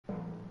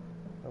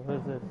What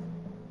is this?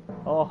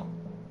 Oh.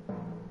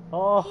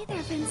 Oh. Hey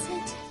there,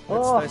 Vincent.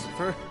 Oh. That's nice of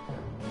her.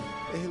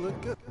 Hey, look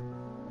good.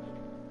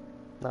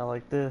 Not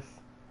like this.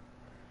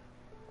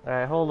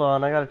 Alright, hold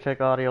on. I gotta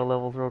check audio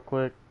levels real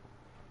quick.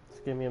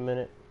 Just give me a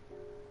minute.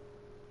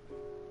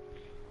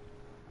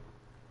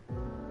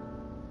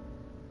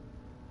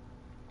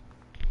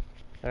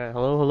 Alright,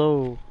 hello,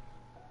 hello.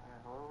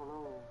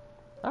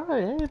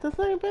 Alright, hey, this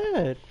ain't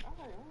bad.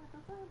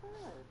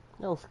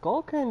 Yo,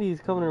 Skull Candy's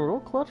coming in real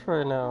clutch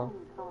right now.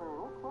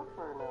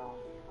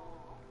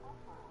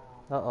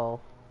 Uh-oh.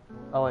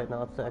 Oh wait,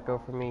 no, it's the echo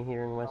for me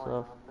hearing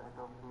myself.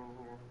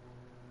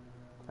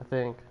 I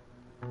think.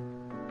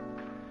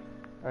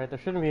 Alright, there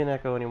shouldn't be an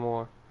echo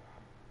anymore.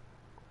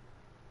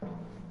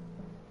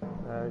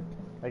 Alright,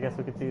 I guess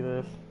we can see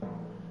this.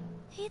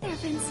 Hey there,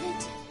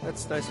 Vincent.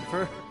 That's nice of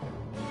her.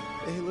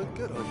 Hey, look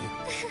good on you.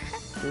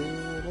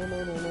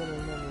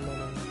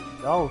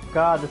 Oh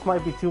god, this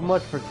might be too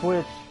much for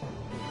Twitch.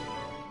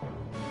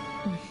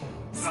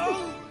 Say,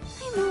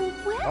 I'm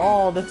aware.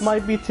 Oh, this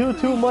might be too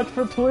much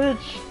for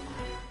Twitch.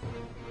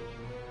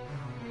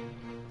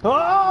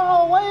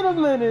 Oh, wait a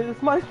minute,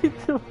 this might be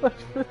too much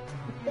for Twitch.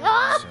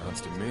 Ah!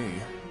 Sounds to me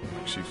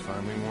like she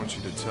finally wants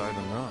you to tie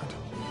the knot.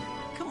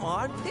 Come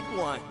on, pick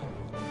one.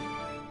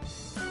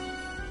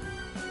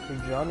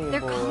 Johnny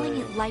They're boy. calling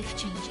it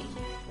life-changing.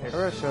 It's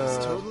Erica.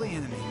 totally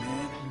enemy,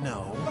 man.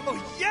 No.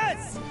 Oh,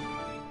 yes!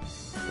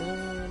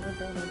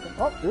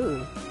 Oh,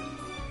 dude.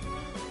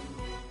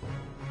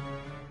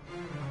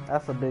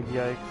 That's a big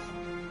yikes.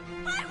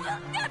 I will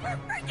never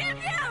forgive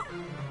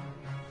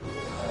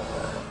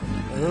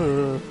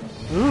you!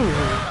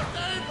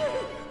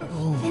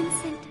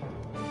 Vincent,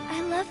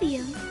 I love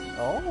you.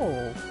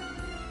 Oh.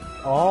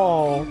 I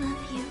Oh.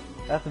 love you.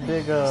 That's a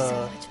big,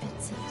 So much,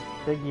 Vincent.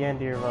 big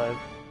Yandir vibe.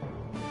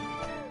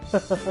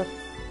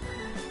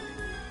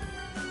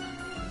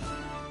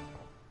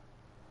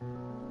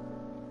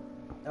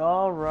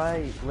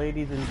 Alright,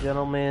 ladies and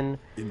gentlemen,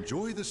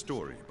 Enjoy the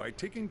story by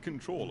taking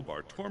control of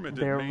our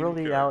tormented they're main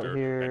really out character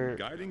here and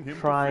guiding him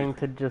trying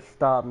to to just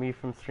stop me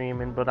from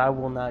streaming, but I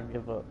will not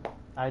give up.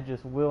 I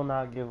just will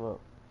not give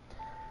up.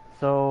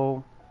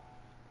 So,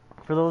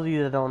 for those of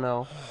you that don't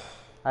know,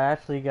 I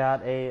actually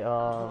got a,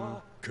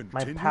 my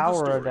Continue power the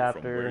story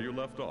adapter from where you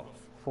left off.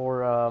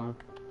 for,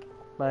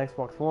 my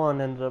Xbox One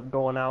ended up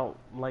going out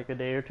like a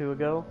day or two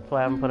ago, so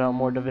I haven't put out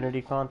more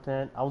Divinity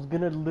content. I was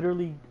gonna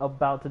literally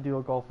about to do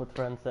a Golf with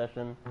Friends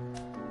session,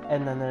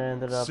 and then it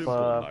ended up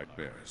Simple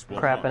nightmares will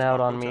crapping haunt out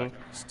our on me.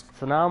 protagonist.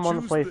 So now I'm on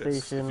the Choose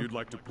this if PlayStation. you'd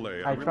like to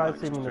play I a tried relaxed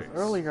streaming this pace.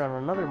 earlier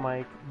on another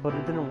mic, but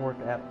it didn't work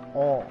at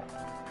all.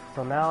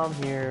 So now I'm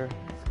here,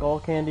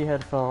 Skull Candy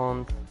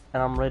headphones,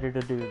 and I'm ready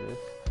to do this.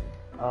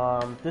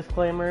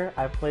 Disclaimer,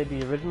 I played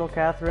the original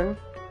Catherine,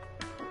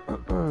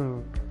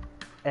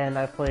 and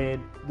I played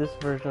this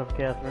version of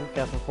Catherine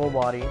Full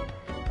Body,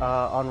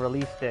 on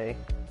release day.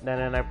 And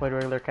then I played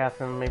regular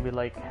Catherine maybe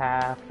like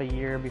half a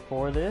year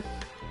before this,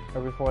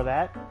 or before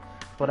that.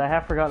 But I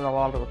have forgotten a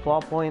lot of the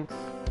plot points,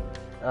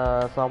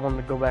 so I wanted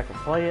to go back and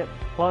play it.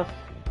 Plus,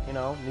 you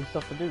know, new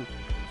stuff to do.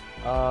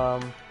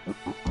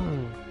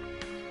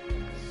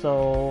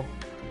 So,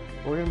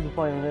 we're going to be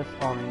playing this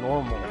on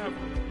normal.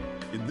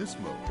 In this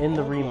mode, In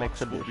the all remix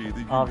blocks will be edition, the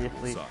usual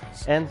obviously.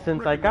 size. And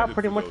since I got Recommended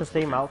pretty for much the those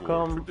same looking for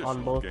outcome on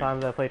traditional both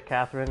times I played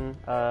Catherine,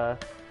 I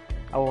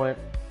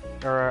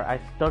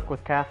stuck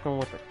with Catherine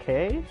with a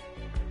K.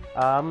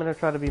 I'm gonna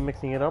try to be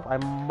mixing it up. I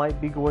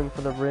might be going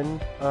for the Rin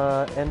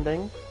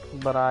ending,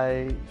 but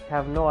I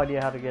have no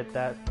idea how to get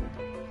that,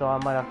 so I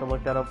might have to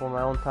look that up on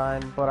my own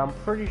time. But I'm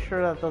pretty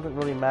sure that doesn't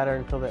really matter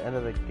until the end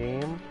of the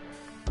game.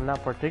 I'm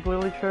not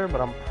particularly sure,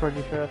 but I'm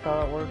pretty sure that's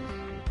how it works.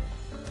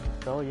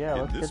 So yeah,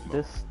 In let's this get mode,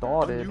 this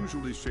started.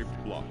 unusually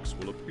shaped blocks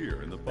will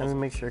appear in the Let me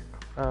puzzles. make sure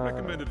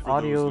Recommended for those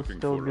audio's looking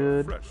still for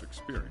good. a fresh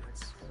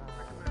experience.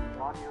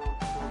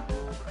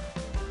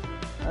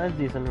 That's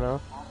decent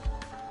enough.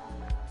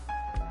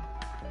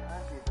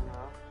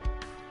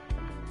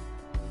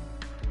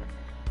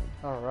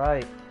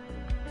 Alright.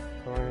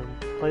 So we're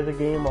gonna play the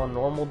game on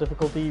normal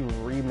difficulty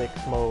remix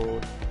mode.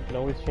 You can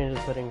always change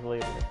the settings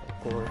later, of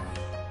course.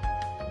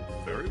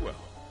 Very well.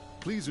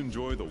 Please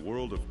enjoy the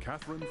world of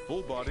Catherine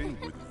Full Body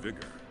with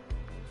vigor.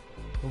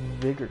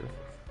 Vigor.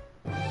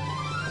 Okay,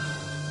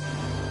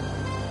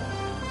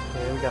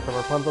 we got the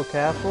Rapunzel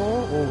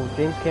Castle. Oh,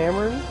 James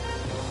Cameron.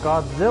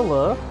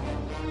 Godzilla.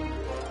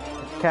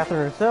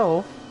 Catherine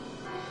herself.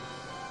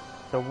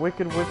 The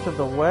Wicked Witch of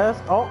the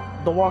West. Oh,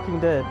 The Walking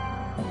Dead.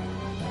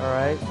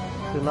 Alright.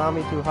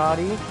 Tsunami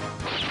Tuhati.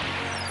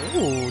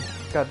 Ooh,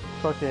 got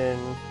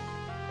fucking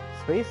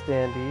Space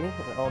Dandy.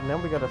 Oh, now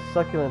we got a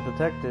Succulent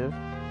Detective.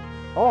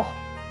 Oh,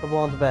 the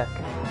blonde's back.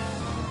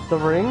 The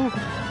Ring.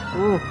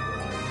 Ooh.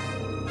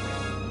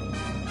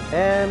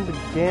 And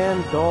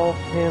Gandalf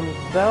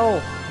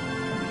himself.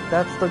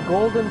 That's the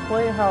Golden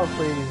Playhouse,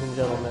 ladies and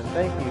gentlemen.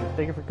 Thank you.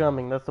 Thank you for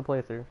coming. That's the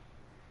playthrough.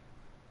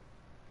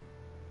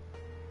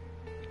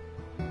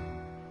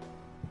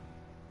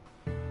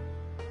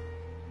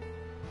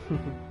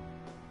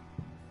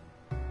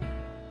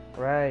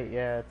 Right,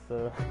 yeah,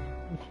 it's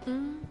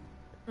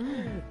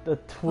The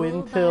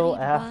twin tail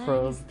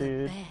afros,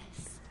 dude.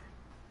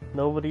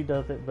 Nobody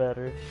does it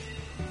better.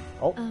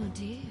 Oh. Oh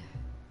dear.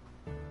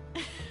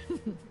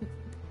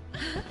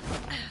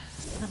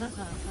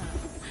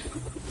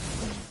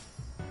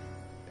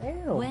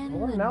 Damn, When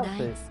what the an outfit.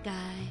 night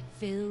sky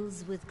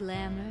fills with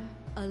glamour,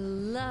 a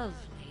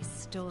lovely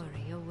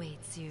story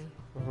awaits you.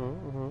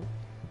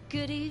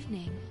 Good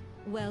evening.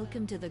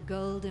 Welcome to the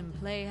Golden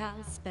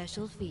Playhouse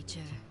special feature.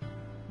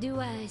 Do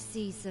I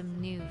see some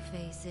new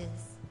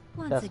faces?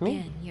 Once That's me.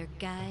 again, your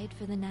guide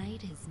for the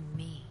night is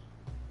me.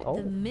 Oh.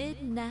 The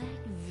Midnight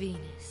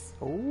Venus.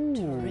 Ooh.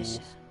 Trisha.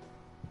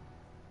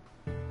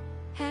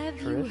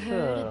 Have you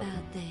heard Trisha.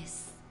 about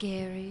this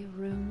scary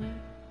rumor?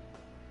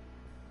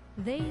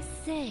 They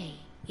say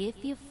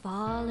if you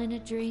fall in a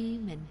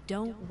dream and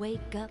don't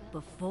wake up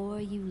before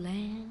you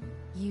land,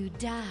 you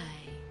die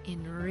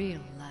in real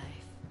life.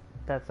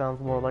 That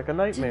sounds more like a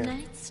nightmare.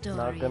 Tonight's story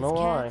Not is gonna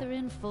lie.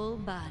 Catherine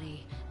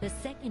Fullbody, the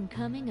second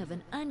coming of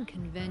an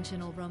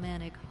unconventional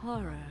romantic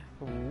horror.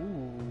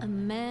 Ooh. A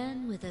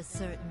man with a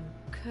certain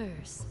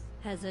curse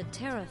has a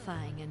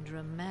terrifying and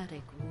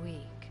dramatic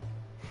week.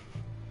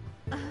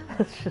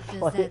 It's just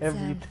Does like that every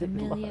sound day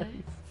familiar? life.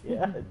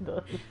 Yeah, it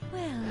does.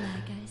 Well,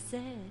 like I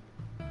said,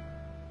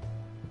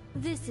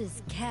 this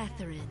is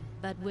Catherine,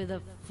 but with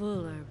a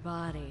fuller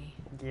body.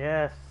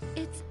 Yes.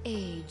 It's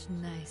aged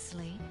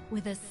nicely,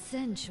 with a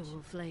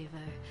sensual flavor,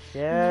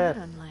 Yes.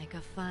 not unlike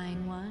a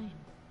fine wine.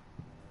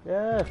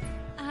 Yes.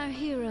 Our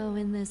hero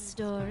in this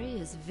story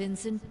is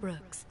Vincent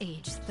Brooks,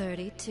 age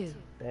 32.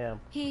 Damn.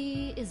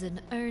 He is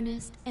an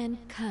earnest and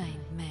kind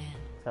man.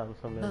 Sounds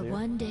But familiar.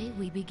 one day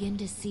we begin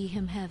to see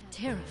him have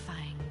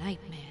terrifying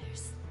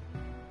nightmares.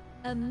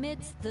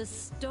 Amidst the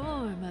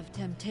storm of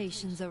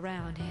temptations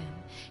around him,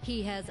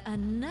 he has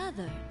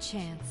another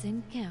chance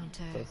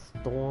encounter. The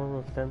storm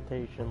of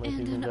temptation, ladies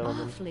And and an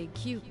gentlemen. awfully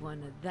cute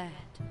one at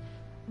that.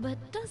 But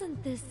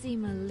doesn't this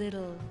seem a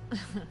little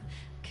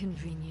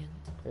convenient?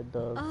 It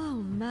does. Oh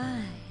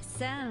my,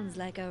 sounds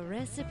like a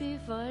recipe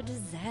for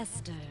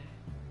disaster.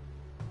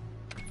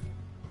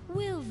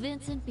 Will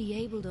Vincent be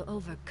able to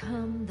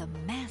overcome the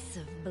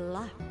massive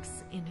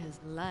blocks in his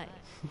life?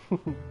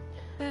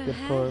 Good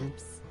fun.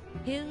 Perhaps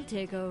he'll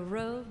take a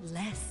road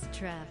less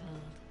traveled.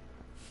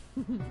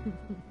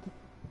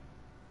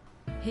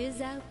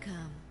 His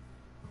outcome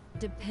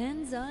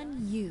depends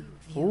on you,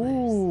 viewers.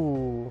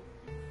 Ooh.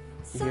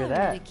 You Sorry hear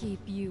that? to keep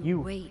you You.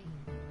 waiting.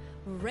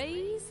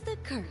 Raise the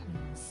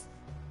curtains.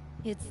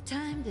 It's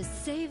time to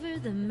savor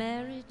the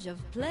marriage of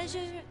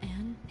pleasure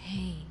and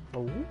pain.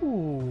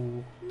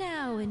 Ooh.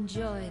 Now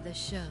enjoy the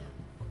show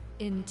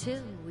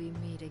until we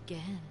meet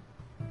again.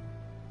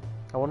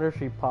 I wonder if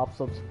she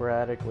pops up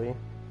sporadically.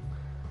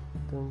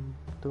 Dum,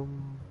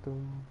 dum,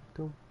 dum,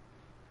 dum.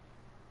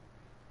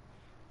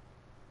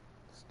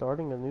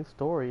 Starting a new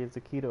story is the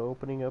key to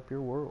opening up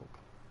your world.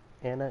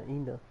 Anna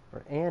Ina.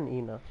 Or Ann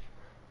Ina.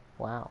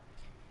 Wow.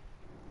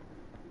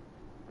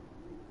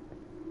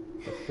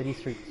 The city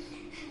streets.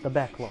 The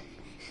backlog.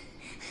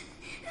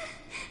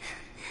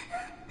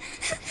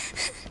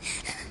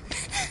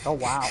 Oh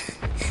wow.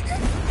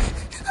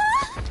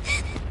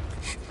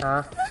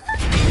 Huh?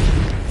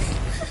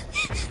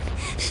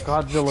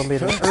 Godzilla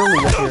made an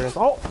early appearance.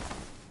 Oh!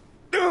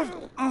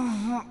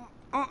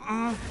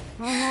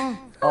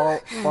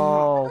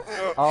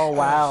 Oh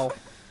wow.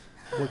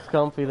 Looks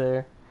comfy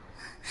there.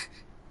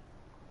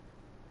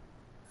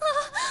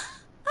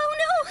 Oh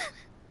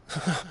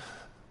no!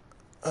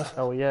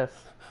 Oh yes.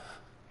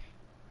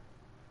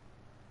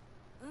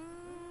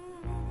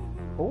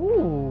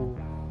 Ooh.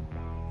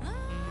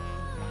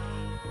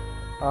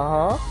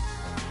 Uh-huh.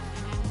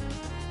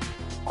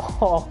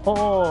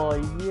 Oh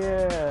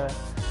yeah.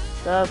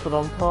 That's what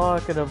I'm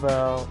talking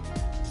about.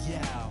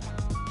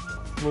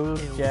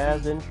 Smooth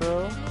jazz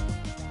intro.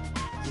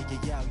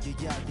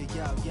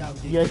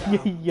 Yo, yo,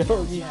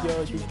 yo,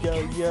 yo, yo,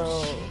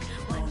 yo.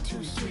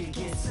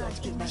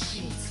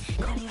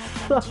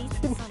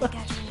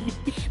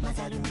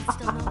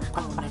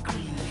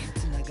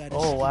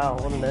 Oh wow,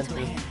 what an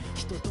entry.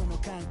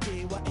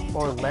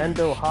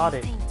 Orlando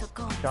Haddock.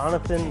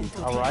 Jonathan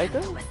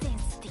Ariga?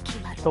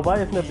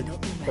 Tobias Nippon.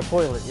 The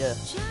toilet, yeah.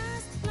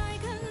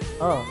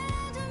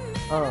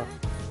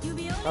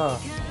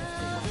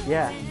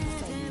 Yeah.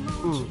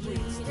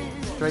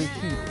 Straight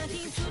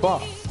teeth.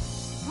 Buff.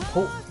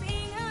 Oh.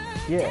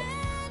 Yeah.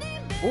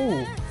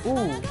 Ooh.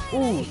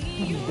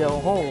 Steve Del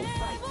Home.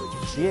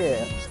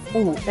 Yeah.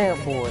 Ooh,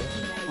 Ant Boy.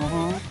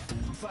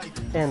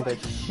 And the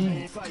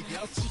sheep.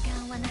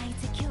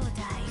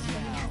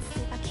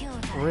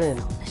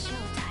 Rin.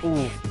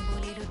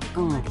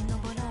 Ooh.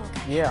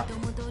 Yeah.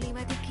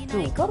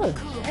 Dude, gotta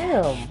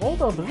damn.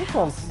 Hold up, is this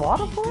on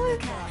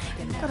Spotify?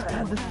 Gotta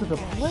add this to the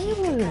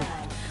playlist.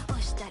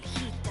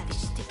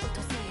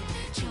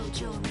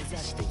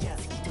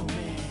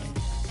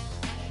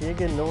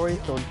 Shigenori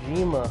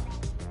Sojima.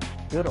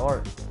 Good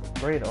art.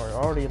 Great art.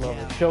 Already love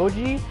it.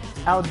 Shoji,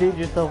 outdid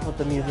yourself with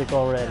the music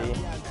already.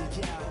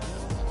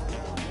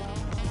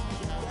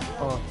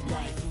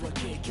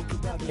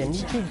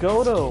 Kenichi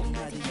Goto.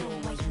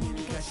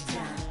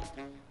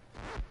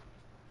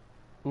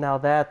 Now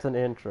that's an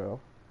intro.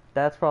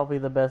 That's probably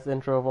the best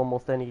intro of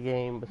almost any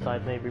game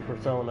besides maybe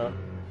Persona.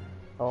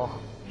 Oh,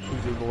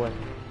 easy boy.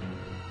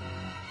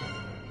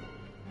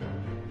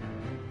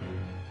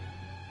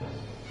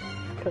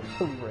 Got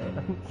some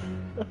rams.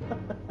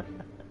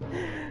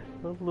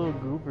 Those little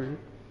goobers.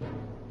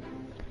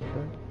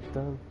 Dun,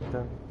 dun,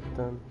 dun,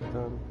 dun,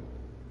 dun.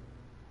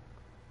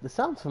 This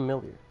sounds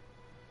familiar.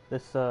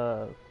 This,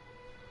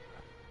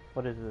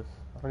 what is this?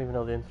 I don't even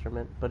know the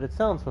instrument, but it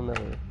sounds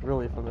familiar.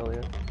 Really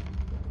familiar.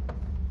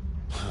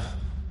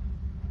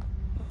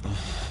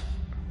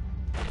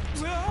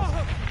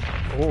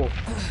 Oh.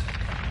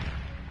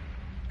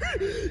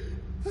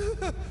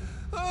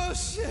 Oh,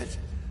 shit!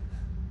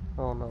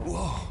 Oh no.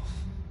 Whoa.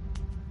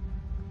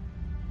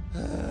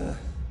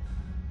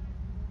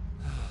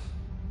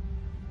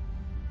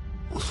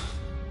 What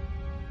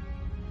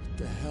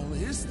the hell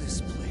is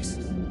this place?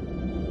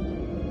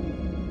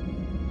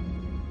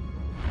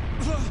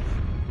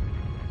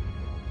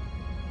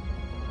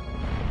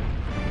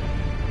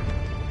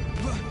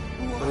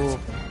 Ooh.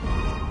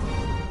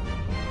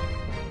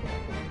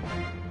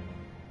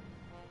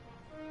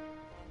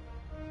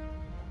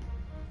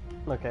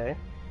 Okay.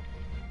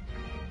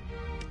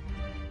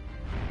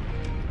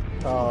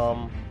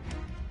 So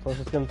it's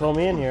just gonna throw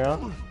me in here,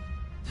 huh?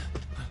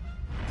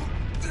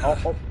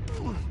 Oh.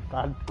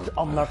 God,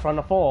 I'm not trying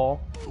to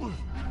fall.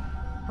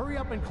 Hurry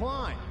up and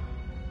climb.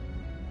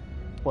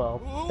 Well,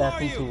 Who that's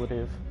are you?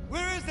 intuitive.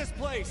 Where is this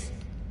place?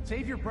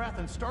 Save your breath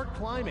and start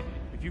climbing.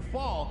 If you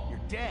fall, you're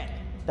dead.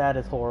 That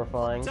is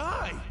horrifying.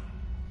 Die?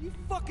 You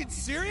fucking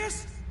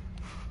serious?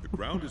 The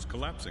ground is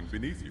collapsing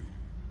beneath you.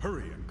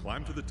 Hurry and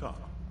climb to the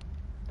top.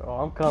 Oh,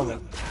 I'm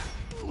coming.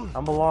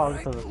 I'm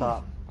belonging to the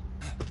top.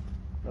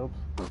 Oops.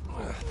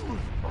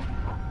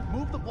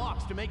 Move the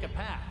blocks to make a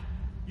path.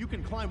 You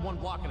can climb one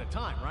block at a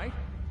time, right?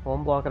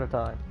 One block at a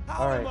time.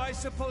 How am Alright. I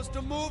supposed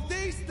to move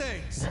these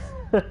things?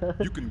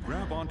 You can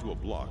grab onto a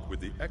block with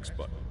the X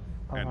button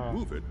and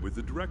move it with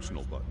the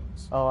directional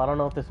buttons. Oh, I don't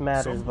know if this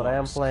matters, Some but I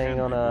am blocks playing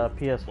can on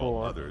be a moved, while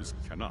PS4. others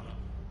cannot.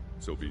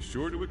 So be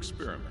sure to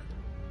experiment.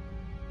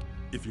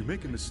 If you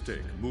make a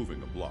mistake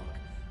moving a block,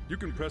 you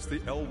can press the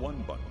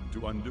L1 button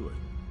to undo it.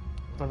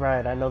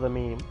 Right, I know the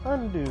meme.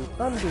 Undo,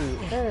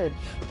 edge.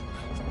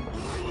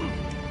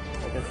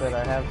 Like I said,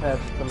 I have had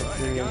some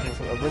experience with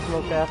the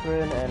original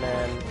Catherine, and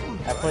then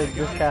I played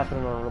this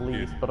Catherine on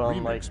release, In but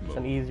on like Remix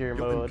an easier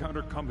you'll mode.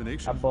 encounter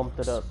combination I bumped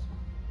it blocks. up.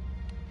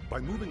 By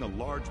moving a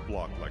large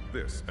block like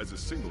this as a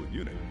single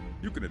unit,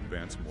 you can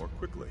advance more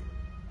quickly.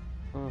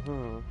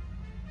 Mm-hmm.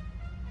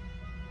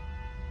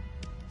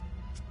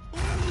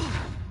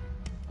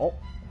 Oh.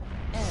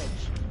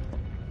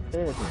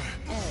 Edge.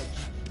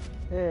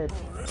 Edge.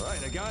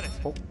 Alright, I got it.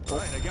 Oh,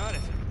 Alright, I got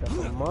it. got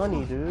some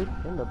money, dude.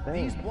 In the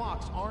These bank.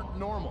 blocks aren't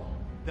normal.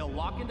 They'll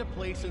lock into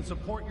place and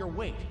support your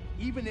weight,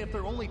 even if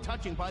they're only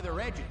touching by their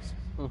edges.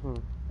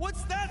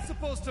 What's that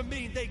supposed to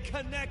mean? They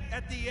connect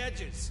at the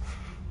edges.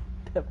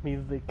 That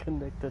means they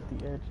connect at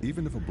the edge.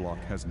 Even if a block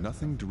has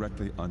nothing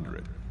directly under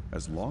it,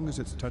 as long as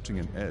it's touching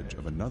an edge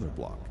of another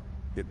block,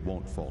 it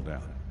won't fall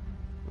down.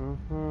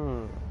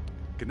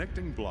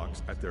 Connecting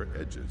blocks at their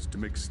edges to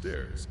make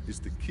stairs is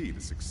the key to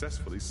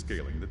successfully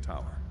scaling the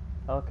tower.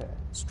 Okay.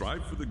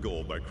 Strive for the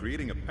goal by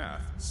creating a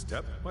path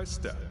step by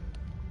step.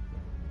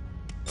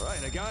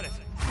 Alright, I got it.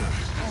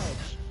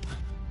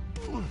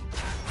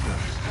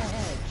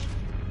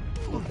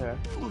 Okay.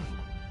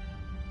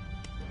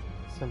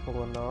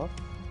 Simple enough.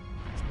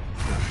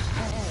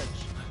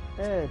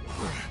 Edge.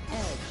 Oh,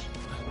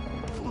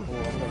 I'm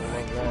gonna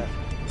love that.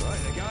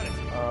 Alright, I got it.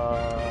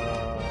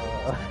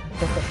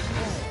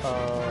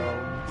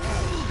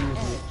 Excuse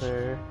me,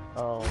 sir.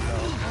 Oh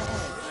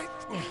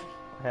no.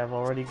 I have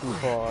already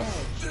goofed off.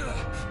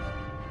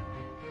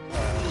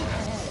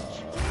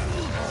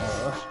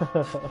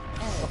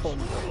 Oh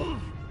no.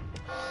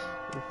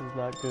 This is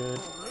not good.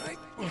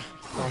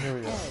 Oh, here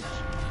we go.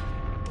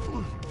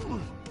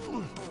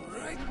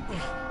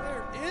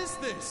 Where is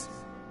this?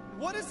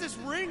 What is this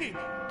ringing?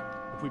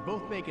 If we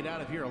both make it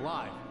out of here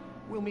alive,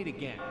 we'll meet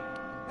again.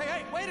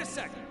 Hey, wait a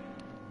second.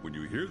 When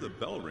you hear the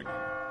bell ringing,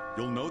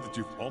 you'll know that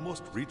you've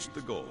almost reached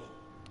the goal.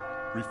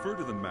 Refer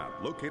to the map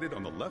located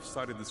on the left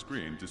side of the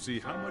screen to see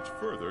how much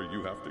further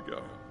you have to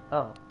go.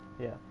 Oh,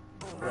 yeah.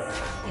 Right.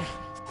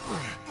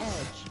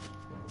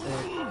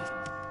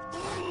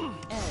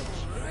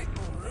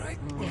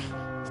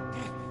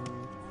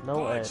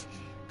 No edge.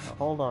 Now,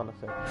 hold on a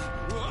second.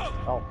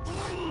 Oh.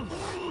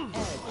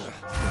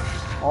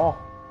 Oh.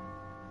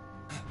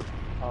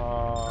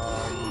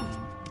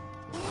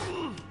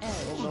 I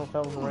don't know if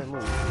that was the right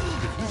move.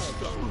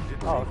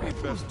 It Oh, would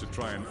be best to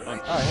try and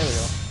Alright, here we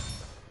go.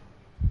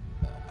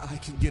 I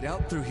can get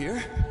out through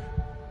here?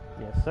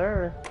 Yes,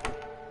 sir.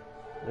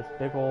 This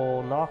big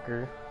ol'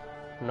 knocker.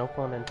 No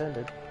pun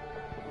intended.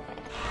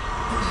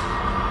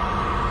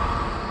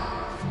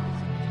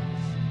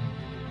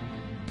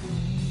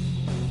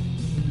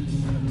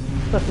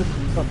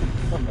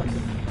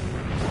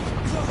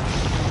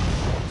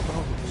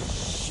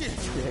 Shit.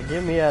 Yeah,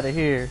 get me out of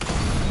here.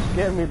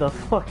 Get me the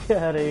fuck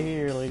out of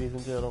here, ladies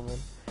and gentlemen.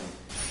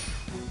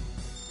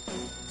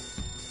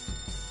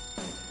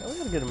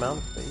 got a good amount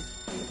of space.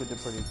 I think we did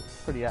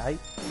pretty high. Not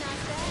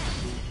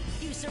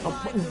bad. You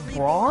survived the Reaper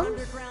bronze?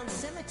 underground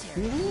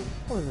cemetery. Really?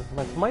 What is this,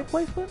 like my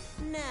placement?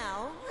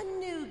 Now, a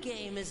new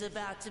game is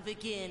about to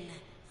begin.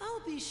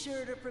 I'll be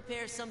sure to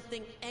prepare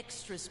something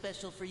extra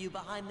special for you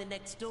behind the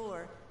next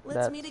door. Let's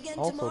That's meet again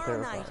also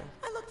tomorrow night. terrifying.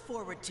 I look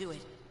forward to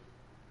it.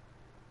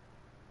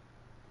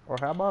 Or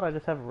how about I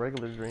just have a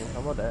regular dream?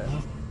 How about that?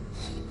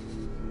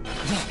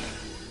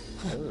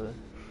 Ugh.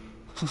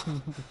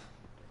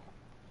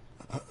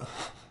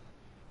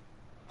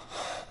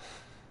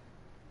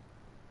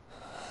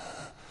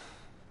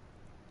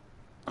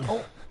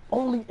 Oh,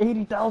 only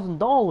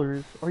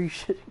 $80,000? Are you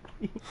shitting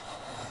me?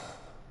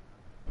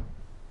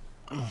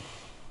 Oh,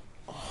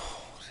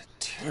 what a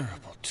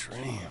terrible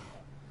dream.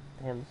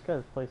 Damn, this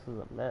guy's place is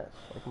a mess.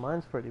 Like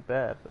mine's pretty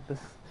bad, but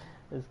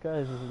this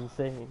guy's is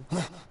insane.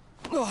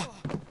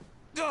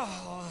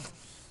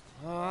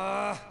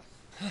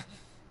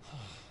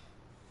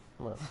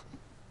 What?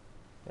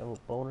 You have a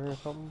boner or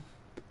something?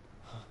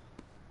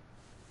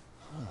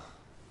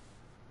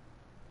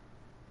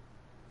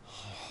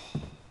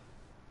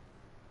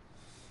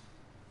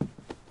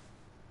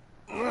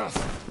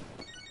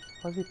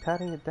 Why is he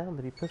patting it down?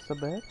 Did he piss the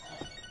bed?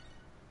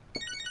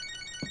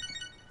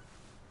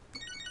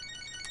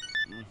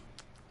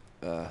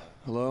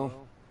 Hello?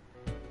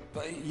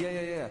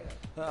 Yeah.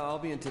 I'll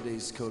be in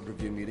today's code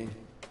review meeting.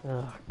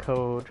 Ugh,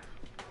 code.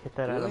 Get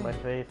that out of my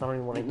face. I don't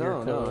even want to hear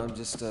code. No, I'm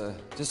just a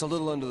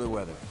little under the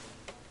weather.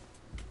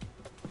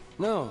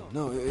 No,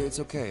 it's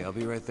okay. I'll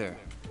be right there.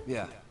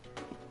 Yeah.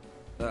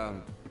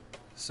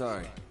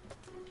 Sorry.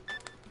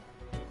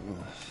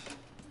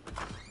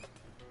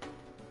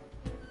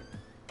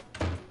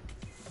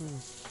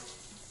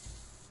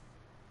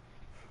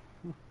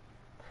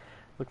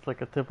 Looks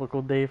like a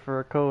typical day for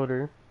a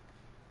coder.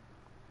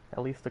 At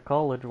least a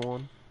college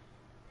one.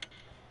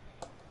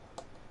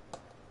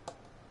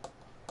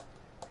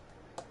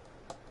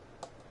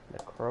 The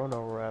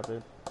Chrono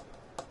Rabbit.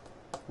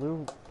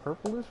 Blue,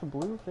 purplish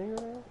blue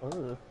fingernail?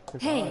 Ugh,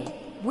 his Hey, eyes.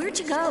 where'd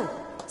you go?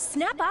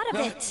 Snap out of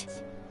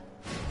it!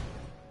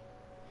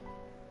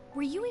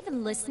 Were you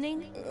even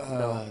listening?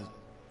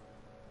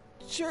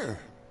 Sure.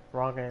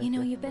 Wrong answer. You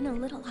know, you've been a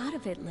little out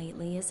of it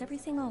lately. Is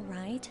everything all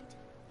right?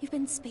 You've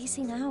been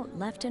spacing out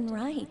left and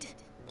right.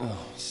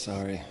 Oh,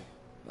 sorry.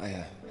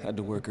 I had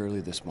to work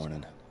early this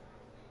morning.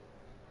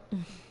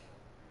 And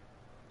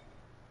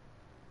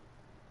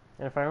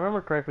if I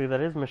remember correctly,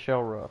 that is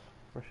Michelle Ruff.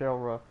 Michelle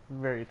Ruff,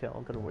 very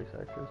talented voice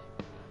actress.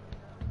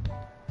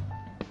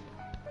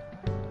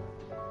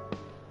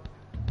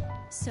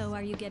 So,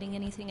 are you getting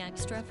anything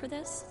extra for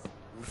this?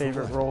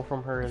 Favorite role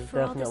from her is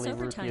For all this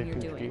definitely Ruthie overtime you're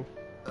doing.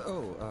 Akuchi.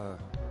 Oh,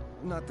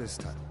 not this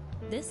time.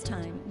 This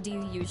time, do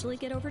you usually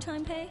get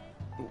overtime pay?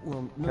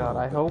 Well, no. God,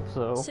 I hope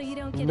so. So you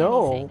don't get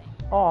no. anything?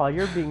 Aw,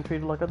 you're being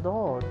treated like a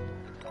dog.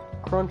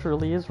 Crunch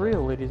really is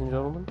real, ladies and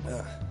gentlemen.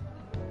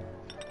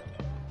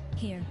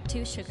 Here,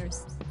 2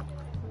 sugars.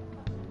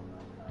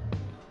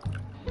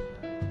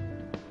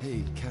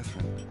 Hey,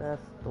 Catherine.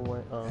 That's the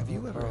way. Have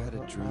you ever had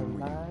a dream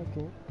where I like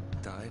it. you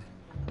died?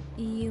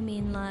 You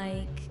mean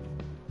like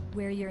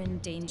where you're in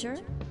danger?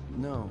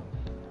 No,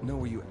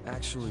 where you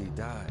actually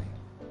die.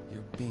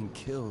 You're being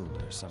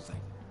killed or something.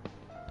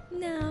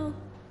 No.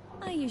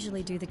 I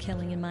usually do the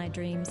killing in my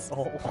dreams.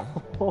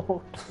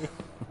 Oh,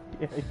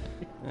 okay.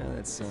 Yeah,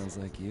 that sounds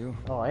like you.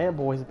 Oh, and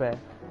boy's back.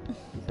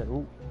 He said,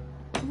 ooh.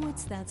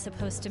 What's that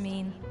supposed to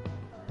mean?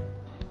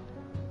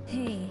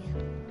 Hey,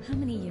 how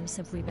many years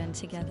have we been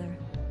together?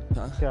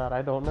 Huh? God,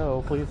 I don't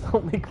know. Please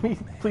don't make me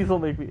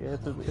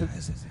answer this.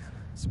 Guys,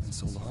 it's been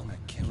so long, I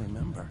can't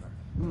remember.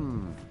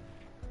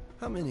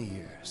 How many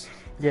years?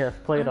 Yes,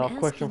 play it I'm off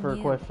question for a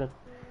asking you. question.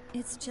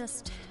 It's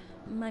just,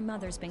 my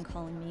mother's been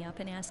calling me up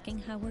and asking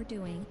how we're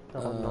doing.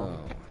 Oh, no.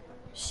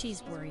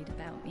 She's worried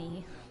about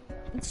me.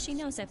 She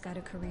knows I've got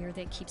a career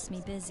that keeps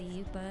me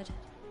busy, but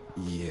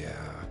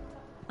Yeah.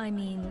 I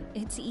mean,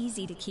 it's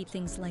easy to keep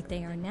things like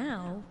they are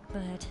now,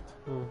 but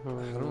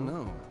I don't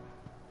know.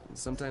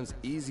 Sometimes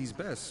easy's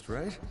best,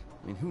 right?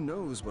 I mean, who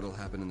knows what'll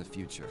happen in the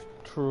future?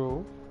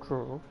 True.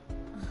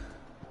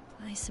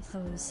 I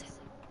suppose.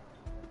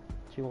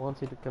 She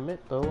wants you to commit,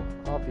 though,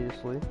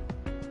 obviously.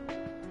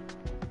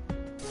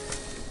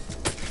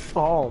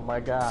 Oh my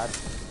God.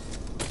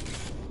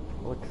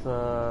 Looks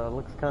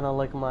kind of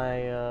like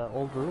my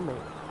old roommate.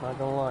 Not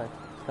gonna lie,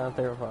 it's kind of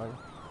terrifying.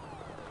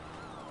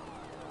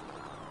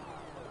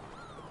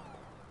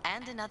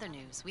 And in other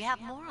news, we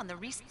have more on the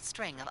recent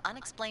string of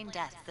unexplained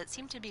deaths that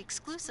seem to be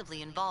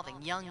exclusively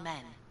involving young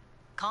men.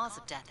 Cause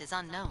of death is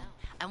unknown,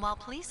 and while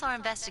police are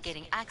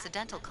investigating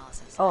accidental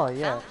causes, Oh,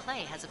 yeah. foul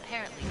play has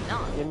apparently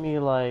not. Give me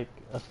like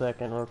a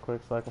second real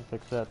quick so I can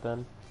fix that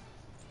then.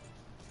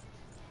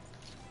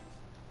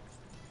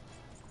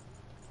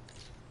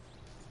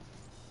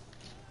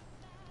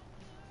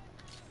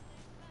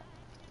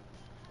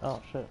 Oh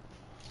shit.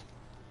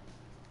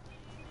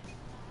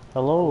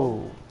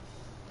 Hello.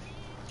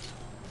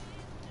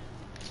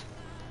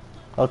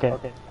 Okay.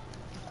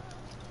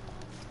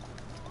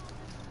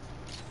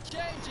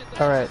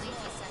 Alright.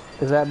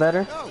 Is that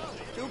better? Oh,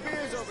 2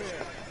 beers over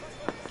here.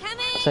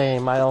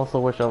 Same, I also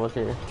wish I was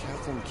here.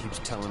 Catherine keeps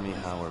telling me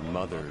how her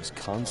mother is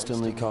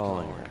constantly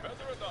calling her.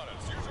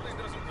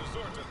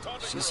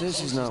 She says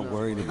she's not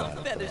worried about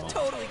it. That is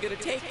totally gonna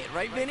take it,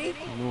 right, Vinny?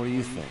 What do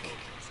you think?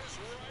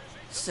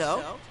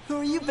 So, who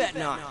are you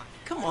betting on?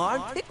 Come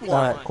on, pick one.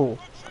 Alright, cool.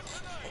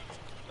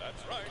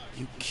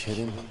 You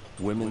kidding?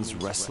 Women's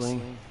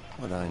wrestling?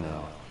 What I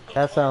know.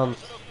 That sounds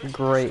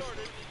great.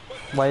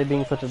 Why are you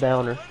being such a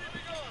downer?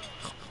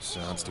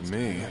 Sounds to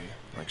me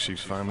like she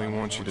finally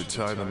wants you to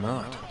tie the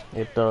knot.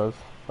 It does.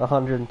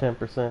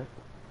 110%.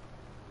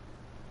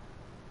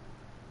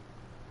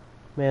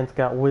 Man's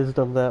got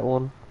wisdom, that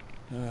one.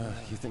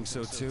 You think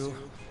so too?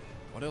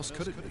 What else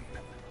could it be?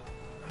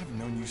 I've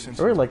known you since.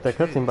 I really like that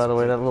cutscene, by the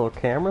way. That little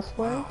camera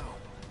sway.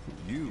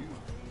 You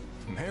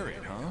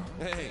married, huh?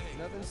 Hey,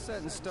 nothing's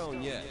set in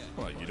stone yet.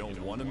 What, you don't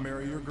want to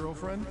marry your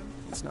girlfriend?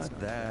 It's not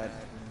that.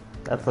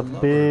 That's a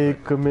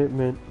big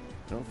commitment.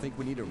 I don't think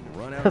we need to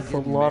run out. That's a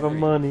lot of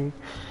money.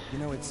 You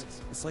know, it's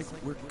like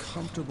we're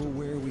comfortable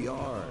where we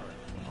are.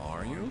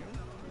 Are you?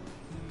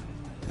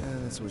 Yeah,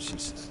 that's what she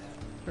said.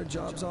 Her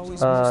job's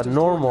always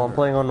normal. I'm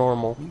playing on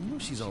normal. You know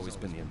she's always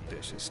been the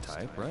ambitious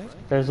type, right?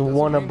 There's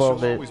one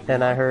above it,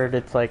 and I heard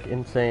it's like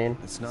insane.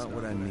 That's not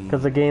what I mean.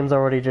 Because the game's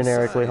already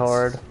generically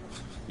hard.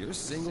 You're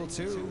single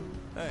too.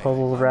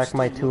 Puzzles rack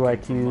my 2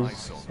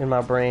 IQs in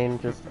my brain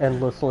just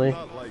endlessly.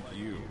 Not like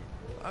you.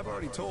 I've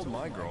already told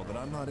my girl that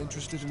I'm not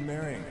interested in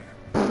marrying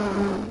her.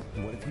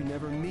 What if you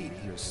never meet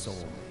your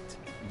soulmate?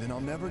 Then I'll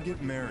never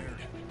get married.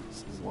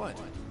 What?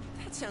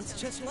 That sounds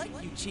just like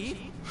you, Chief.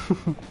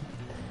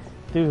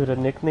 Dude, a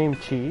nickname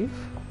Chief?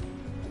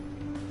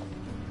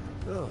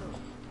 Oh,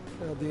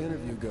 how'd the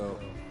interview go?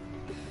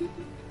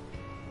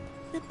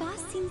 The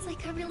boss seems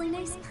like a really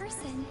nice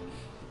person.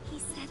 He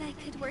said I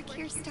could work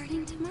here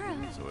starting tomorrow.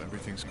 So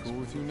everything's cool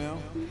with you now?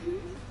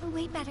 Mm-hmm.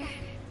 Way better.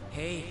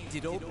 Hey,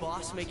 did old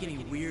boss make any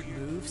weird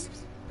moves?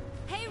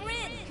 Hey,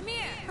 Rin, come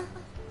here.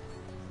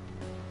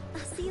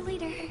 I'll see you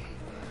later.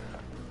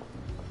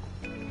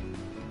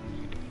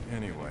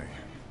 Anyway,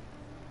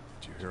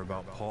 did you hear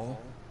about Paul?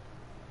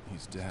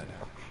 He's dead.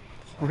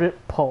 Rip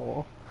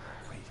Paul.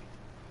 Wait,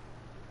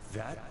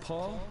 that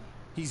Paul?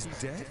 He's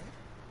dead?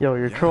 Yo,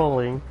 you're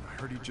trolling.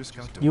 I heard he just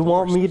got divorced. You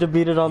want me to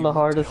beat it on the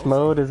hardest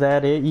mode? Is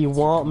that it? You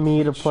want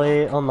me to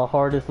play it on the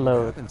hardest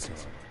mode? An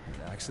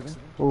accident?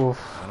 Oof.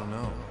 I don't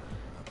know.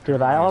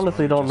 Dude, I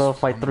honestly don't know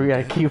if my 3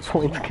 IQ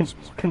points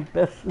can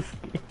best this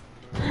game.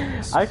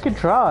 I could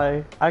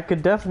try. I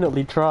could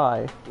definitely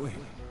try. Wait,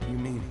 you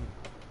mean?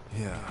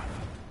 Yeah.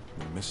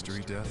 The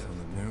mystery death on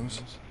the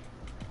news?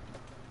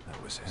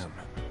 That was him.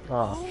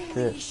 Oh,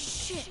 Holy shit.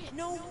 shit,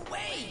 no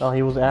way! Oh,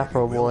 he was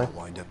Afro Boy.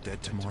 Wind up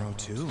dead tomorrow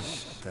too.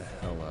 Shut the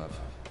hell up.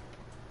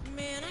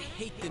 Man, I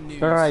hate the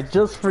news. Alright,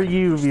 just for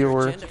you,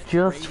 viewer.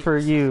 Just for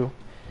you.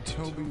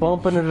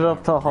 Bumping it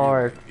up to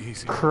hard.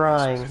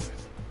 Crying.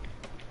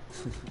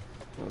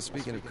 Well,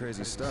 speaking of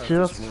crazy stuff,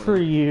 Just for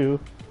you.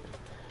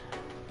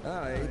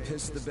 I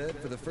pissed the bed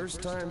for the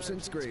first time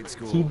since grade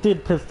school. He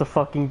did piss the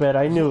fucking bed,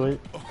 I knew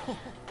it.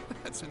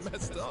 That's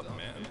messed up,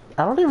 man.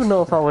 I don't even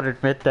know if I would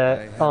admit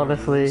that,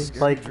 honestly.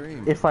 Like,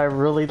 if I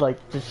really, like,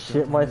 just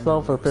shit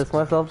myself or piss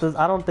myself,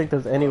 I don't think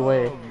there's any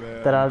way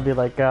that I'd be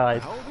like,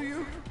 guys,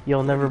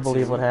 you'll never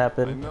believe what I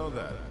happened. know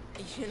that.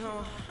 You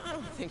know, I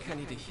don't think I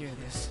need to hear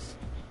this.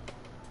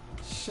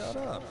 Shut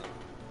up.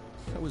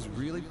 I was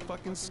really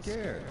fucking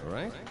scared,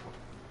 alright?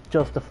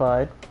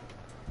 Justified.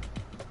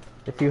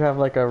 If you have,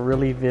 like, a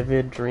really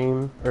vivid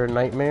dream or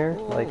nightmare,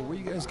 like,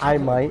 I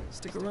might.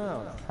 Stick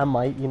around. I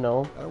might, you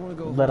know, I don't want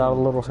to go let out a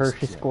home little just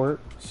Hershey yet. squirt.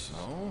 So,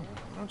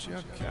 why don't you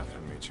have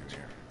Catherine meet you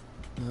here?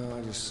 No,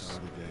 I just saw her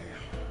today.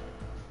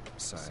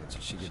 Besides,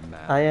 she get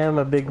mad. I am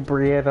a big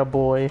Brianna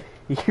boy.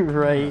 You're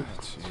right.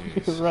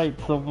 Jeez. You're right,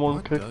 someone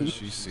What cookie. does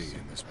she see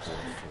in this poor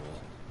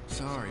fool?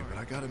 Sorry, but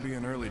I gotta be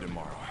in early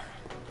tomorrow.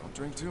 Don't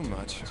drink too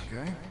much,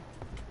 okay?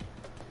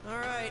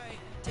 Alright,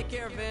 take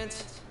care,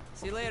 Vince.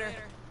 See you later.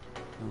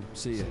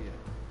 See ya.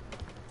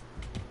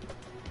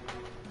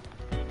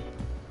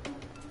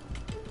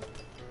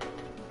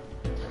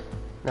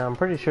 Now, I'm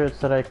pretty sure it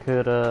said I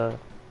could,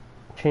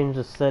 change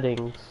the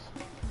settings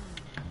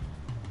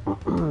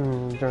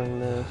during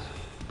this.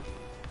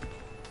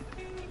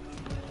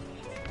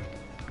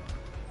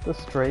 The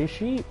Stray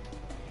Sheep?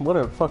 What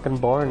a fucking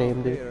bar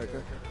name, Hey, dude.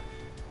 Erica.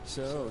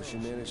 So, she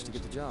managed to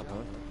get the job,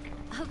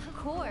 huh? Of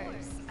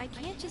course. I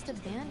can't just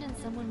abandon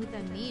someone with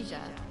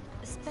amnesia,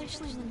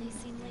 especially when they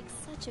seem like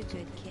such a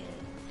good kid.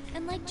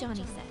 And like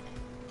Johnny said,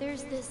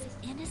 there's this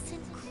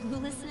innocent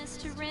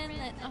cluelessness to Rin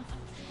that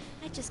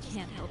I just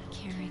can't help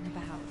caring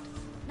about.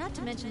 Not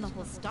to mention the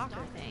whole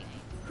stalker thing.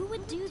 Who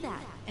would do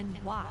that, and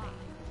why?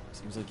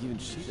 Seems like even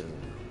she doesn't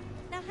know.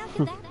 Now how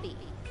could that be?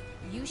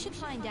 You should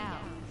find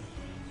out.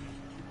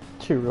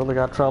 She really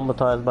got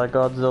traumatized by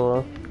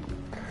Godzilla.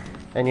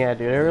 And yeah,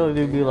 dude, I really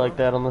do be like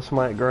that on the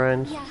Smite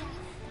grinds. Yeah,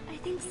 I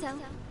think so.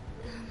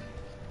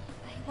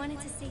 I wanted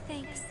to say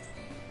thanks.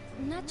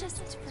 Not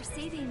just for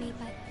saving me,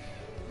 but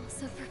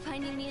also for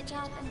finding me a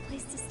job and a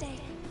place to stay.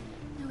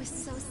 I was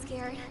so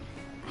scared.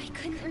 I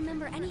couldn't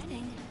remember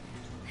anything.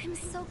 I'm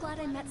so glad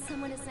I met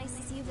someone as nice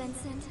as you,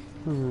 Vincent.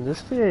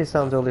 This VA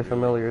sounds really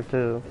familiar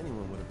too.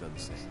 Anyone would have done the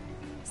same.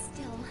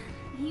 Still,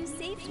 you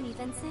saved me,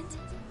 Vincent.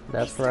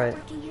 That's I start right.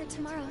 working here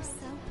tomorrow,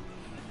 so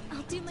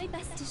I'll do my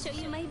best to show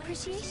you my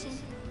appreciation.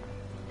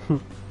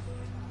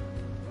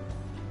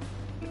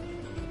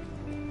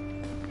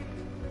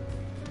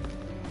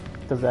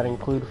 Does that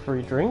include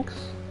free drinks?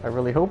 I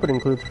really hope it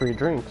includes free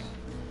drinks.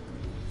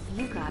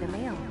 You got a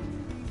mail.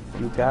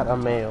 You got a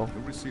mail.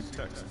 You'll receive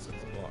texts at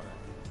the bar.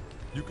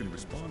 You can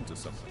respond to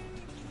something.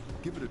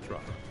 Give it a try.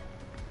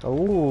 Oh,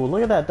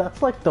 look at that.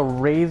 That's like the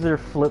Razer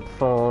flip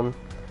phone.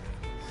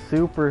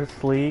 Super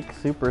sleek,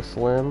 super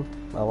slim.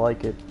 I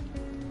like it.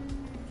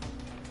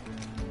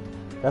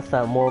 That's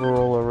that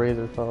Motorola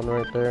Razer phone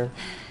right there.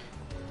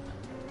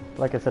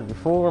 Like I said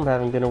before, I'm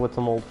having dinner with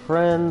some old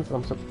friends.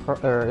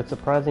 It's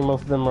surprising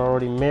most of them are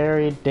already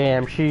married.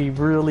 Damn, she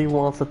really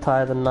wants to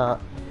tie the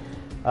knot.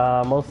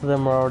 Most of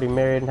them are already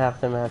married and half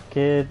of them have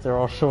kids. They're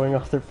all showing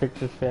off their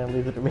pictures,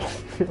 families, and it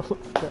makes me feel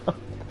left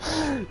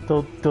out.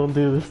 Don't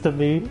do this to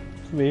me.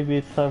 Maybe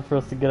it's time for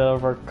us to get out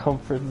of our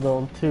comfort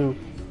zone too.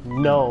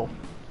 No.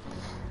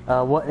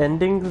 What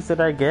endings did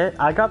I get?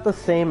 I got the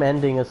same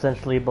ending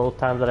essentially both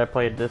times that I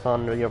played this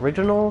on the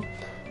original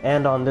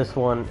and on this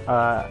one.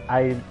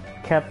 I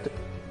kept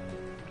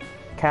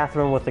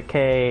Catherine with a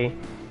K,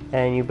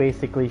 and you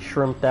basically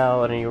shrimped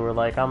out and you were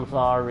like, I'm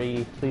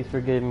sorry, please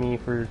forgive me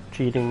for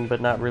cheating but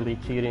not really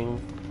cheating,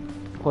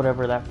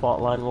 whatever that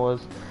plot line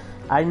was.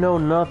 I know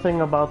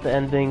nothing about the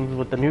endings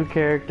with the new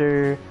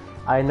character.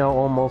 I know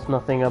almost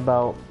nothing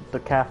about the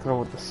Catherine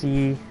with the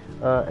C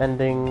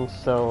endings,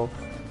 so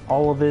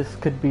all of this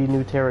could be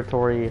new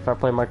territory if I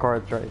play my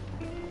cards right.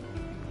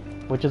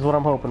 Which is what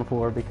I'm hoping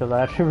for, because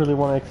I actually really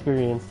want to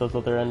experience those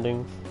other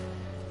endings.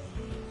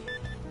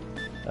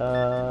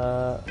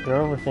 You're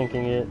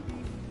overthinking it.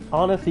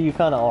 Honestly, you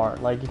kind of are.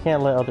 Like, you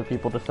can't let other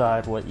people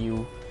decide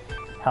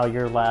how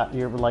your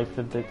life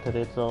should dictate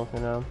itself,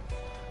 you know?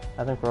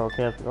 I think we're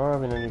okay. Or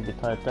we don't need to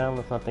tie it down.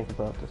 Let's not think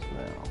about this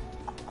now.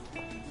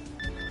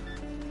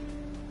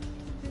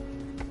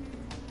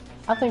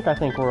 I think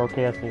we're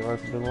okay as we are,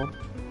 people.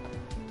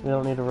 We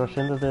don't need to rush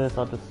into this.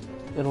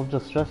 It'll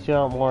just stress you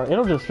out more.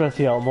 It'll just stress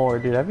you out more,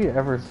 dude. Have you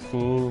ever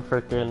seen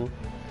frickin'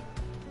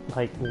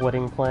 like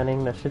wedding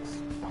planning? That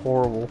shit's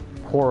horrible,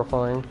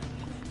 horrifying.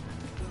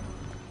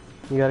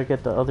 You gotta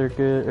get the other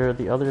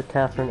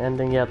Catherine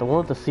ending. Yeah, the one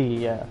with the C.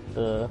 Yeah,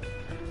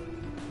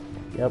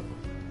 Yep.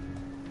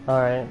 All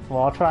right.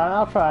 Well,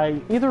 I'll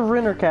try either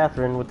Rin or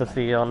Catherine with the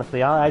C.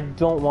 Honestly, I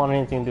don't want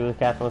anything to do with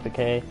Catherine with the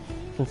K,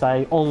 since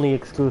I only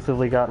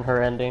exclusively gotten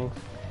her endings.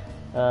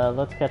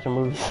 Let's catch a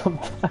movie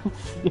sometime.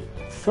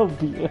 So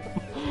BM.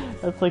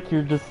 That's like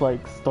you're just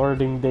like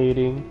starting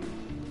dating.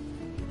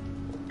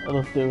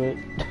 Let's do it.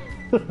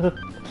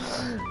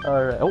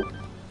 Alright. Oh.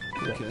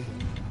 Okay.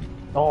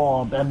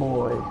 Oh, bad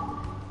boy.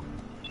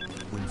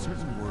 When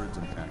certain words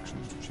and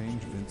actions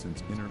change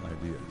Vincent's inner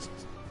ideas,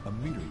 a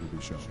meter will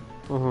be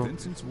shown.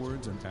 Vincent's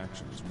words and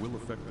actions will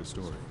affect the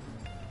story.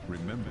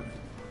 Remember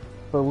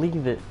it.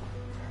 Believe it.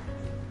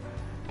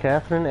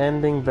 Catherine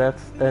ending,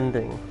 Beth's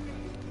ending.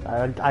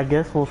 I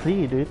guess we'll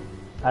see, dude.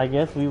 I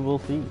guess we will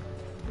see.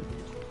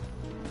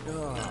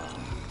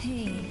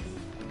 Hey,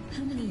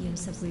 how many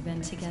years have we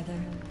been together?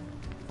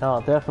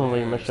 Oh,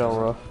 definitely Michelle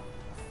Ruff.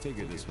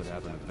 Figured this would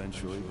happen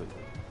eventually, but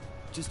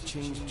just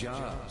change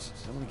jobs.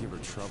 I don't want to give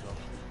her trouble.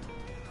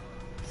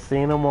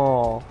 Seen them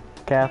all.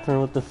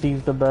 Catherine with the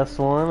C's the best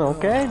one.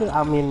 Okay,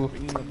 I mean,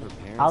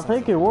 I'll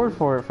take your word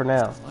for it for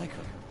now.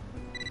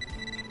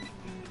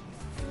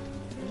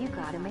 You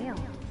got a mail.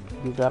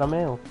 You got a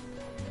mail.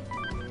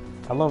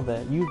 I love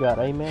that. You got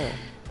a mail.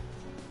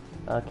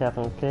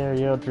 Catherine with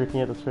Ariel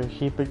drinking at the Stray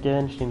Sheep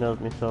again. She knows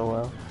me so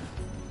well.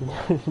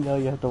 You know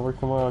you have to work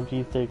tomorrow.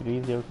 Geez, take it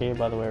easy, okay?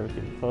 By the way, I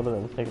received a photo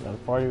that was taken at a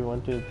party we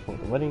went to before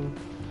the wedding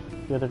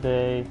the other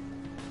day.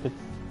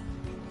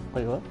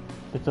 Wait, what?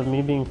 It's of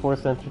me being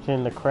forced to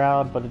entertain the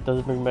crowd, but it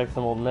does bring back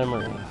some old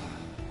memories.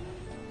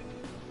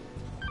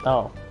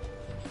 Oh.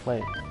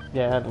 Wait.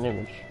 Yeah, I had an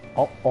image.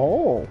 Oh.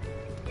 Well,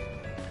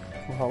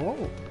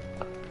 hello.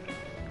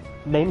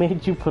 They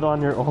made you put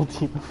on your old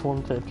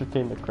uniform to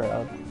entertain the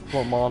crowd.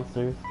 What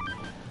monsters.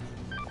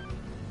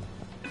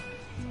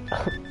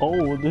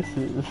 Oh, this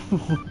is...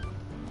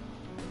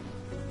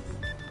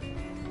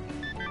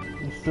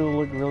 You still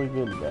look really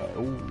good, guy.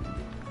 Ooh.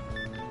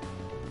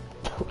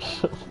 Don't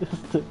show this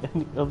to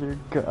any other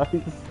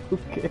guys.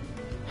 Okay.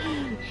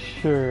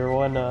 Sure,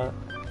 why not?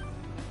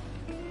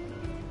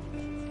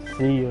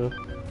 See ya.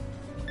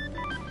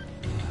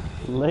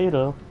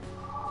 Later.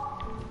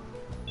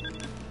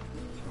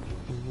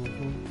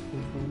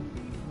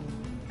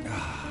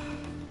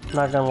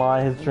 Not gonna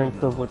lie, his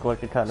drink does look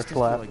like it kind of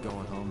slapped. Like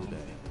going home today.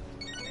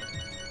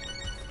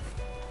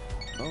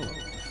 Oh,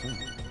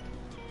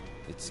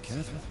 it's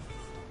Catherine.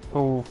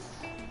 Oh.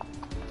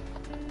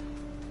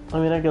 I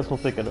mean, I guess we'll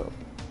pick it up.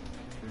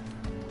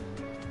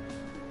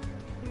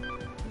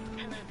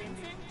 Hello,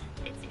 Vincent.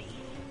 It's me.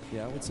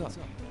 Yeah, what's up?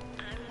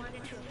 I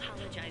wanted to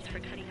apologize for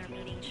cutting our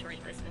meeting short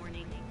this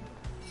morning.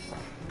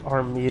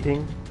 Our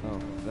meeting? Oh,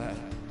 that.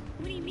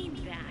 What do you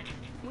mean that?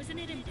 Wasn't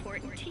it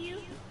important to you?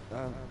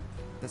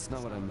 That's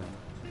not what I meant.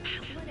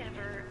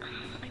 Whatever.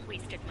 I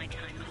wasted my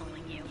time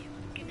calling you.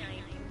 Good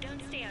night. Don't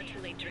stay out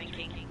too late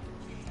drinking.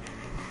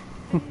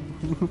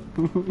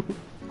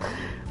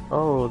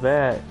 Oh,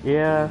 that.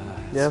 Yeah.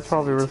 Yeah, that's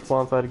probably a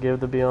response I'd give,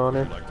 to be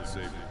honest. I'd like to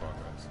save your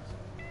progress.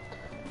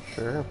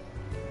 Sure.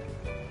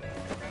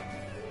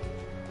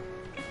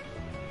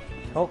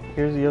 Oh,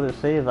 here's the other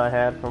save I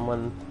had from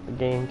when the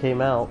game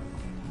came out.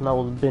 And I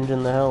was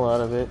binging the hell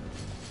out of it.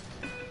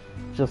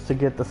 Just to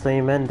get the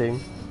same ending.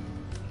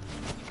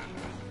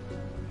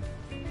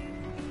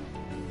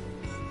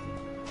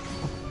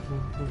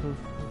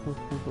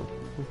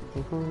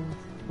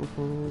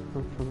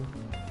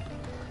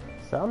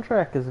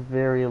 Soundtrack is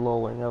very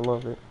lulling. I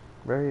love it.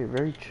 Very,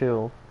 very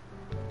chill.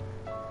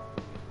 Wow,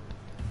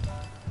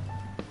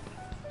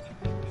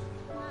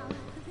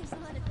 there's a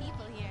lot of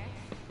people here.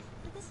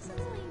 But this isn't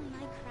really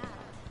my crowd.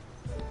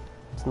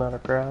 It's not a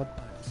crowd.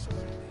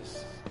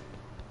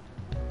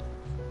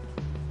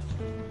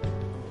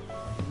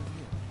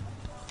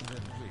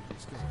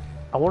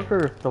 I wonder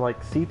if the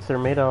seats are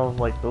made out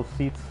of those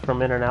seats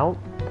from In-N-Out,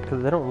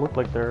 because they don't look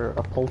like they're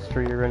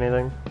upholstery or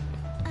anything.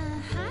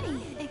 Hi.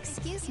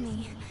 Excuse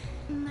me.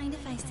 Mind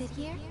if I sit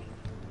here?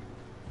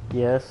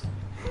 Yes.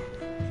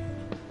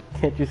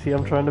 Can't you see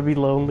I'm trying to be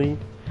lonely?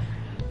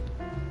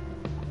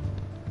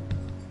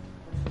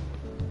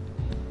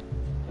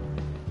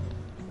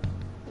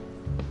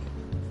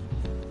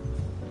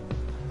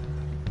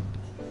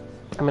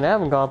 I mean, I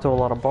haven't gone to a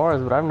lot of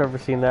bars, but I've never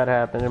seen that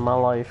happen in my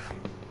life.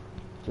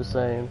 Just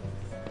saying.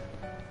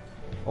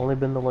 Only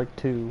been to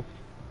 2.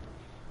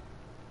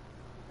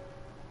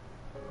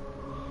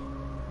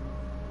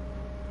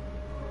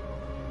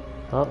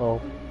 Uh-oh.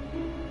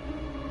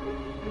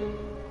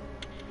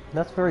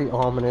 That's very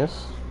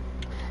ominous.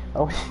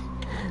 Oh,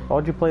 why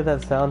would you play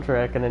that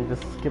soundtrack and then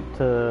just skip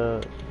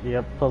to,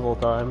 yep, puzzle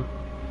time?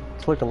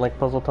 It's looking like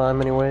puzzle time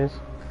anyways.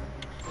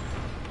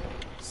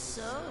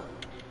 So,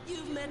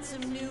 you've met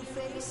some new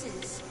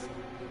faces.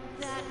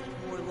 That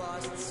poor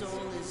lost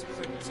soul is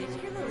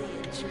particularly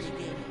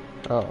intriguing.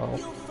 Uh-oh.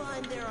 You'll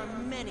find there are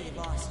many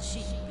lost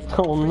sheep in the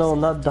Oh no,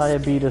 not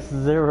Diabetes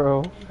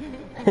Zero.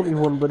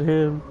 Anyone but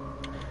him.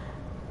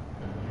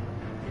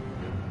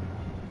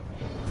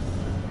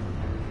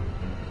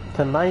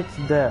 Tonight's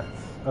deaths,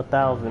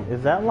 1,000.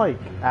 Is that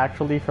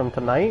actually from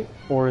tonight?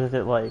 Or is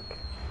it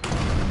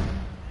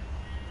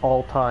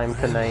all time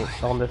tonight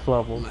on this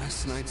level?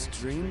 Last night's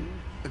dream?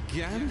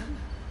 Again?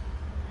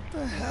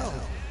 What the hell?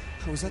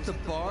 I was at the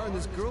bar and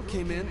this girl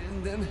came in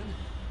and then...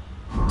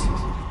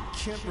 I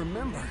can't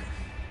remember.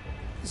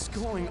 What's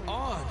going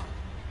on?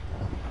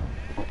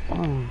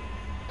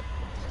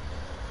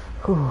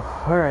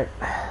 Alright,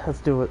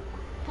 let's do it.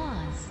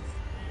 Pause.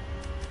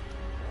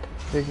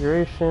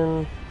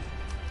 Configuration.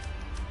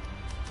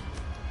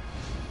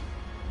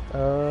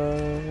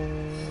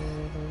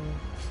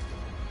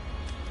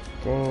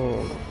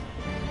 Game.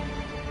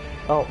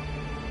 Oh,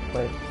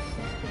 wait.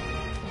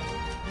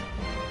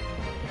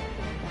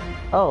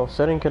 Oh,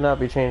 setting cannot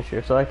be changed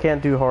here, so I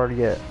can't do hard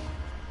yet.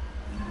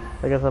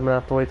 I guess I'm gonna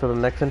have to wait till the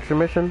next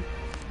intermission.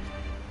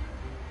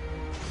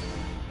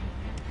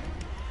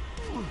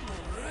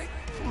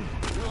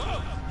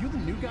 You the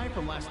new guy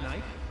from last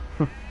night?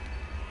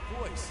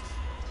 Boys,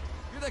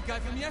 you're that guy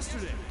from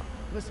yesterday.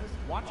 Listen,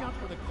 watch out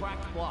for the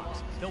cracked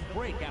blocks. They'll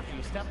break after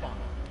you step on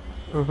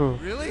them.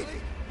 Really?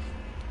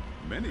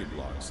 Many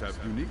blocks have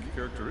unique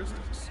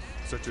characteristics,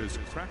 such as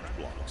cracked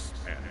blocks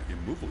and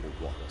immovable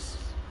blocks.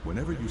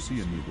 Whenever you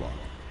see a new block,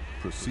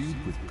 proceed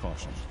with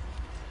caution.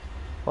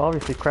 Well,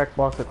 obviously, cracked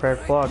blocks are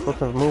cracked blocks. What's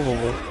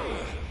movable?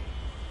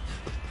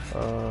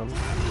 Alright,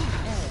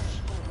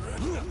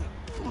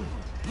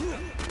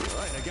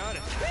 I got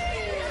it.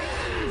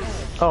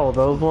 Oh,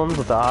 those ones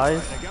with the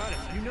eyes? I got it.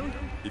 You know.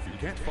 If you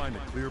can't find a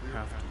clear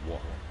path to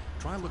walk,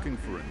 try looking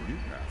for a new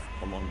path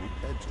along the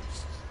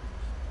edges.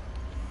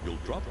 You'll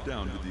drop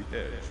down to the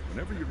edge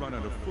whenever you run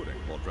out of footing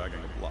while dragging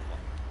a block.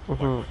 By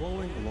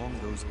crawling along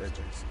those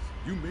edges,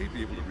 you may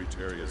be able to reach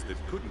areas that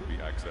couldn't be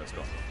accessed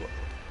on foot.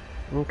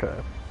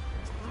 Okay.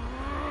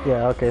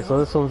 Yeah, okay, so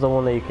this one's the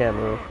one that you can't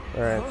move.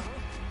 Alright. Alright,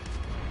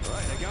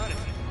 I got it.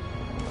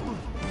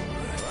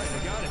 Alright, I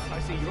got it. I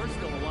see you're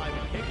still alive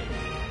and kicking.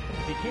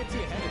 If you can't see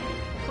ahead of you,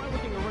 try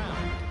looking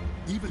around.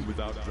 Even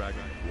without dragging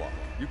a block,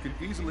 you can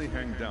easily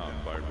hang down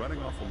by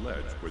running off a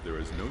ledge where there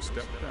is no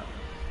step down.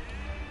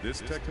 This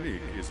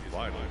technique is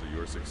vital to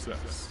your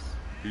success.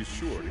 Be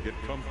sure to get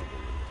comfortable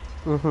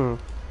with it.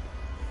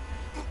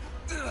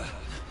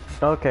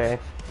 Okay.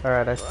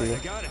 Alright, I see. I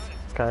got it.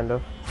 Kind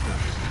of.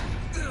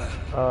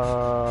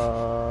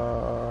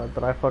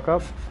 Did I fuck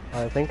up?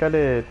 I think I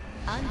did.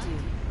 Undo.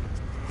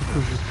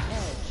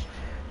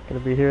 Gonna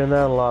be hearing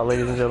that a lot,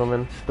 ladies and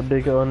gentlemen. The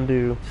big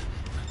undo.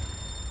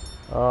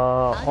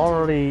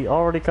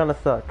 Already kind of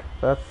suck.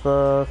 That's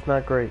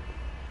not great.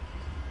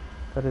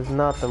 That is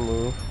not the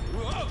move.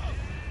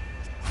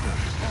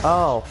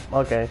 Oh,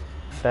 okay.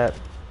 There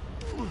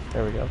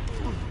we go.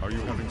 Are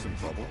you having some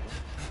trouble?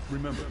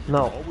 Remember, you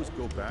No, can always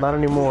go back not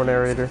anymore,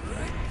 narrator.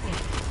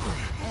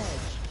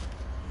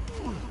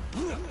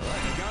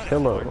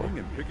 pillow. Finding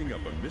and picking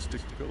up a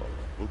mystic pillow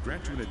will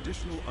grant you an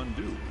additional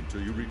undo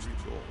until you reach the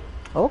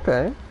goal.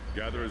 Okay.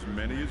 Gather as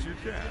many as you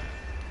can.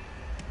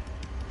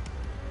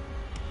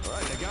 All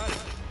right, I got it.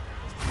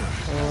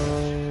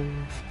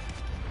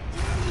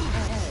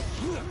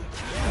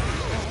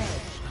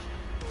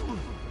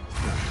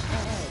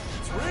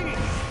 It's ringing.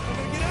 I'm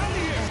gonna get out of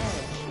here.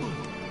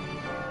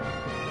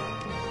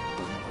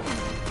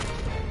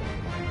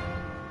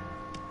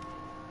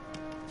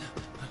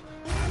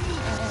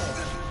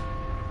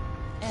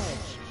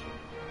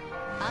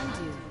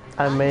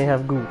 I may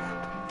have goofed.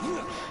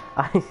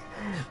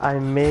 I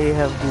may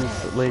have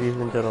goofed, ladies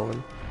and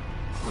gentlemen.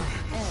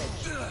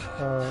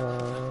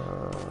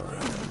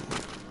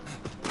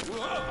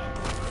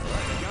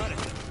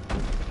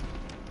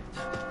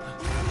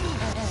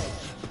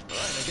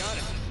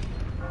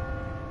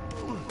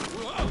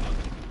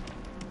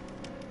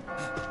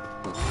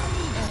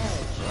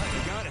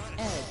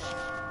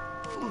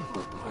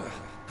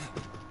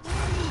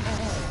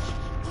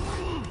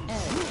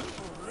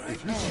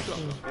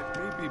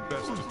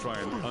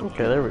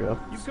 Okay, there we go.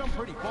 You've come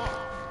pretty far.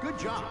 Good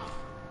job.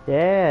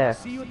 Yeah.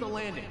 See you at the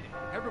landing.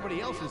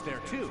 Everybody else is there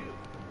too.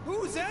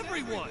 Who's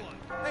everyone?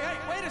 Hey,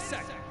 wait a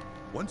second.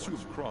 Once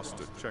you've crossed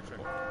a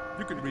checkpoint,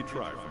 you can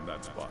retry from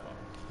that spot.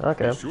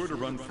 Okay. Be sure to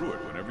run through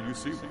it whenever you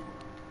see me.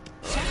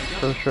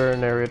 For sure,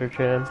 narrator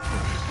Chan.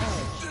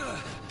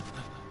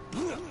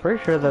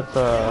 Pretty sure that's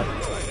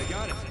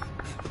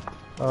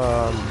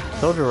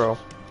Sojiro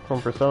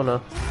from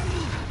Persona.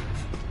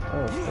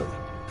 Oh shit.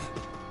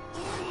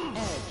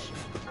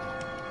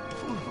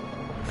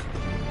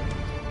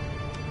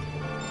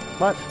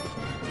 What?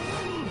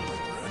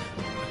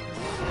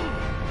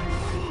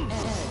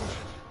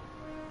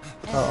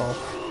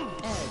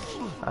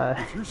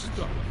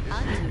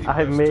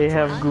 I may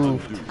have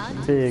goofed.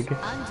 Big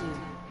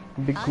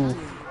goof.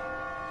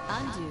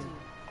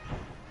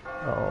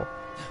 Oh.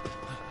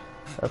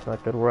 That's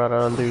not good. We're out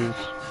of undos.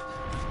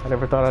 I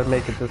never thought I'd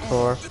make it this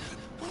far.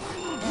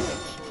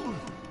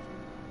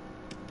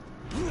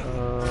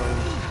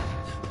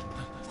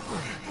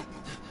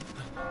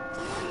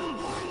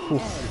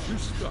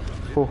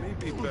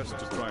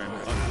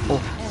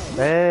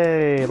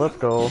 Hey, let's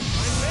go.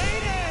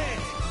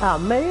 I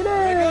made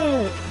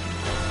it!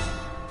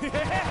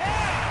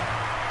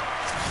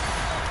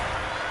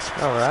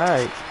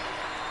 Alright.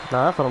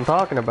 Now that's what I'm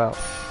talking about.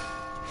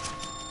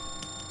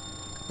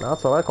 Now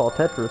that's what I call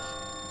Tetris.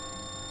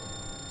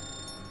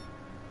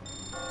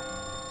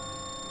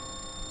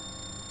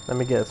 Let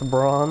me guess,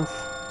 bronze.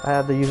 I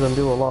had to use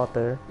undo a lot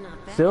there.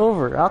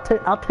 Silver. I'll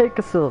take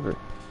a silver.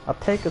 I'll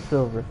take a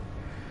silver.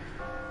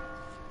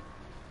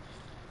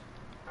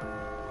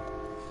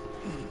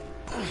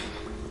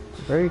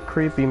 Very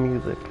creepy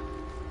music.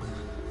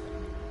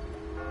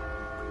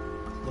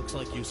 Looks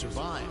like you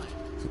survived.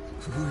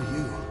 Who are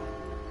you?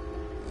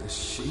 A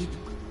sheep?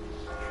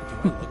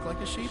 Do I look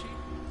like a sheep?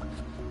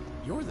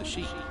 You're the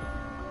sheep.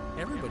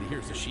 Everybody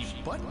here's a sheep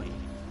but me.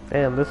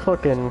 Damn, this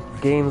fucking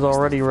game's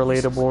already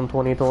relatable in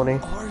 2020.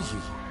 Who are you?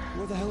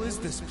 Where the hell is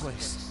this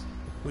place?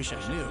 Wish I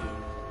knew.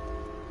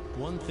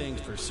 One thing's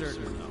for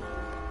certain, though.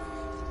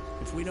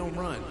 If we don't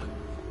run,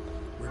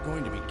 we're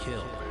going to be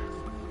killed.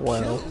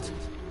 Well. Killed?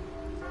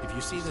 If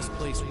you see this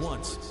place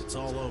once, it's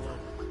all over.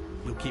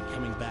 You'll keep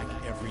coming back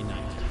every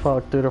night.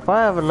 Fuck, dude, if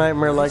I have a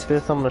nightmare like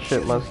this, I'm gonna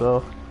shit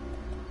myself.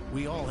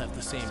 We all have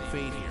the same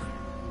fate here.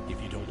 If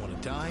you don't want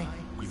to die,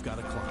 you've got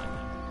to climb.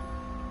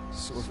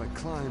 So if I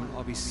climb,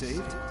 I'll be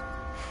saved?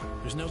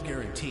 There's no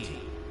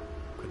guarantee.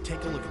 But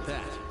take a look at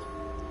that.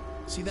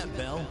 See that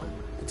bell?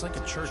 It's like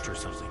a church or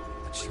something.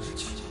 A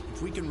church?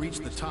 If we can reach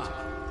the top,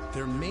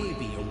 there may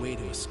be a way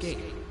to escape.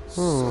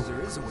 So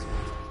there is a way.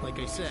 Like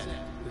I said,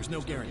 there's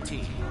no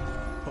guarantee.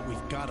 But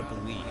we've got to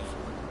believe.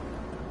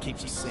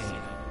 Keeps us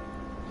sane.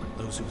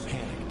 Those who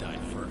panic die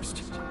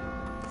first.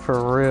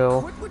 For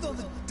real. Quit with all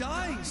the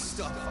dying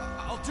stuff.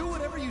 I'll do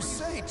whatever you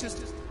say.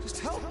 Just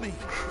help me.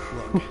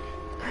 Look,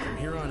 from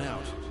here on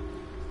out,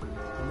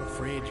 I'm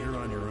afraid you're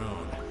on your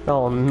own.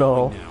 Oh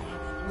no.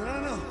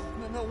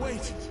 No,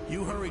 wait.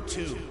 You hurry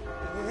too.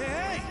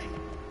 Hey!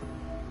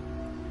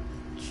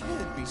 You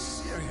can't be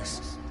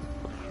serious.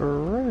 For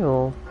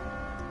real.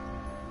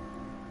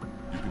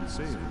 You can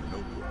save in the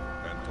notebook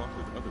and talk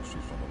with other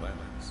sheep on the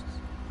landings.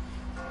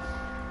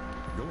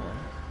 Go on,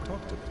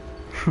 talk to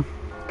them.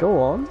 Go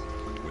on.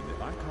 When the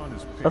icon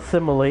is picked,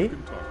 Assimilate. you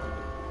can talk to them.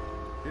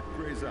 It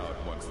grays out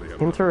once they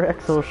have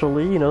Interact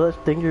socially, you know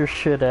that thing you're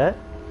shit at.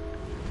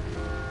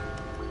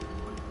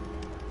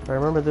 I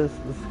remember this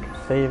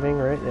saving,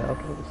 right? Yeah,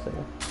 okay, let's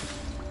save.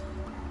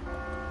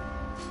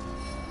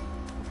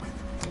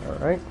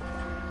 Alright.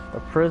 The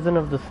Prison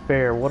of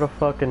Despair. What a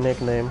fucking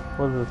nickname.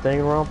 What is this,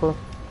 Danganronpa?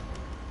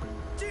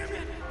 Damn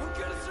it! I'm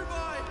gonna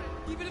survive,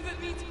 even if it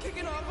means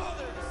kicking off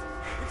others.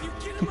 If you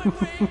get in my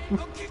way,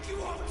 I'll kick you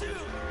off too.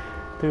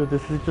 Dude,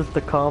 this is just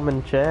a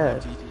common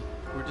chat.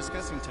 We're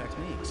discussing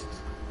techniques.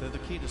 They're the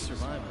key to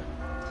survival.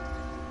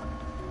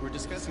 We're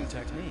discussing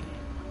technique.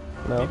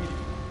 No.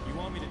 You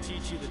want me to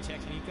teach you the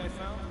technique I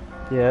found?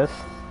 Yes.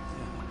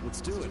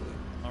 Let's do it.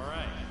 All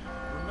right.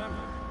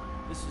 Remember,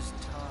 this is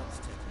Todd's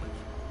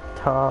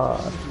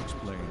Todd. To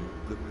explain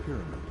the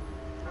pyramid.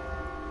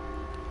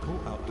 Pull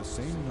out the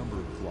same number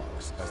of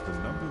blocks as the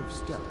number of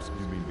steps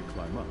you mean to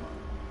climb up.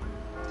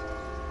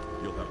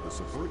 You'll have the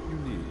support you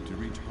need to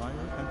reach higher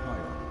and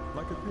higher,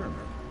 like a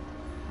pyramid.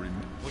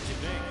 What you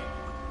think?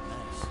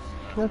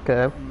 Nice.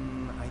 Okay.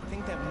 I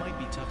think that might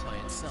be tough by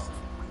itself.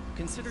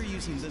 Consider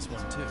using this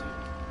one too.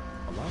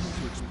 Allow me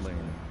to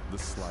explain the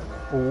slider.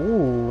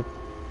 Ooh.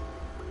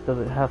 Does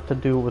it have to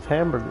do with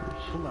hamburgers?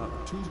 Pull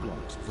out 2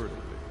 blocks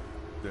vertically,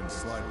 then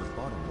slide the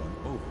bottom one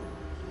over.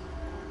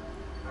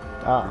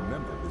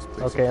 Remember this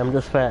basic okay, I'm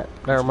just fat.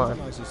 Never mind.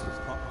 Utilizes the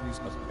properties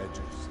of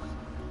edges.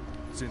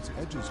 Since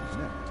edges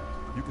connect,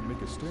 you can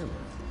make a stairway,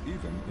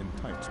 even in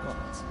tight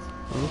spots.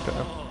 Okay.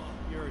 Oh,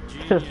 you're a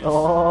genius.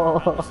 Oh.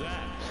 How was that?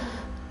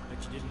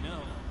 Bet you didn't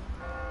know.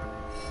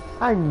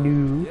 I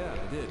knew. Yeah, I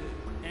did.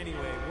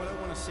 Anyway, what I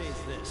want to say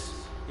is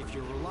this. If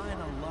you're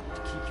relying on luck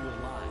to keep you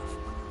alive,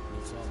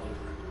 it's all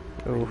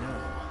over. Oof. I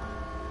know.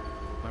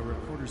 My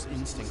reporter's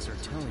instincts are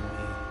telling me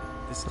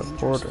this dangerous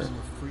Reporter. form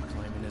of free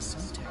climbing has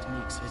some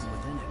techniques hidden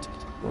within it.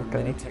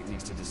 Okay. Many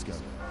techniques to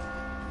discover.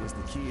 I guess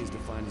the key is to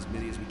find as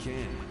many as we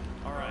can.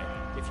 All right.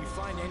 If you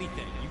find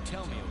anything, you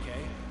tell me,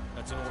 okay?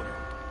 That's an order.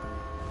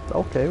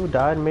 Okay, who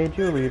died and made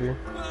you a leader?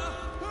 I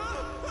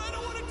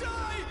don't want to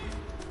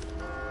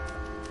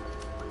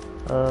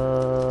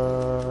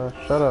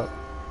die! Shut up.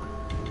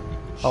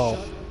 Oh.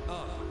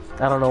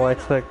 I don't know what I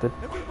expected.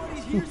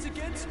 Everybody here's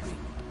against me.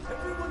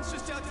 Everyone's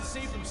just out to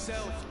save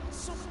themselves.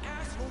 Some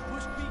asshole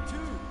pushed me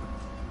too.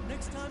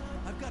 Next time,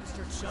 I've got to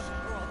start shoving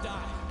or I'll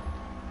die.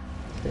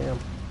 Damn.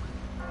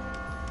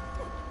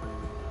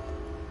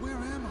 Where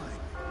am I?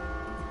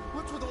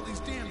 What's with all these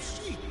damn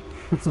sheep?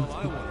 That's all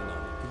I want to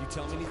know. Can you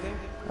tell me anything?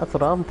 That's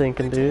what I'm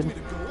thinking, dude.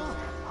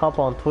 Hop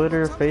on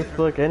Twitter,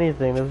 Facebook,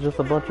 anything. There's just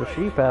a bunch of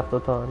sheep half the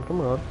time.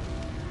 Come on.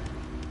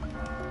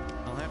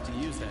 I'll have to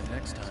use that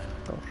next time.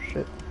 Oh,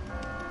 shit.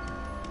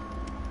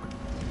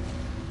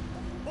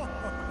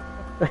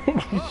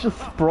 He's just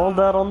sprawled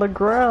out on the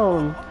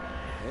ground.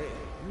 Hey,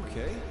 you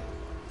okay?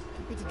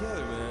 Keep it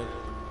together, man.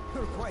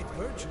 You're quite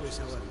virtuous,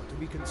 however, to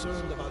be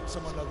concerned about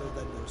someone other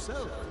than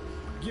yourself.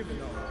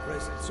 Given our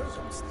present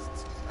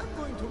circumstances, I'm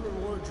going to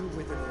reward you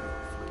with an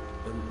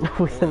oil.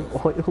 With an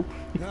oil.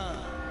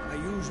 Ah, my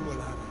usual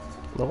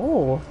habit.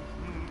 Oh.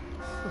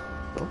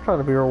 I'm trying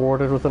to be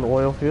rewarded with an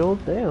oil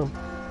field. Damn.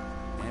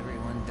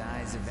 Everyone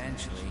dies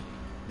eventually.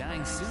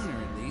 Dying sooner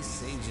at least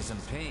saves you some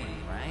pain,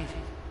 right?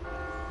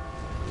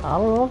 I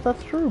don't know if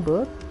that's true,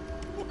 bud.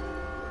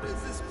 What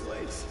is this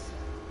place?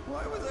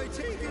 Why was I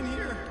taken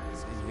here?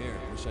 Same here.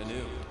 Wish I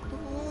knew.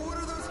 What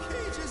are those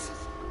cages?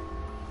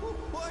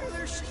 Why are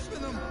there sheep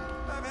in them?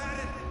 I've had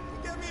it.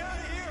 Get me out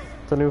of here.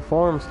 It's a new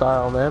farm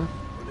style, man.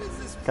 What is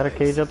this Gotta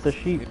cage up the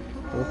sheep.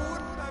 I've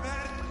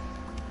had it.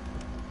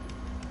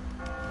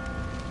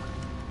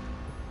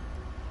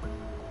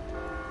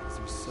 Is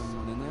there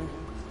someone in there?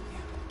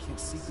 Yeah, I can't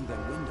see through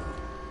that window.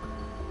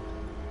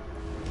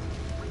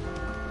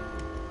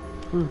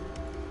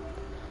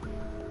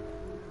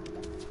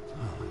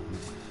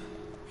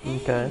 Hey,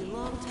 Okay.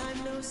 long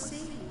time no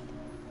see.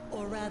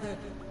 Or rather,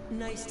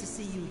 nice to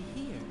see you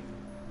here.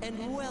 And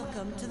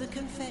welcome to the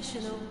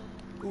confessional.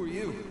 Who are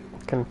you?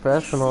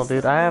 Confessional,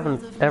 dude. I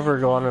haven't ever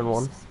gone in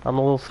one. I'm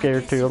a little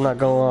scared too, I'm not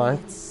gonna lie.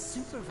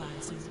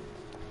 Supervisor,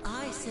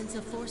 I sense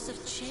a force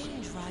of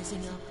change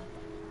rising up.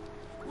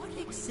 What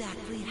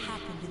exactly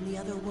happened in the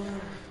other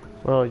world?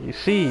 Well, you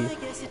see,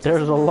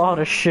 there's a lot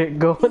of shit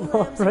going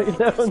on right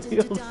now in the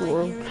other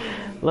world.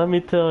 Let me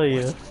tell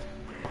you.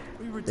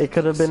 It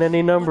could have been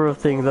any number of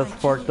things that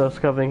sparked us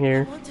coming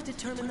here. I want to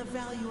determine the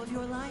value of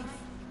your life.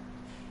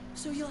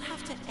 So you'll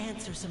have to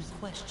answer some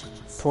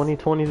questions.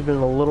 2020's been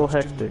a little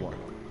hectic.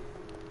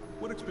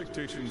 What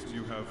expectations do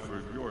you have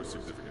for your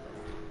significant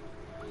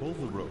other? Pull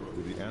the rope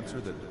with the answer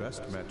that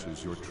best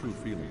matches your true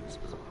feelings.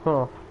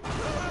 Huh.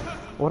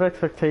 What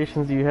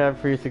expectations do you have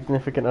for your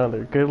significant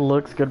other? Good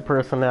looks, good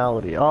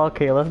personality.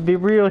 Okay, let's be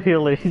real here,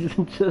 ladies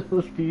and gentlemen.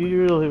 Let's be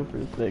real here for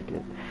a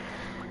second.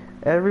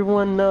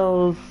 Everyone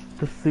knows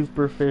the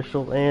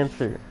superficial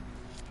answer.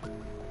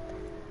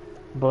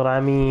 But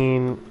I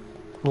mean,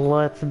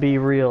 let's be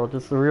real.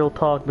 Just the real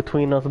talk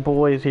between us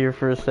boys here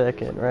for a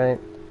second, right?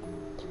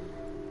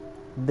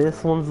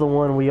 This one's the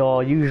one we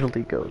all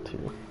usually go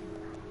to,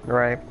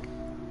 right?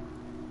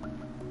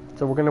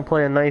 So we're gonna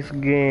play a nice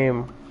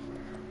game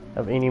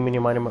of Eeny, Meeny,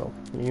 Miny, Mo.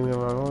 Eeny, Meeny,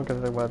 Miny, Mo,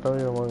 because if I tell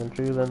you I'm going to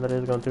choose, then that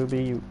is going to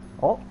be you.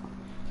 Oh,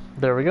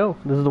 there we go.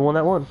 This is the one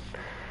that won.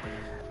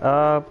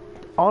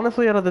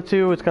 Honestly, out of the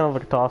two, it's kind of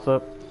like a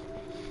toss-up.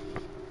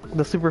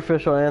 The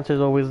superficial answer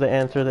is always the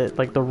answer that,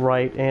 like, the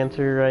right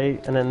answer,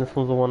 right? And then this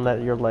one's the one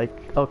that you're like,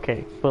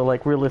 okay, but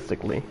like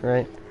realistically,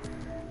 right?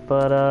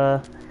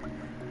 But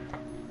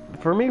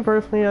for me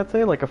personally, I'd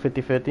say like a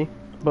 50-50.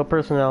 But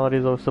personality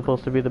is always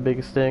supposed to be the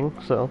biggest thing,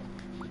 so.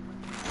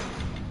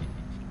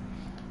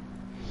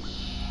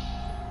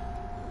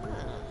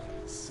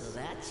 So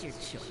that's your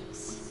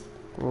choice.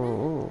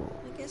 Ooh.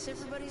 I guess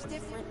everybody's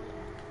different.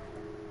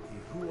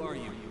 Who are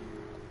you?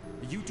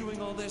 Are you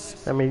doing all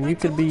this? I mean, you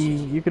could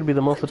be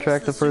the most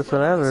attractive person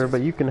ever,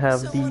 but you can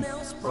have the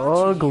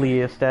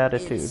ugliest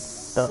attitude.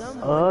 The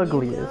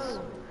ugliest.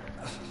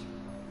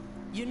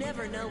 You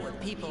never know what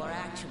people are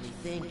actually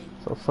thinking.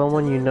 So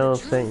someone you know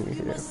is saying you You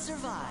here. must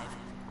survive.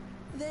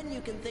 Then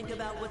you can think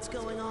about what's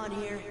going on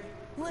here.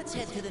 Let's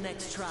head to the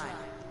next trial.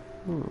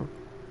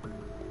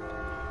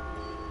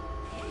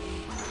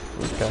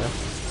 Okay.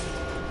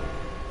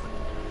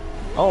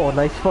 Oh, a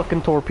nice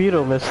fucking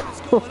torpedo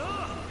missile.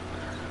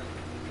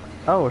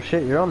 Oh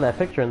shit, you're on that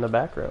picture in the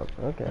background.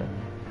 Okay.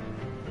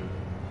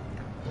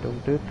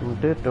 Dum dum dum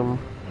dum dum.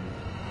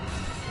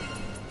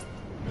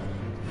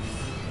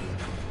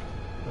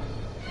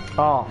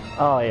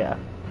 Oh yeah.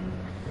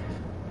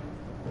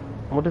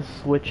 What is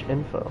switch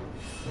info?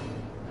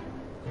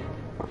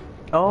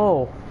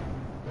 Oh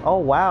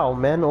wow,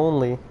 men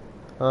only.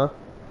 Huh?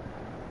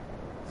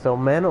 So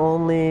men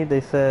only,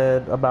 they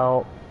said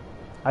about,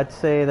 I'd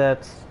say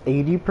that's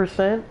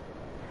 80%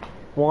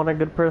 want a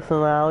good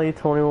personality,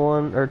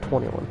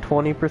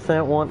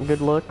 20% want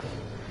good looks.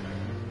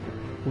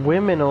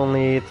 Women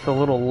only, it's a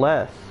little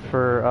less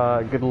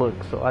for good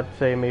looks, so I'd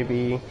say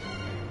maybe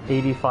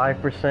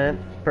 85%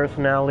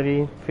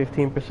 personality,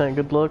 15%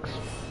 good looks.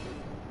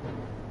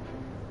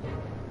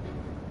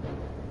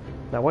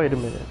 Now wait a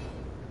minute.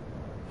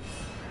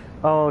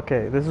 Oh,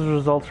 okay, this is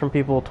results from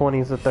people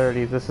 20s to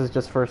 30s. This is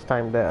just first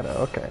time data.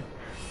 Okay.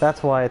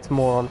 That's why it's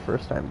more on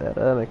first time data.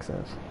 That makes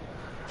sense.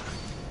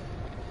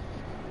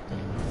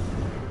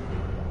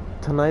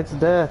 Tonight's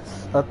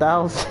deaths,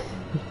 1,000.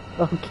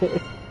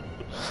 Okay.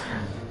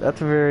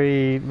 That's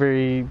very,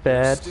 very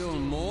bad. Still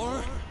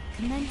more?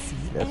 Yes,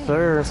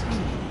 sir.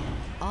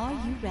 Are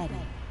you ready?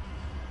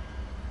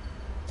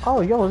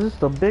 Oh, yo, this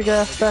is a big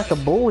ass stack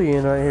of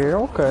bullying right here.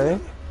 Okay.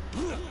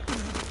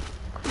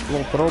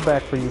 Little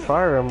throwback for you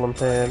Fire Emblem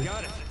fan.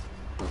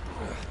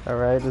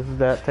 Alright, this is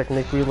that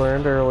technique we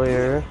learned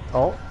earlier.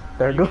 Oh,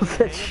 there goes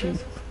that sheep.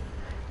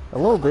 A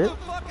little bit. How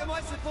the fuck am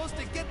I supposed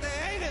to get the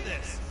hang of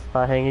this?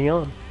 By hanging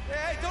on.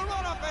 Hey, don't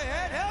run off my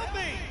head! Help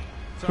me!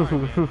 Sorry,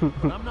 man,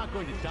 but I'm not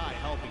going to die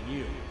helping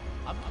you.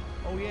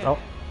 Oh yeah. Oh.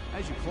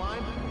 As you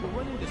climb, you'll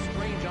run into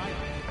strange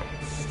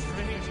items.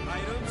 Strange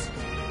items?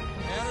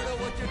 I don't know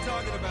what you're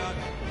talking about.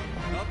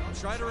 I'll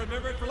try to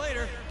remember it for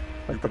later.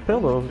 Like the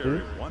pillows, Carry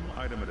dude. one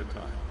item at a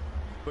time,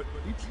 but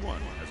each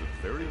one has a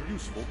very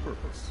useful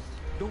purpose.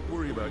 Don't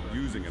worry about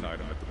using an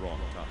item at the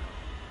wrong time.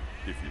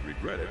 If you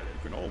regret it, you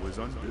can always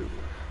undo.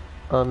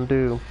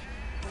 Undo.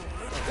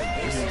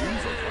 If you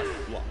use a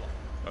right block,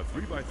 a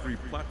 3x3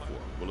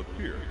 platform will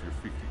appear at your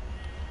feet.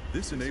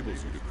 This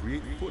enables you to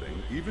create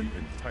footing even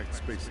in tight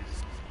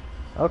spaces.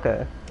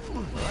 Okay. I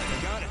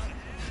got it.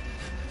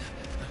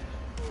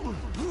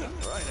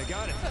 Alright, I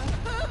got it.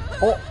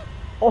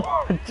 Oh,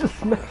 I just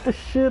smacked the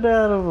shit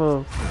out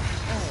of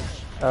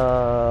him. I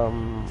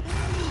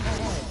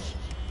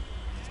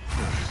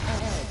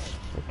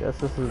guess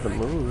this is the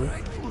move.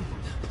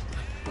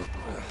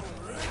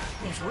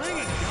 It's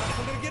ringing.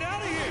 I'm gonna get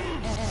out of here.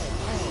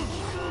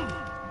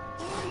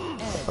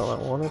 That's all I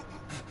wanted.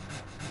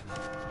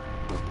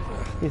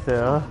 He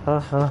said,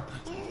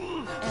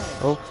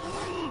 Oh.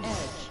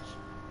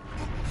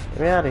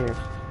 Get me out of here.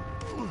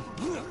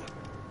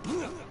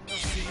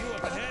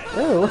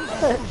 Ew, what's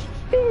that?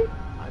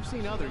 I've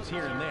seen others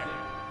here and there.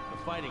 The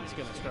fighting's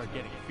gonna start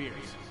getting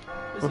fierce.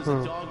 This is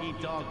a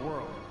dog-eat-dog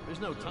world. There's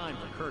no time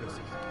for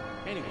courtesy.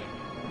 Anyway,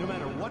 no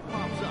matter what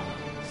pops up,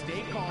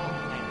 stay calm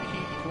and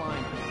keep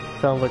climbing.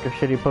 Sounds like a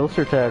shitty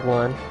poster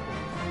tagline.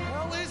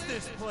 Hell is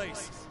this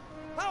place?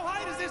 How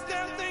high does this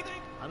damn thing?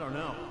 I don't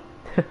know.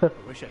 I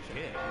wish I could.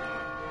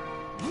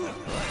 I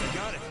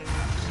got it.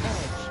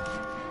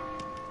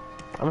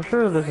 I'm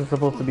sure this is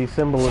supposed to be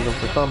symbolism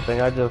for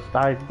something. I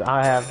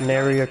have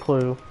nary a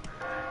clue.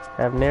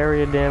 I have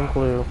nary a damn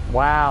clue.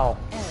 Wow.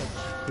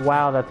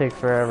 Wow, that takes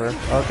forever.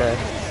 Okay.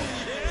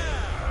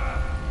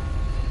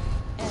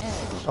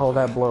 Oh,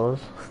 that blows.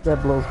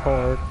 That blows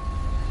hard.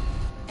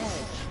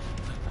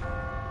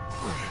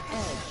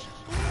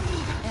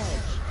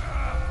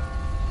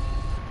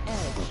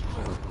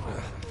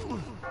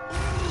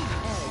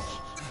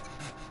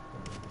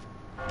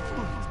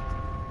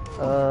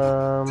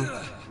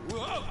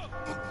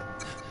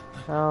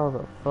 How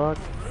the fuck?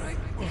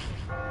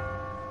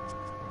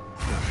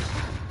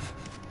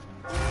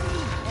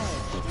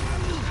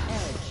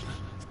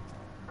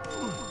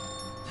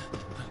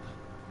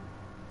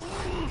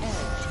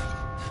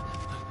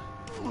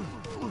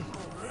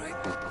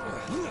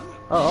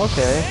 Oh,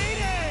 okay.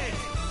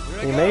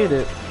 You made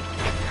it.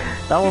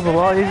 That was a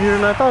lot easier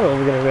than I thought it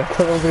was gonna be. I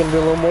thought it was gonna be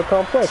a little more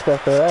complex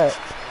after that.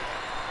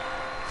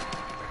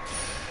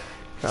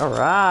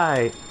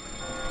 Alright.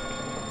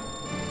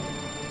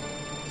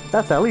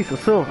 That's at least a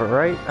silver,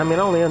 right? I mean,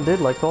 I only undid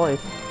like twice.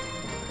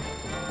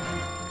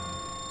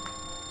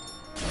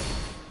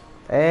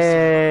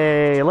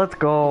 Hey, let's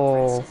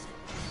go.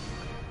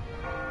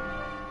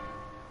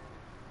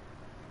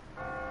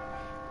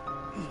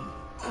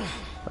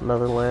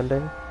 Another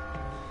landing.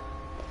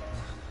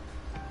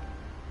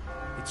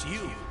 It's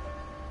you.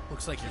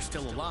 Looks like you're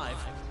still alive.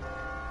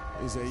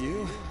 Is that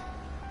you?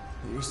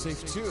 you're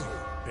safe too.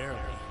 Barely.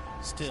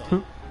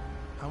 Still.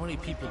 How many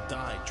people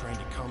died trying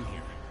to come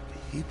here?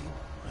 People?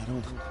 I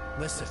don't...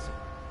 Listen.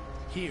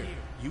 Here,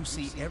 you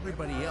see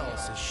everybody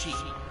else as sheep.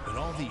 But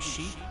all these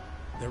sheep,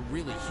 they're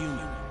really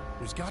human.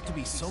 There's got to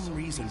be some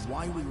reason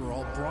why we were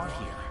all brought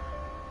here.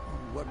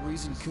 What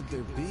reason could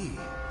there be?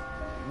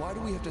 Why do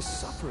we have to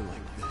suffer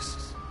like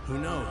this? Who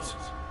knows?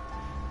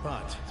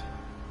 But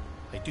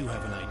I do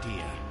have an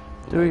idea.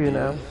 Do you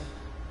know?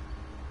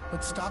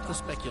 Let's stop the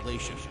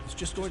speculation. It's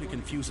just going to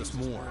confuse us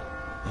more.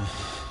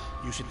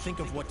 You should think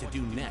of what to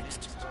do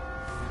next.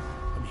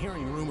 I'm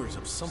hearing rumors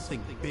of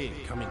something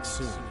big coming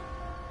soon.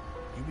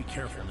 You be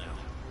careful now.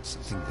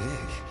 Something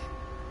big?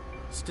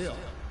 Still,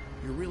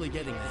 you're really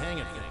getting the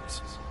hang of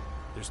things.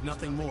 There's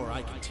nothing more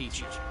I can teach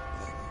you.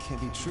 That can't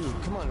be true.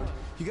 Come on,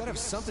 you gotta have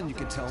something you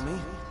can tell me.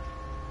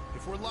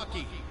 If we're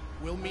lucky,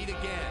 we'll meet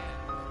again.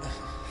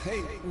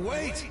 Hey,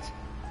 wait!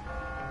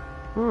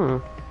 Hmm.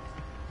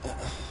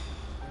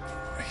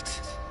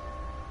 Great.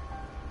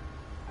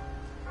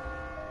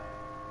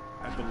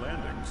 At the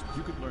landings,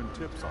 you could learn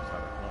tips on how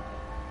to climb.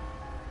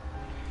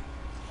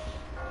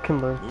 Can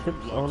learn Moving tips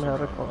blocks on how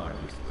to around climb.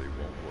 mindlessly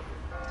won't work.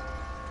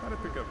 Try to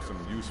pick up some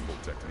useful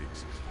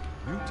techniques.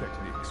 New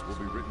techniques will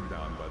be written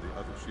down by the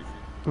other sheep.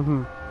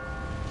 Mm-hmm.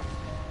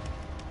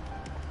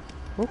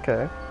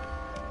 Okay.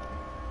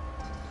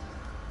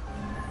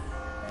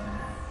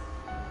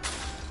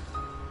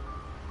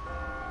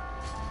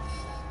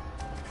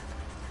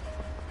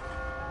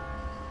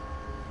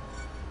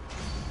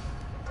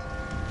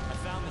 I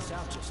found this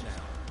out just now.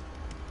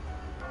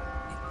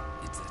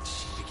 It's that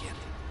sheep again.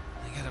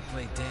 I gotta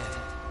play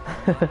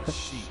dead.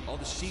 Sheep. All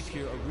the sheep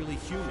here are really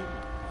human.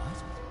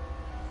 What?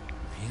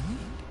 Really?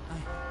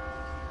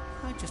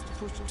 I just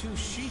pushed 2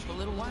 sheep a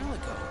little while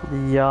ago.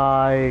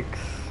 Yikes.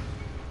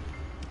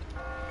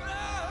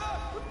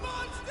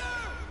 Monster!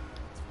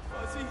 It's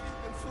fuzzy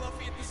and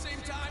fluffy at the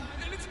same time,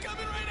 and it's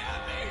coming right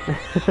at me!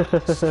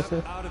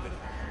 Snap out of it.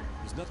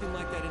 There's nothing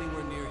like that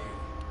anywhere near here.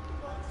 The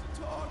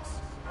monster talks.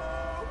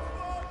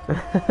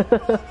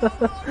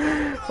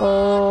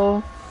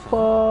 Oh,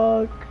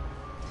 fuck.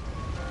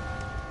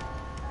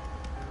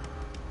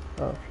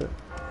 Oh, shit.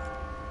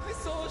 I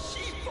saw a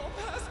sheep fall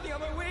past me on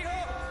my way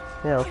up.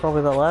 Yeah, it was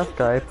probably that last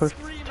guy. He pushed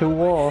 2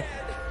 walls.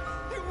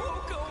 It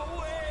won't go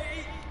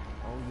away.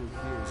 All you'll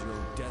hear is your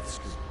own death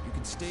scream. You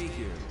can stay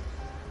here.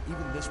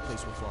 Even this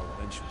place will fall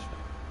eventually.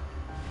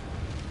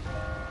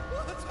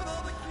 What's with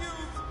all the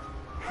cubes?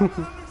 I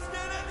don't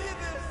understand any of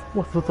this.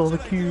 What's with all the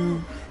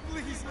cubes?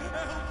 Please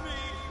help me.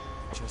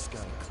 Just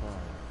gotta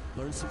climb.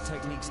 Learn some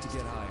techniques to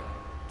get higher.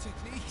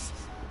 Techniques?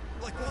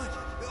 Like what?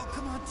 Oh,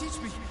 come on, teach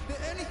me.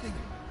 Anything.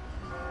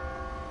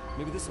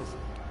 Maybe this'll...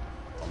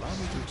 Allow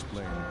me to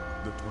explain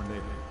the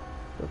tornado.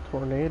 The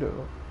tornado.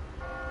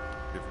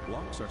 If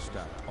blocks are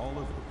stacked all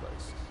over the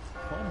place,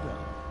 calm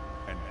down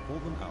and pull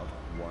them out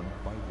one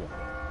by one.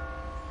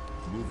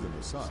 Move them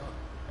aside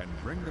and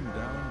bring them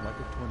down like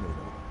a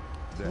tornado.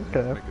 Then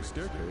make a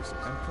staircase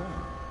and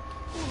climb.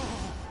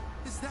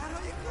 Whoa! Is that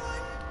how you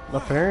climb?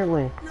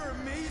 Apparently. You're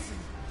amazing.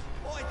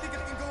 Oh, I think I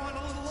can go on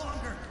a little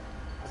longer.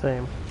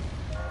 Same.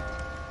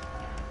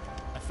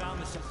 I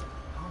found this.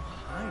 How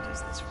high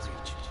does this reach?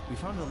 We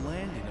found a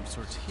landing of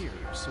sorts here,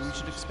 so we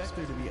should expect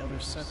there to be other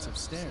sets of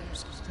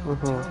stairs. Don't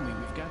tell me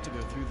we've got to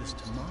go through this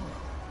tomorrow.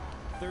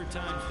 Third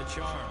time's the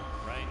charm,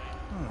 right?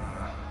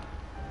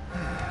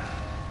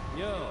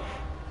 Yo,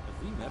 have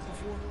we met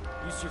before?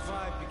 You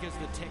survived because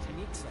of the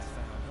techniques I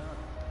found,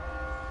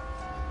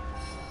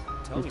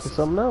 huh? Tell me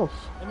something else.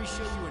 Let me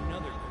show you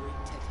another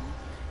great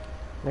technique.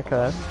 Okay.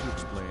 Allow me to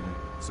explain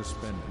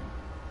suspending.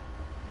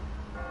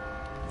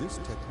 This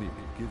technique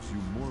gives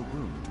you more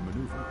room to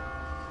maneuver.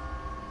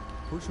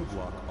 Push a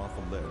block off a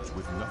ledge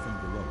with nothing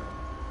below it.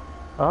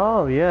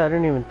 Oh, yeah, I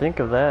didn't even think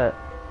of that.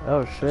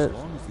 Oh, shit. As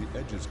long as the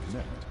edges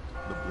connect,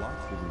 the block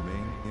will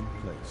remain in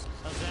place.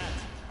 How's that?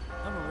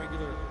 I'm a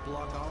regular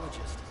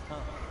blockologist,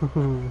 huh?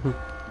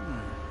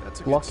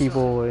 That's a Lucky good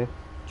sign. boy.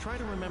 Try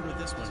to remember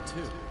this one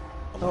too.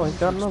 Oh, he's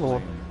got another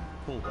one.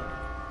 Pull back.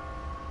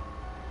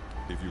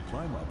 If you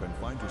climb up and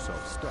find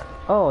yourself stuck.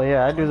 Oh,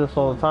 yeah, I do this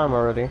all the time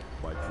already.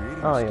 By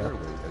creating Oh, a yeah.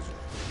 stairway as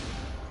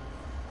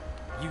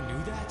You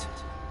knew that?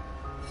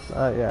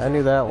 Yeah, I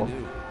knew that one.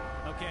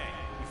 Okay,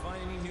 you find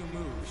any new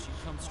moves, you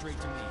come straight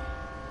to me.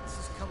 This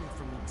is coming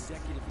from the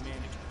executive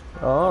manager.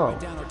 Oh. Write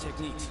down our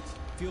techniques.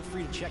 Feel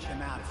free to check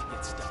them out if you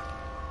get stuck.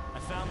 I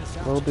found this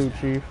out. Will do,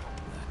 Chief.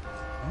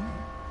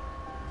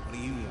 What do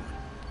you want?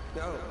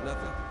 No,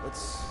 nothing.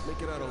 Let's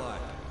make it out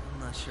alive. I'm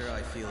not sure how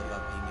I feel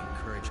about being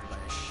encouraged by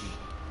a sheep.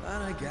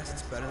 But I guess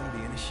it's better than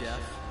being a chef.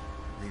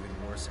 Or even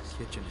worse, a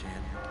kitchen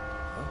hand.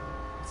 Huh?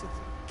 What's a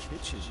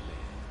kitchen man?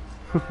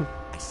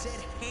 I said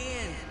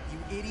hand, you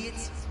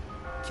idiots.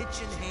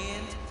 Kitchen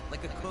hand,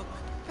 like a cook.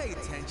 Pay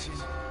attention.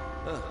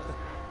 I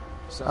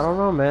don't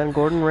know, man.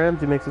 Gordon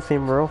Ramsay makes it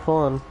seem real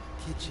fun.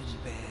 Kitchen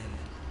band.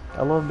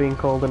 I love being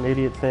called an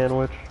idiot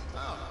sandwich.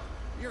 Oh,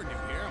 you're new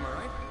here, am I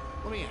right?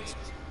 Let me ask.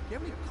 Do you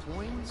have any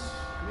coins?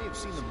 You may have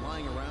seen them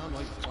lying around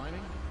while you're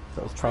climbing.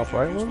 Those top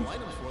right ones?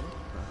 Items for them.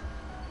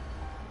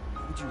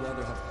 Would you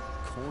rather have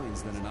coins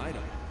coins than an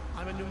item.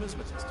 I'm a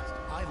numismatist.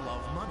 I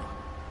love money.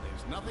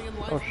 There's nothing in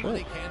life Oh, shit.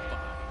 money can't buy.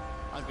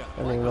 I've got I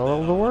didn't even know that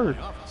was a word.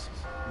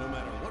 no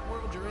matter what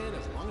world you're in,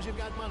 as long as you've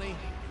got money,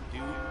 you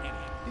can do anything.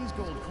 These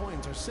gold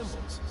coins are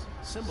symbols,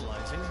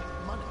 symbolizing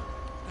money.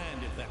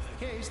 And if that's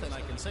the case, then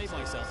I can save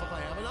myself if I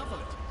have enough of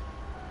it.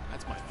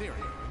 That's my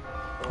theory.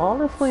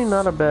 Honestly,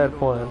 not a bad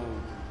plan.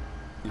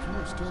 If you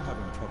are still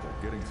having trouble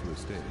getting through a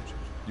stage,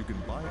 you can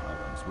buy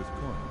items with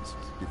coins.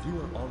 If you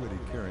are already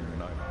carrying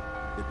an item,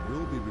 it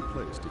will be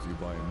replaced if you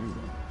buy a new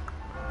one.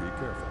 Be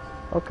careful.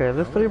 Okay,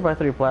 this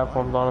 3x3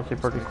 platform is honestly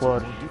pretty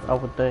clutch, I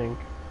would think.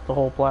 The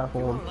whole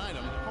platform.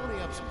 Pony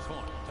up some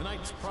coin.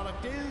 Tonight's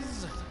product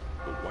is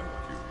the white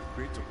cube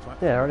creates a platform.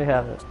 Yeah, I already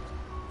have it.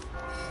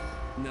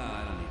 Nah,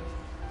 I don't need it.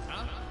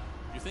 Huh?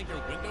 You think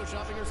you're window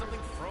shopping or something,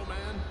 fro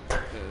man?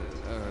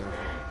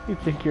 You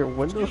think you're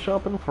window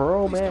shopping for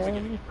oh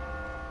man?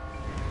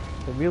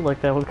 It'd be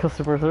like that with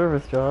customer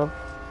service job.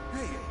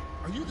 Hey,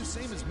 are you the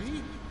same as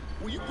me?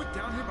 Were you put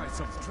down here by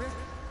some trick?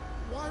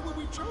 Why were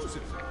we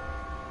chosen?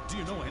 Do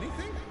you know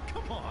anything?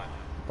 Come on.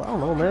 I don't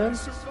know, man.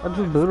 I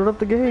just booted up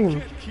the game.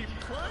 Can't keep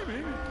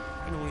climbing.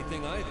 I know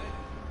anything either.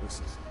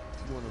 Listen,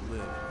 if you want to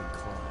live, then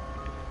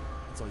climb.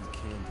 That's all you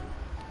can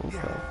do.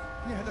 Okay.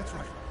 Yeah, that's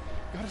right.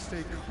 Gotta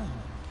stay calm.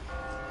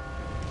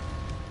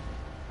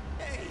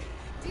 Hey,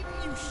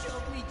 didn't you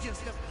shove me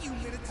just a few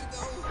minutes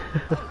ago?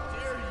 How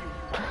dare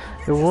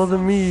you? It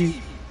wasn't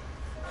me.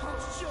 I'll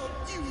shove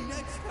you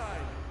next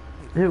time.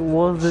 It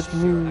wasn't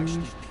me.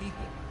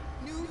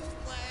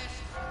 Newsflash,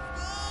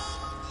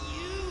 fuck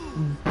you.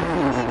 I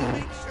need to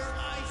make sure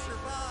I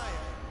survive.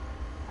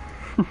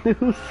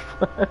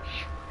 Newsflash,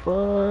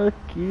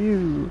 fuck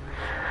you.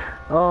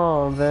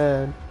 Oh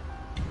man.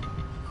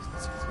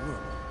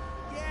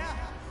 Yeah,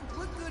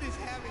 what good is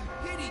having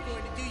pity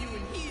going to do you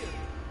in here?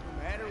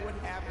 No matter what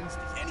happens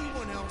to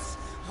anyone else,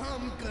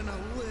 I'm gonna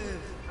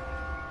live.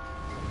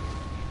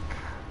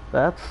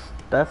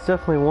 That's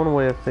definitely one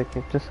way of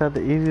thinking. Just had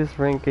the easiest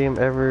ranked game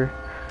ever.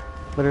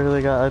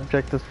 Literally got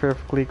objectives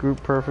perfectly,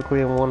 grouped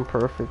perfectly, and won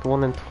perfect.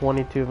 Won in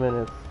 22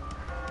 minutes.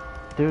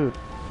 Dude,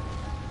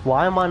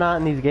 why am I not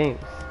in these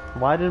games?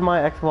 Why did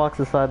my Xbox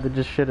decide to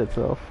just shit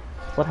itself?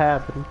 What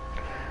happened?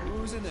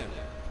 Who's in there?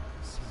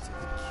 Sounds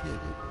like a kid.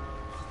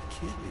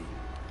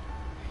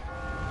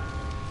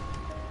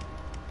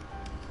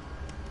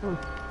 A kid.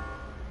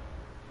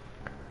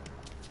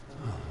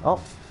 Oh.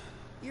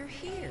 You're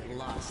here,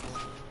 Lost.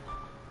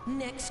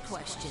 Next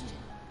question.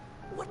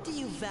 What do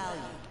you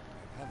value?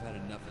 I've had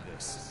enough of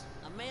this.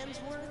 A man's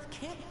worth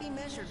can't be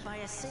measured by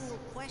a single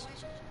question.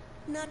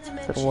 Not to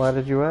mention, Then why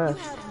did you ask?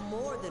 You have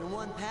more than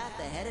one path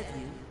ahead of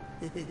you.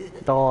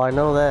 Oh, I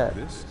know that.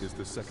 This is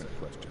the second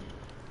question.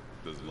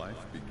 Does life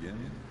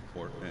begin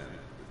or end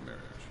with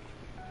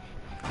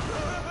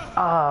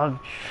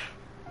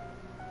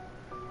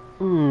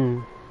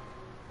marriage?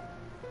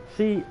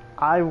 See,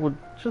 I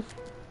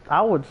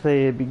would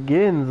say it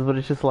begins, but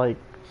it's just like,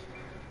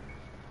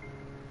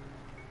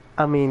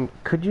 I mean,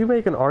 could you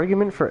make an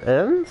argument for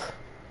ends?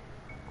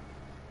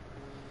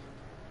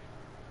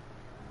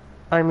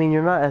 I mean,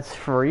 you're not as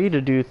free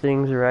to do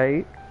things,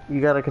 right?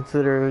 You gotta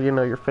consider, you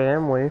know, your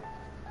family.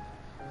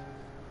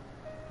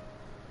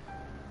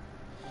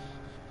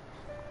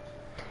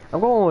 I'm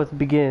going with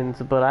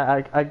begins, but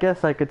I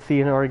guess I could see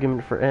an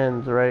argument for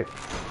ends, right?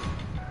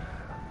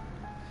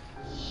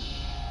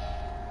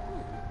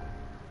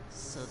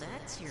 So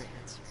that's your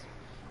answer.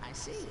 I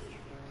see.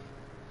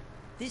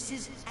 This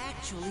is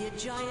actually a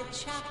giant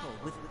chapel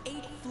with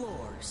 8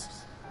 floors.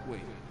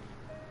 Wait,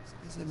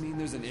 does that mean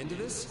there's an end to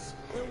this?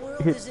 The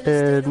world is in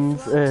a state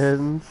of flux.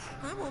 Ends.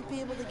 I won't be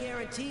able to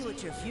guarantee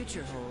what your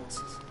future holds.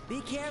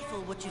 Be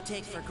careful what you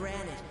take for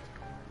granted.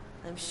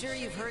 I'm sure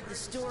you've heard the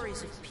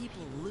stories of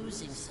people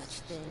losing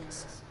such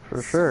things.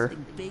 For sure.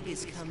 Something big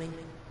is coming.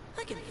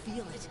 I can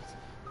feel it.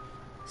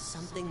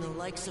 Something the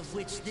likes of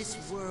which this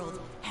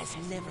world has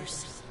never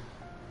seen.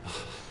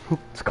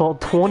 It's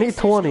called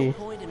 2020. No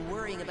point in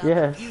worrying about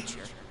Yes. the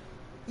future.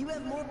 You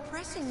have more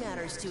pressing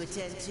matters to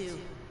attend to.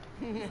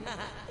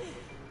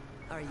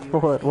 Are you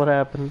ready? What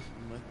happened?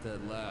 Let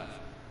that laugh.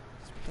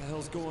 What the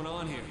hell's going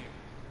on here?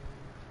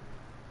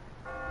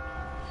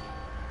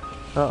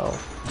 Uh-oh.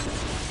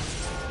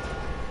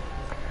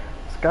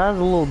 This guy's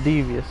a little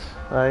devious,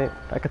 right?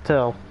 I could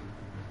tell.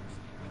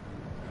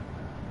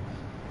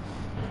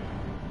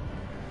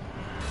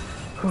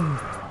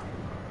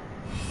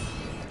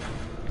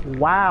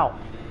 Wow.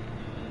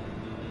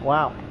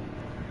 Wow.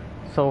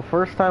 So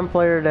first time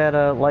player that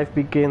life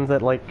begins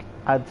at like,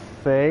 I'd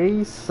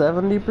say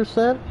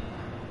 70%,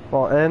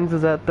 while ends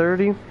is at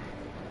 30.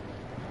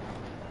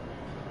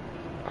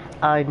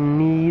 I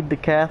need the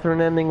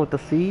Catherine ending with the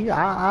C.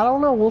 I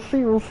don't know. We'll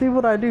see. We'll see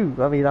what I do.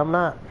 I mean, I'm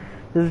not.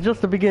 This is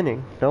just the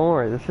beginning. Don't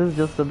worry. This is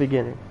just the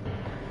beginning.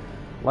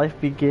 Life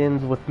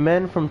begins with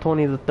men from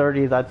 20 to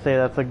 30s. I'd say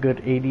that's a good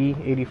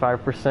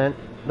 85%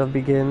 that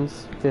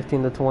begins.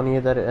 15 to 20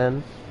 that it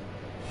ends.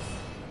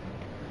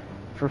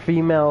 For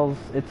females,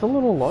 it's a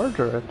little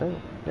larger, I think.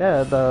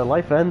 Yeah, the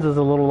life ends is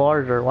a little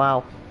larger.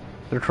 Wow.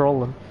 They're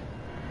trolling.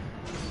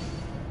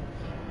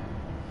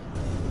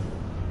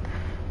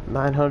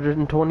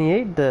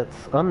 928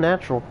 deaths.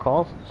 Unnatural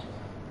causes.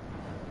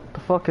 The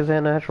fuck is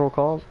unnatural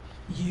cause?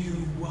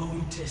 You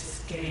won't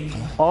escape.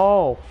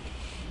 Oh!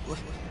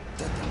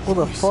 What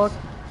the fuck?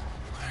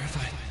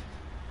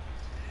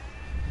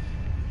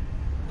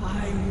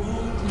 I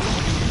won't.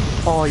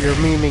 Oh, you're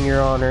memeing,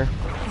 Your Honor.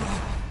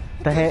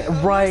 The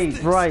hand. Right.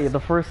 The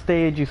first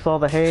stage, you saw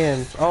the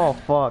hands. Oh,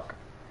 fuck.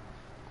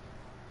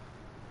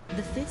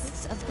 The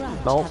fists of grudge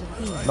Nope.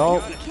 have appeared.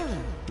 Nope. The killer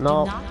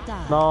Nope. did not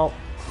die. Nope.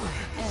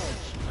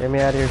 Get me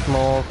out of here,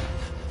 Smalls.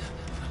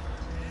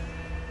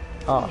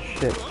 Oh,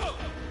 shit.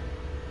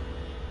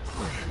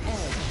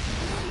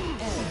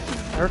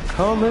 They're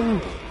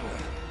coming.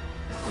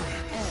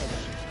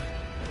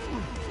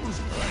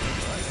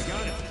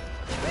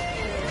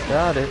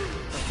 Got it.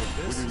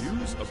 When you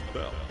use a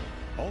bell,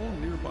 all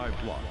nearby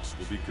blocks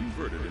will be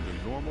converted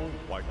into normal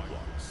white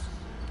blocks.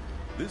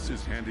 This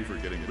is handy for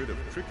getting rid of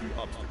tricky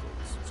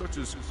obstacles, such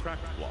as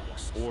cracked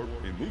blocks or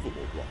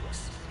immovable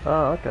blocks.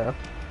 Oh, okay.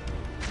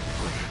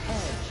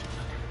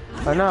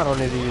 I know I don't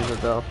need to use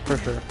it though, for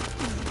sure.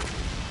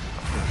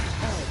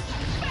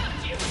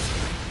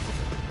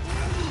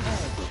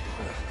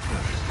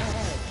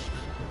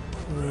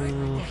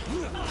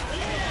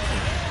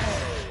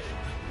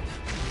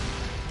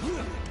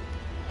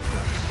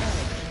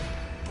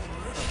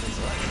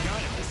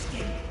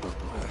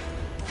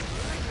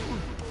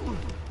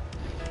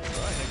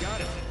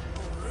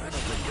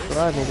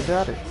 I need to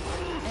got it.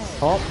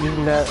 Oh,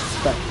 using that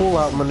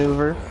pull-out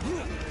maneuver.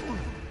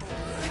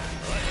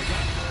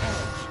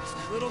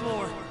 A little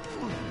more.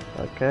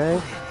 Okay.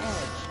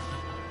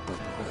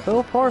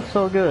 So far,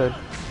 so good.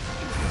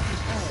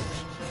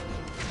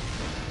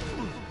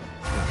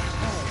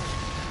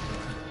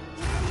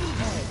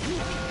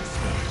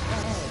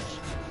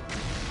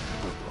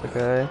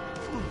 Okay.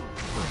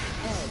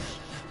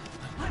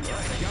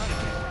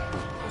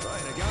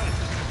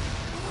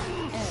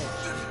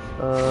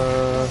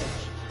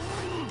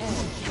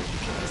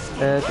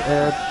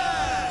 Edge.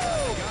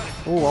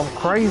 Ooh, I'm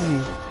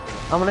crazy.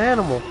 I'm an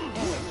animal.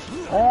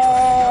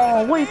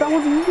 Oh, wait, that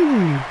was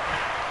easy.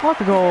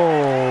 Let's go.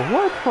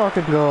 Let's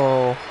fucking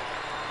go.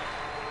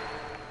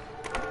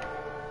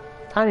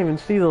 I didn't even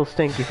see those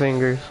stinky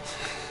fingers.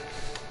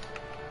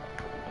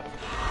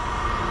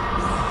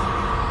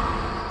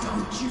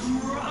 Don't you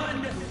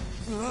run!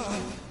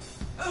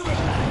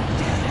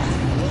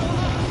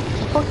 What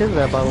the fuck is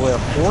that, by the way? A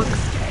fork?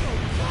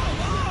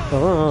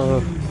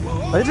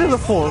 It is a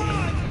fork.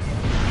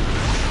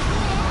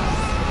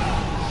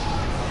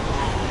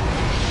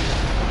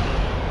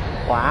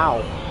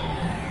 Wow.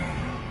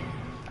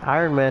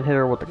 Iron Man hit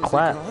her with a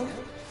clap.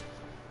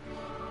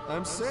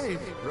 I'm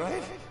saved,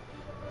 right?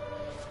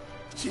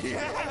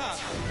 Yeah.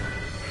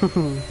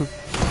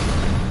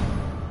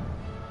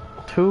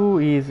 Too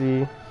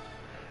easy.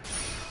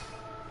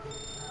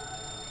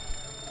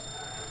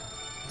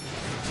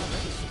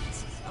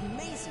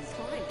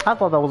 I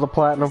thought that was a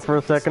platinum for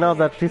a second. I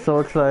was actually so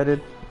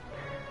excited.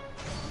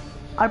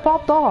 I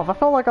popped off. I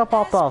felt like I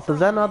popped off. Does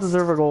that not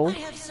deserve a gold? I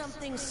have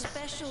something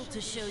special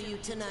to show you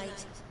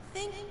tonight.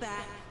 Think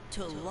back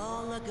to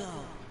long ago.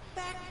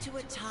 Back to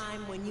a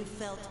time when you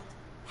felt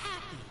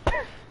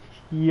happy.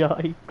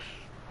 Yikes.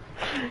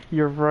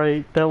 You're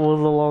right. That was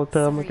a long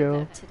time ago.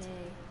 About today.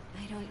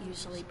 I don't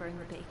usually burn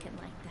the bacon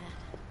like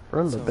that.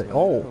 Burn the bacon. I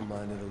Oh. don't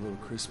mind it a little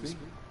crispy.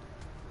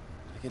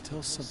 I can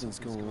tell something's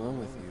going on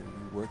with you.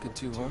 You working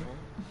too hard?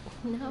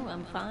 No,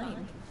 I'm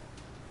fine.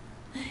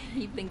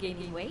 You've been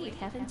gaining weight,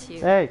 haven't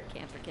you? Hey.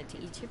 Can't forget to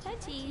eat your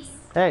veggies.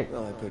 Hey.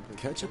 Well, I put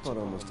ketchup on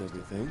almost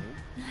everything.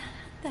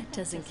 That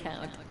doesn't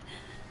count.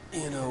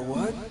 You know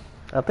what?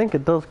 I think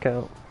it does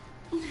count.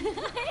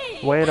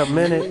 Wait a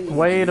minute.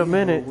 Wait a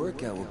minute.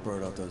 Workout will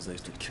burn out those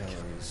extra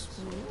calories.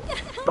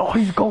 Oh,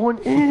 he's going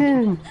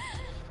in.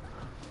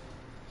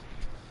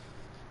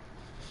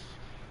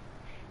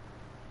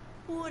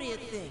 What do you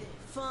think?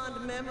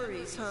 Fond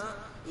memories, huh?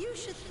 You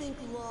should think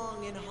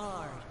long and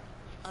hard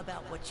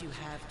about what you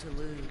have to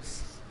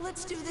lose.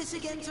 Let's do this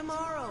again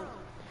tomorrow,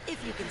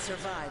 if you can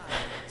survive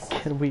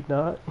that. Can we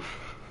not?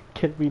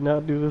 Can we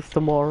not do this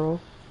tomorrow?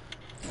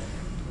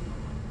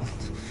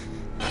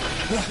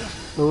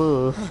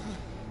 Ugh.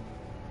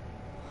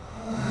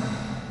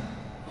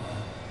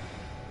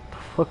 The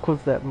fuck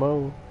was that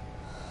moan?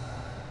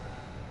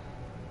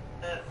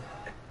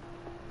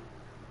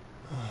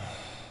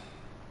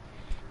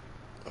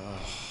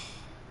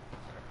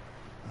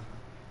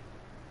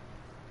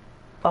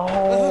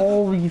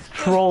 Oh, he's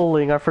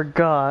trolling. I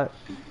forgot.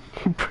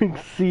 He brings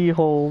C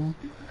home.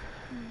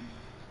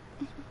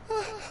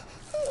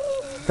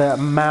 That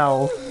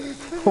mouth.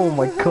 Oh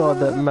my god,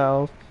 that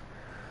mouth.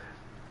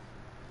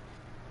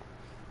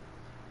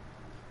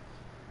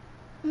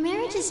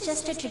 Marriage is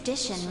just a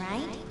tradition,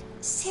 right?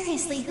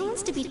 Seriously, who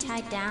wants to be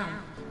tied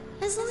down?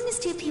 As long as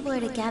two people are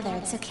together,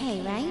 it's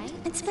okay, right?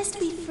 It's best to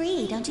be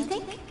free, don't you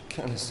think?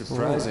 Kinda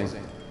surprising.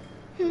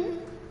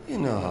 You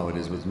know how it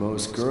is with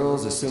most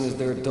girls. As soon as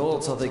they're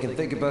adults, all they can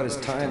think about is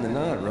tying the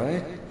knot,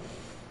 right?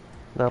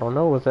 I don't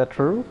know, is that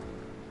true?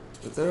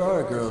 But there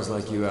are girls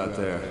like you out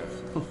there.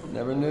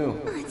 Never knew.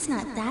 Well, it's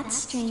not that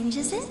strange,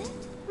 is it?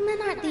 Men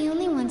aren't the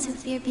only ones who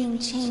fear being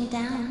chained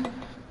down.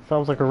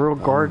 Sounds like a real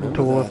garden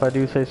tool if I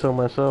do say so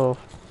myself.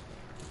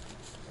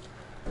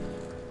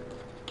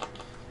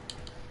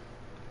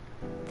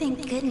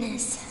 Thank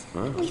goodness.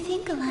 Huh? We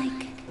think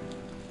alike.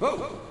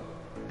 Whoa!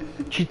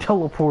 She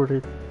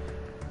teleported.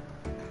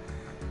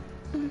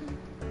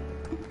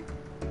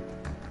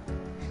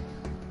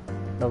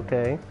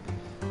 Okay.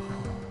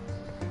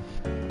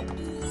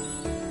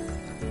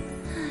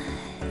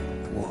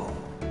 Whoa.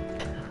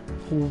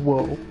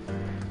 Whoa.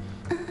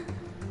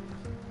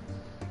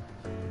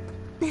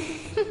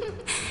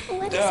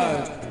 What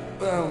is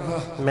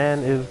it? Man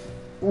is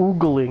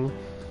oogling.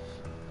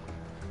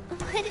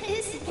 What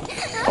is it?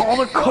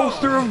 Oh, the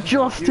coaster of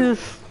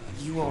justice!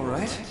 You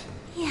alright?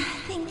 Yeah,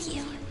 thank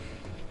you.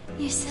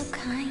 You're so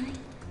kind.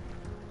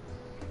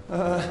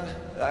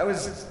 I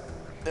was...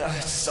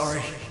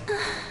 sorry.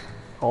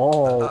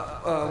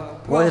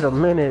 Oh. Wait a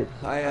minute.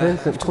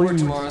 Vincent, to work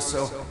please. tomorrow,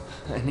 so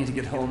I need to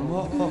get home.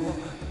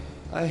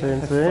 I had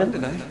fun Vincent?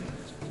 tonight.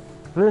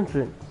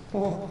 Vincent.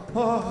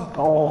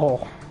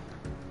 Oh.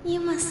 You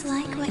must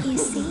like what you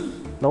see.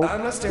 Nope.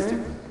 I'm not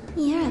staring.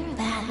 You're a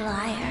bad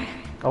liar.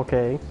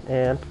 Okay,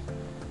 and...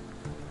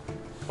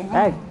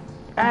 Hey!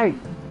 Hey!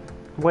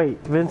 Wait,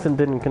 Vincent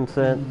didn't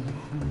consent.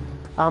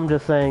 I'm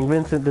just saying,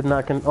 Vincent did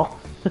not Oh.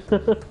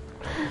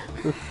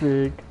 That's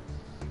sick.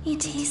 You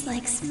taste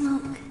like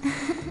smoke,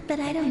 but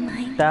I don't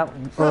mind. That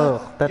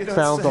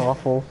sounds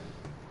awful.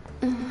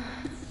 You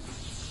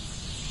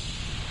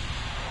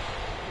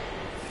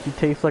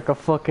taste like a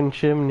fucking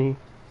chimney.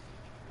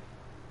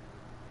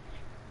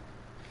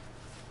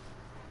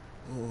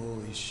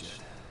 Holy shit.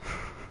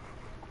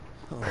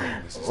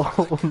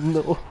 Oh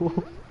no.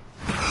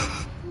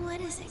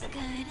 What is it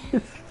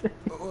good?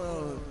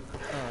 Well,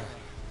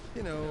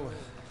 you know,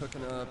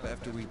 hooking up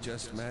after we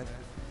just met.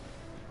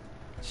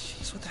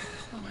 Jeez, what the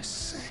hell am I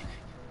saying?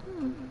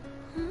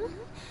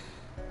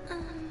 Huh?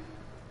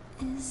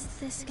 Is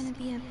this gonna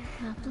be a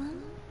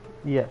problem?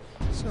 Yes.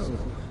 So,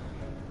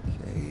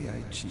 okay,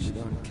 I cheated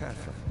on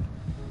Catherine.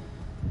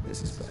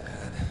 This is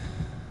bad.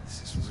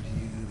 This is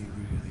really,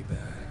 really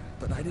bad.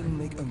 But I didn't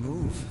make a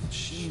move.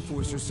 She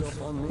forced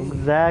herself on me.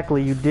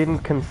 Exactly, you didn't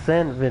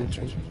consent,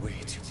 Vincent. Way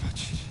too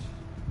much.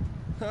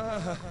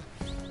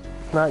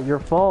 It's not your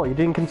fault, you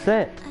didn't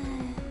consent.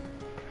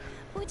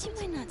 Would you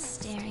mind not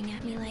staring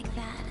at me like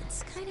that?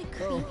 It's kind of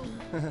creepy.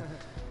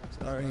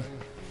 Sorry.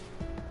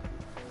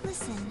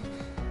 Listen,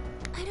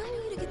 I don't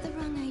want you to get the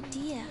wrong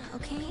idea,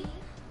 okay?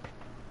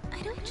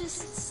 I don't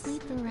just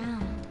sleep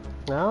around.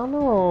 I don't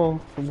know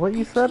what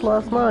you said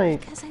last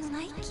night. Because I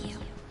like you.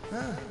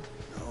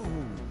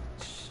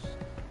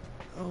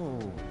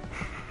 Oh.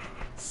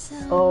 So,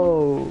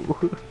 Oh.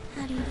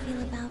 how do you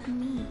feel about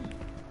me?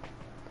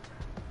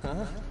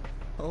 Huh?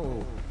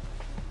 Oh.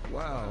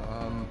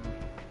 Wow,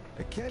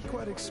 I can't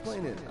quite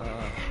explain it.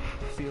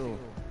 Feel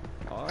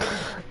odd?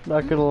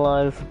 Not gonna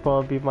lie, this would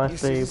probably be my You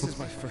see, same this is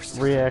my first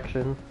time.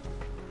 reaction.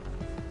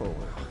 Oh, wow.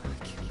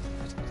 I can't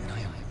believe it. And I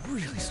am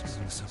really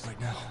screwing this up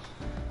right now.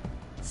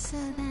 So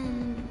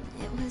then,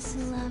 it was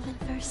love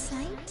at first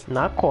sight?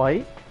 Not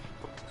quite.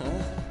 Huh?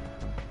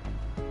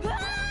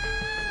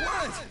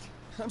 What?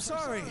 I'm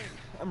sorry.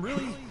 I'm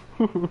really...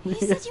 You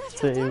said you have to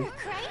Same.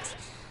 work, right?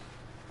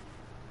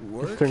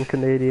 Work? Eastern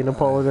Canadian,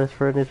 apologize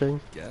for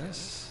anything.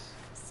 Guess.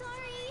 Sorry,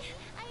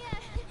 I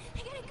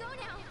gotta go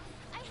now.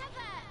 I have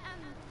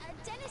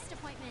a dentist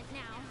appointment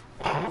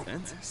now.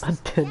 Dentist?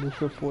 A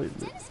dentist appointment.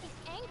 Dentists get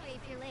angry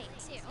if you're late,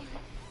 too.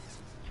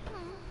 I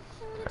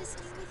wanted to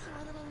stay with you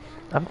a little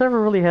longer. I've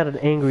never really had an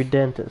angry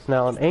dentist.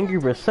 Now, an angry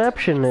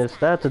receptionist,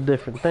 that's a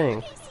different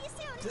thing.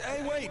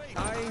 Hey, wait!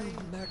 I'm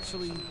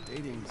actually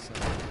dating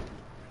someone.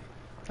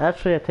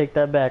 Actually, I take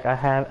that back. I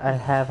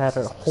have had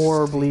a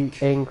horribly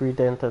angry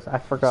dentist. I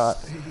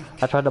forgot.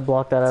 I tried to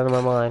block that out of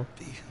my mind.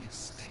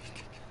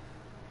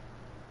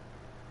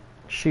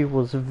 She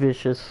was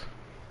vicious.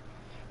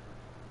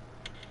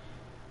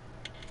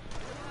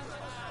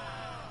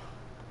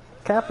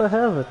 Kappa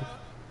heaven.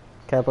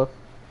 Kappa.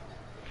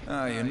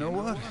 Ah, you know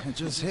what? It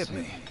just hit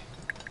me.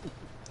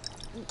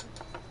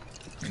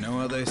 You know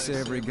how they say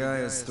every guy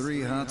has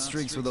 3 hot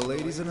streaks with the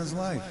ladies in his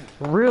life?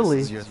 Really?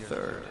 This is your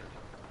 3rd.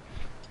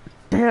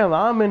 Damn,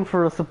 I'm in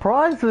for a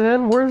surprise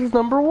then. Where's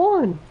number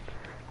 1?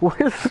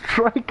 Where's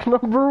strike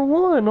number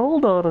 1?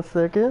 Hold on a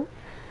second.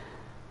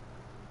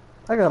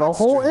 I got a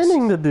whole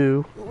inning to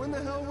do. When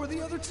the hell were the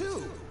other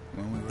two?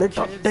 When we were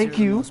Thank kids,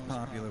 you. You were the most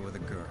popular with the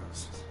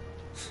girls.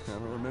 I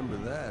don't remember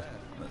that.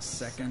 The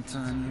second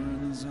time you were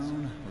in the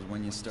zone was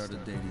when you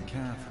started dating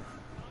Catherine.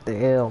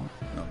 Damn.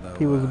 Although,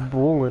 He was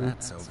bullying.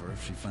 That's over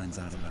if she finds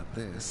out about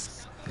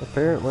this.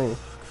 Apparently.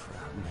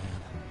 Crap, man.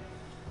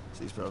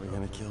 She's probably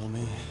gonna kill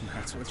me.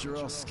 That's what you're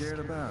all scared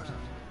about.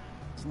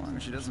 As long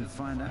as she doesn't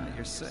find out,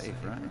 you're safe,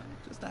 right?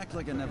 Just act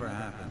like it never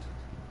happened.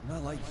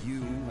 Not like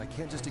you. I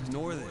can't just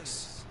ignore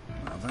this.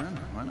 Well then,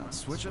 why not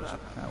switch it up?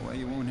 That way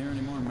you won't hear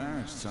any more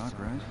marriage talk,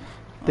 right?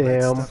 All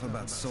Damn. that stuff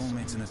about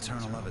soulmates and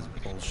eternal love is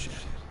bullshit.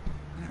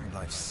 You're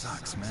life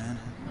sucks, man.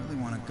 You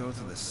really want to go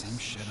through the same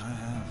shit I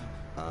have?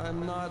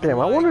 I'm not. Damn,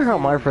 I wonder how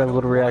my friends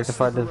would react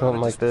if I did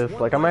something like this.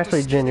 Like, I'm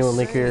actually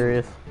genuinely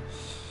curious.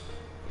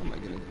 What am I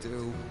gonna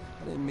do?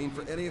 I didn't mean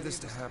for any of this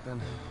to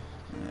happen.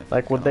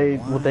 Like, would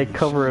they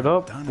cover it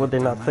up? Would they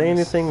not say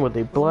anything? Would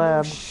they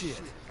blab?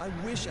 Shit. I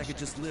wish I could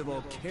just live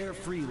all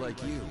carefree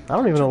like you. I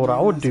don't even know what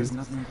I would do.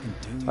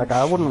 Like,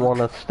 I wouldn't want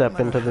to step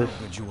into this,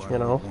 you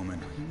know?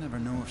 You never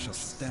know if she'll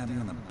stab you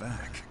in the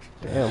back.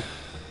 Damn.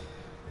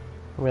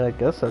 I mean, I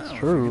guess that's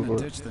true, but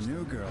Ditch the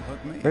new girl,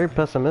 hook me very up.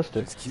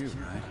 pessimistic. It's cute,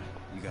 right?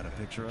 You got a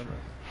picture of her?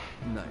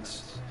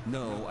 Nice.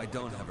 No, I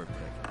don't have her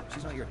pick.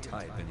 She's not your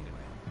type anyway.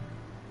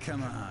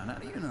 Come on, how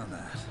do you know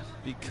that?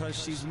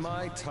 Because she's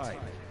my type.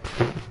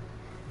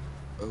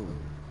 Oh.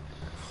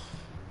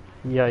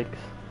 Yikes.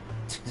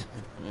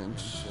 I'm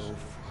so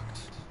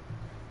fucked.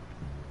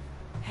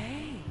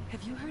 Hey,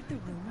 have you heard the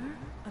rumor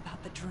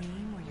about the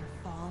dream where you're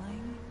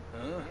falling?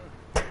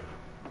 Huh?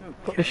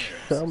 Why does she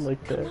sound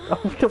like that?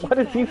 Why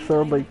does he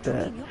sound like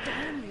that?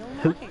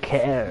 Who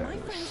cares?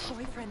 My friend's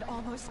boyfriend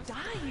almost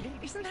died.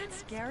 Isn't that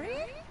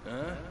scary?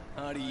 Huh?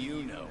 How do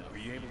you know? Were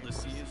you able to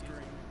see his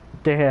dream?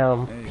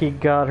 Damn, he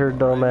got her,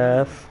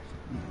 dumbass.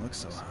 You look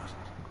so hot.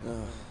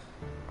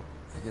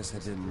 I guess I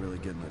didn't really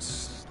get in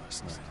this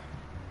last night.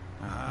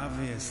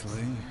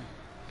 Obviously.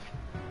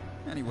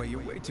 Anyway,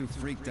 you're way too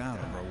freaked out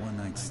over a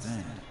one-night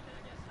stand.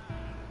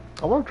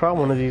 I want to try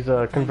one of these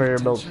conveyor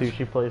belt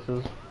sushi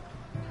places.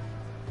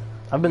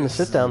 I've been to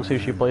sit-down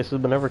sushi places,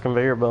 but never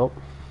conveyor belt.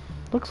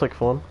 Looks like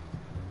fun.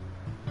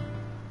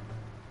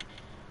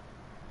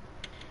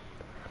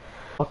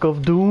 Fuck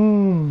of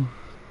Doom.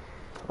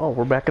 Oh,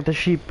 we're back at the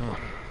sheep.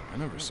 I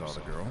never saw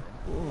the girl.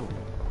 Whoa,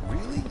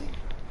 really?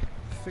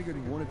 I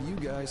figured one of you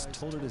guys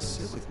told her to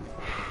sit with me.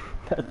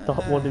 I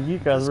thought one of you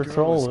guys were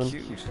trolling.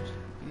 You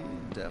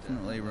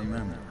definitely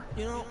remember.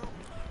 You know,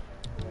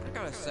 I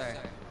gotta say,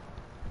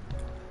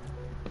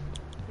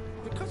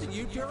 because of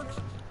you jerks,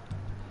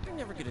 I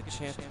never get a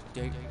chance to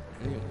date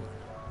anyone.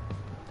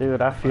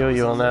 Dude, I feel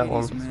you on that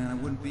one. Man, I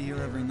wouldn't be here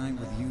every night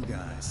with you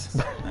guys.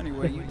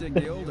 Anyway, you dig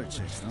the older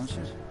chicks, don't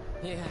you?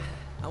 Yeah,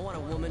 I want a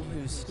woman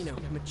who's, you know,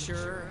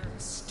 mature,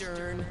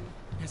 stern,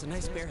 has a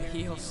nice pair of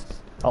heels.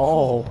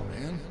 Oh.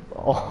 Man.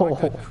 Oh.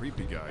 Like that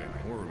creepy guy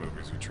in horror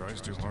movies who tries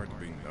too hard to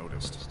be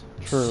noticed.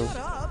 True. Shut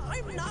up!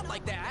 I'm not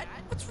like that.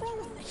 What's wrong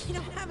with, you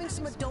know, having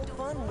some adult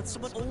fun with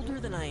someone older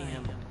than I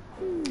am?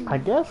 I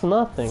guess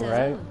nothing, So,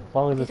 right? As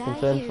long as it's did I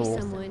consensual.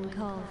 hear someone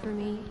call for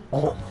me?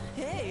 Oh.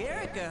 Hey,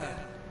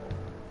 Erica!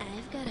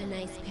 I've got a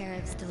nice pair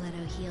of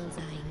stiletto heels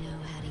I know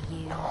how to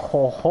use.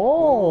 Ho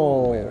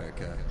ho!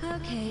 Erica.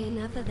 Okay,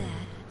 enough of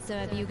that. So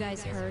have you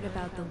guys heard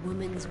about the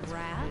woman's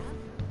wrath?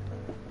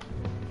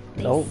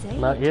 They Nope, say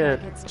not it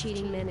yet. targets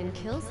cheating men and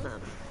kills them.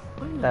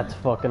 That's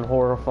fucking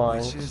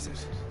horrifying. Which is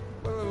it?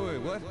 Wait,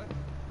 what?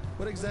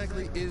 What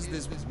exactly is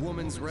this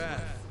woman's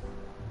wrath?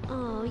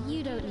 Oh,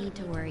 you don't need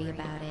to worry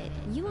about it.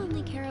 You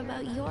only care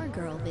about your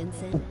girl,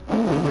 Vincent. What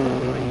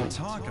are you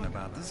talking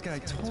about? This guy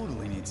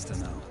totally needs to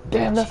know.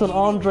 Damn, that's an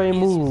Andre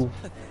move.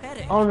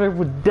 Andre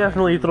would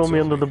definitely throw me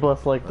under the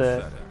bus like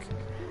that.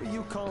 Who are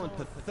you calling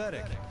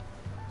pathetic?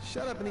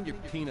 Shut up and eat your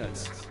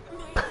peanuts.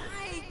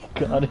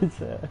 God, his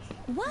ass.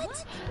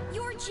 What?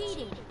 You're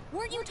cheating.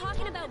 Weren't you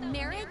talking about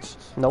marriage?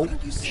 Nope,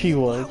 she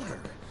was.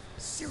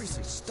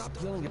 Seriously, stop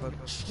yelling about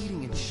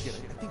cheating and shit.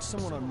 I think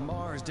someone on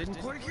Mars didn't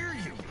quite hear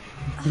you.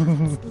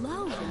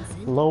 Low,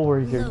 Vincent. Lower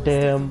your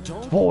damn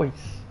voice.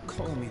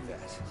 Call me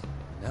that.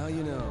 Now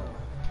you know.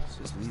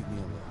 Just leave me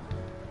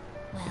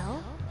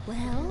alone.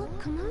 Well,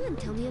 come on,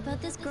 tell me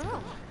about this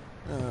girl.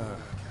 Oh, God.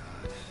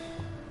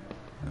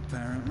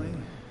 Apparently,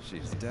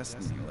 she's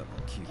Destiny level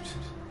cute.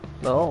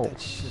 No. That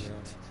shit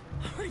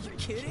out. Are you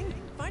kidding?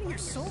 Finding your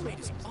soulmate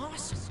is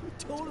awesome. I'm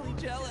totally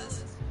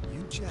jealous.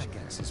 You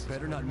jackasses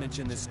better not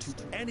mention this to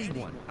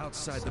anyone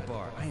outside the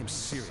bar. I am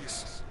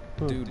serious.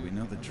 Dude, we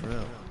know the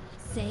drill.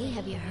 Say,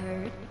 have you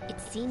heard? It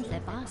seems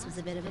that Boss was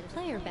a bit of a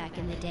player back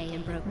in the day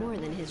and broke more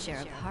than his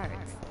share of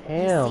hearts.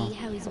 Damn. You see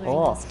how he's wearing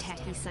those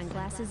tacky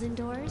sunglasses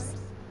indoors?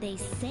 They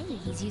say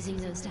he's using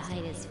those to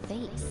hide his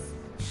face.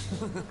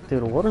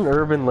 Dude, what an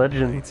urban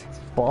legend.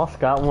 Boss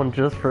got one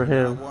just for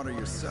him. Water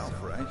yourself,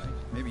 right?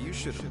 Maybe you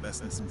should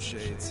invest in some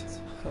shades.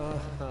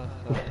 Shut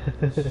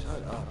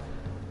up.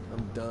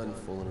 I'm done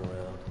fooling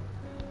around.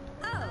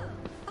 Oh,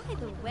 by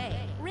the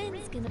way,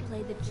 Rin's gonna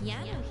play the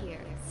piano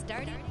here,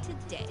 starting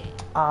today.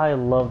 I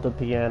love the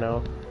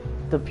piano.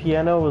 The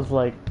piano is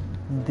like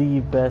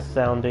the best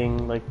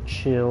sounding, like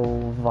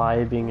chill,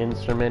 vibing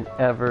instrument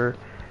ever.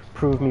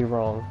 Prove me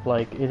wrong.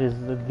 Like, it is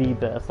the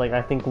best. Like,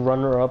 I think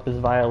runner-up is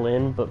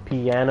violin, but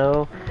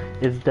piano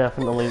is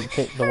definitely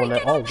the one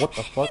that... Oh, what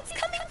the fuck?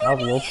 I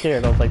was a little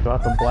scared. I was like, do I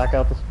have to black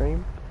out the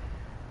screen?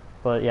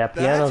 But yeah,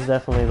 piano's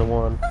definitely the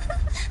one.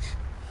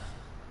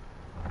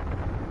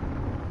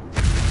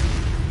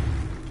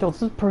 Yo,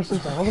 this person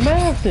sounds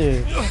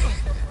massive!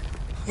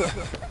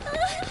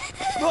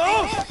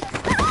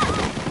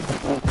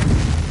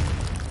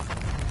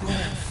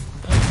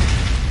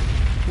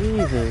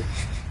 Jesus.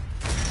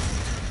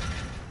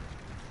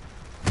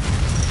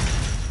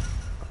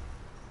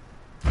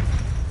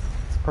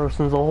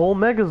 person's a whole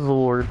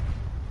Megazord.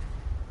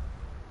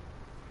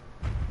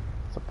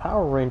 It's a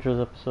Power Rangers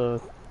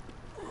episode.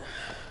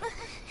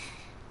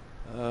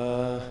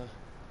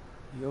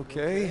 You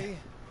okay?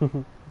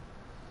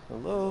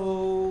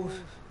 Hello?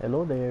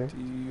 Hello there. Do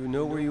you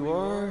know where you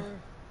are?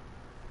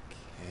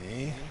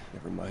 Okay,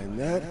 never mind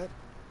that.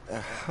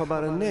 How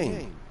about a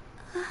name?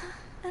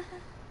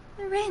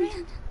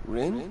 Rin.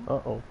 Rin?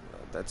 Uh-oh.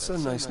 That's a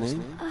nice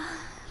name.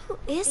 Who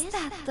is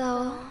that,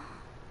 though?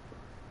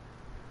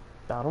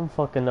 I don't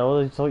fucking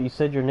know. That's what you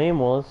said your name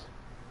was.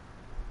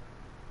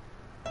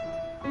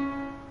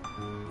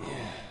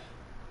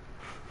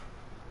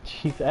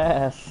 She's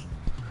ass.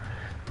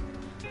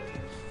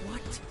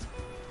 What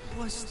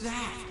was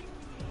that?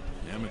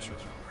 Amateur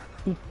hour.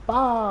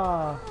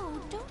 Ifa!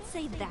 Oh, don't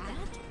say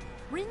that.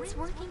 Rin's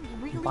working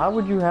really Why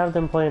would you have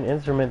them play an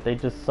instrument they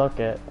just suck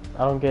at?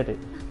 I don't get it.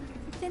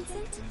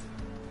 Vincent?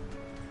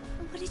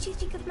 What did you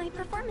think of my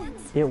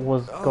performance? It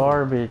was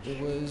garbage. It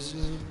was,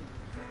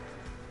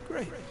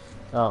 great.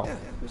 Oh, Yeah,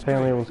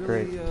 apparently it was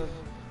really, great.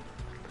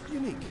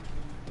 Unique.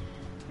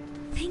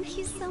 Thank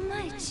you so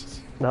much.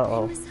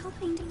 Uh-oh. I was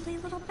hoping to play a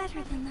little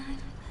better than that.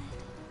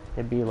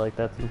 It'd be like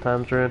that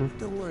sometimes, Rin.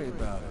 Don't worry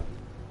about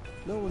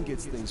it. No one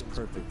gets things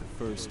perfect the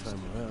first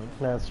time around.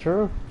 That's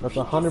true. That's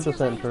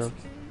 100% true.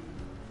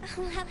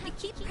 I'll have to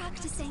keep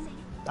practicing.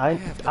 I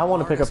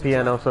want to pick up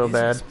piano so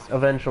bad,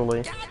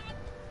 eventually.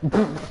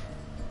 Well,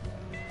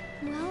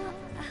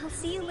 I'll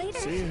see you later.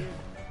 See you.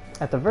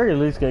 At the very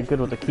least, get good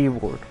with the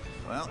keyboard.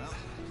 Well,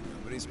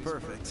 nobody's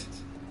perfect.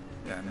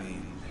 I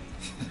mean,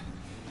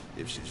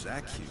 if she's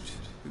that cute,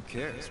 who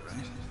cares,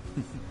 right?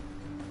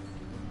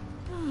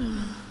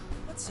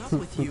 What's up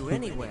with you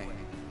anyway?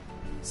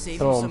 Saving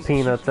Throwing some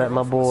peanuts cute at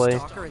my girl from a boy.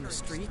 stalker in the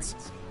streets?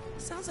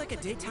 Sounds like a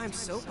daytime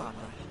soap opera.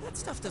 That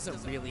stuff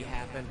doesn't really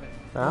happen.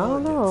 I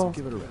don't know.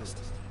 Give it a rest.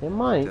 It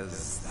might.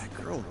 Does that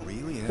girl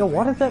really have Yo,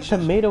 why does that amnesia?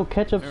 tomato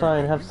ketchup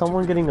sign have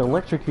someone getting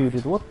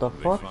electrocuted? What the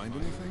fuck? Find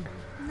anything?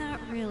 Not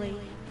really.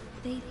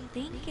 They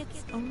think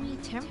it's only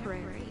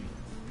temporary.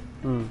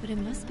 Hmm. But it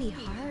must be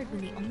hard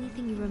when the only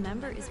thing you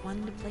remember is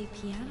wanting to play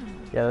piano.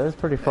 Yeah, that's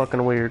pretty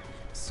fucking weird.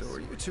 So are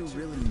you two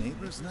really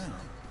neighbors now?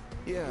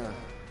 Yeah.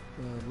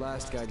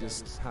 Last guy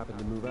just happened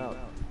to move out.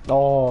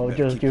 Oh,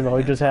 just, you know,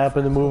 he just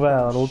happened to move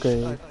out.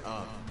 Okay. Shut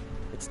up.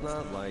 It's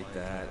not like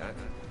that.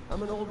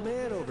 I'm an old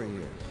man over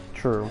here.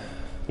 True.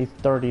 He's You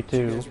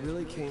 32. guys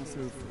really came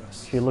through for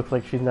us. She looks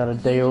like she's not a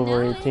day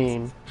over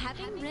 18.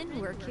 Having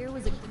Rin work here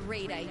was a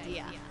great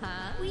idea,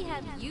 huh? We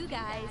have you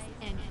guys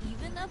and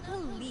even a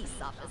police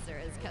officer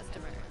as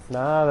customers.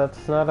 Nah,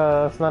 that's not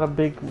a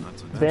big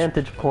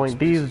vantage point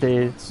these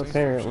days,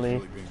 apparently.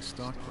 Really being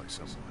stalked by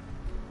someone.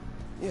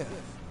 Yeah.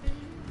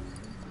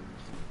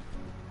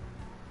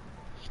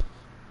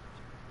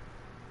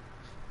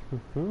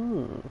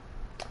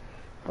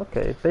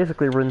 Okay,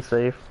 basically Rin's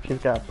safe. She's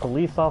got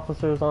police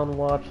officers on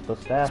watch, the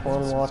staff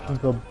on watch,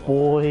 the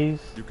boys.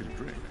 You can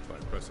drink by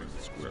pressing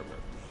the square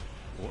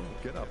button, or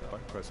get up by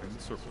pressing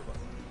the circle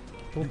button.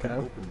 You can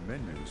Okay. open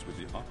menus with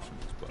the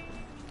options button.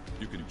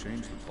 You can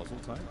change the puzzle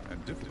type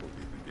and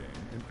difficulty of the game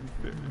and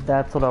configure.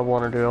 That's what I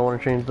want to do. I want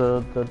to change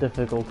the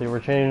difficulty. We're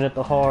changing it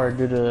to hard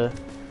due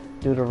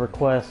to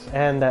requests,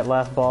 and that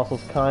last boss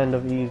was kind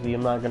of easy.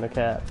 I'm not gonna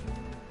cap.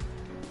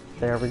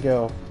 There we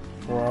go.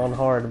 We're on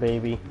hard,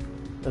 baby.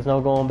 There's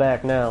no going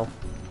back now.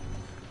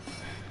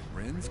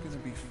 Ren's gonna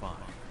be fine.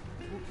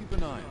 We'll keep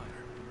an eye on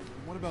her.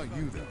 What about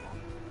you, though?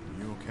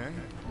 You okay?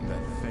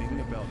 That thing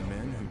about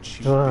men who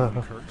cheat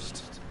being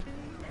cursed?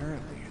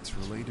 Apparently, it's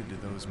related to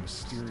those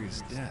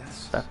mysterious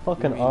deaths. That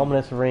fucking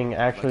ominous ring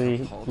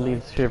actually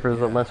leaves shivers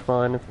up my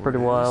spine. It's pretty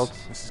wild.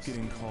 This is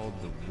getting called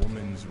the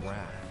woman's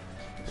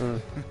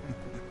wrath.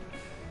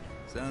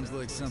 Sounds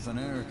like something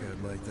Erica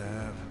would like to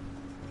have.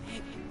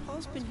 Hey,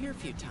 Paul's been here a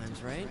few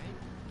times, right?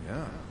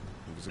 Yeah,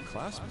 he was a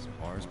classmate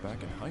of ours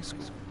back in high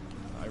school.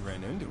 I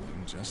ran into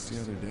him just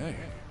the other day.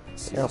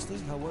 Seriously?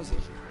 How was it?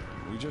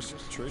 We just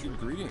traded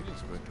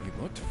greetings, but he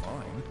looked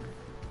fine.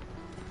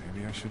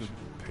 Maybe I should have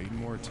paid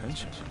more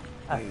attention.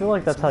 I feel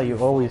like that's how you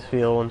always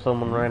feel when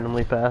someone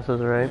randomly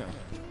passes, right?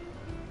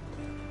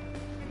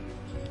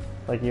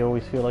 Like you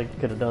always feel like you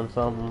could have done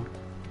something.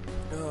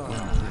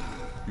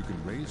 You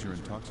can raise your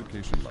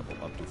intoxication level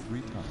up to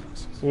 3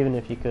 times. Even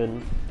if you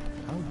couldn't.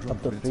 How Up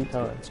drunk to 3 Vincent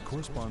times. gets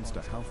corresponds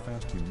to how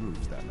fast he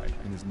moves that night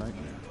in his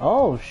nightmare.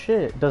 Oh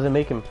shit. Does it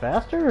make him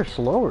faster or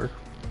slower?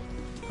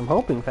 I'm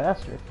hoping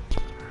faster.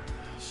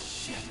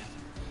 Shit.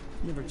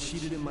 Never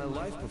cheated in my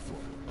life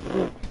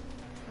before.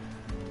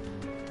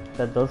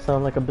 That does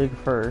sound like a big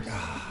first.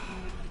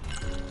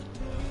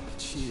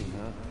 Cheating,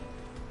 huh?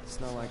 It's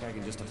not like I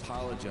can just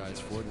apologize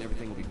for it and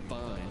everything will be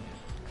fine.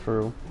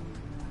 True.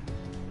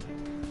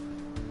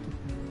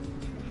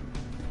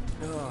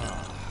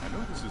 I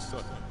know this is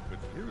sudden, but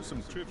here is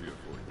some trivia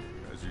for you,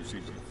 as you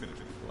seem to be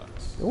finishing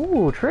class.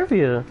 Ooh,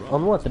 trivia.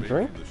 On what, the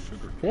drink?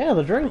 Yeah,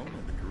 the drink.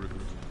 In the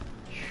Caribbean.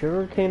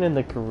 Sugarcane in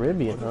the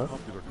Caribbean, Other huh?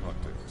 popular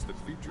cocktails that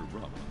feature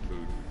rum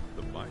include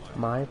the Mai Tai,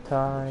 Mai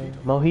Tai.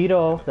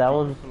 Mojito.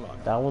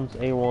 That one's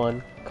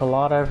A1.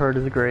 Colada I've heard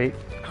is great.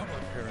 How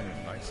about pairing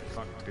a nice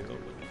cocktail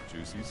with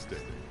juicy steak.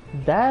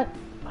 That...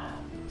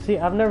 See,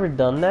 I've never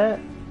done that,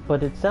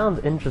 but it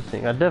sounds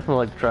interesting. I'd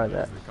definitely like to try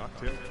that. The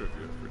cocktail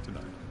trivia for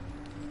tonight.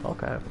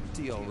 Okay.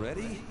 Deal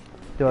ready?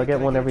 Do I get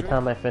one every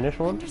time I finish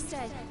one?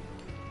 Understood.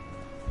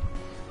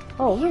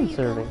 Oh, Rin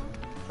serving.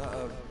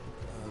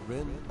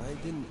 Rin, I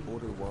didn't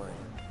order wine.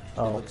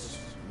 Oh. It looks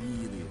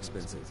really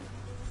expensive.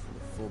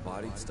 The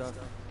full-bodied stuff.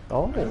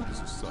 Oh. I know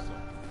this is subtle,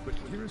 but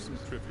here is some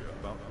trivia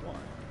about wine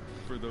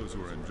for those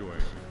who are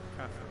enjoying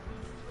Catherine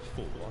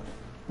full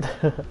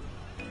wine.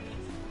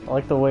 I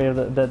like the way of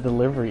that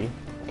delivery.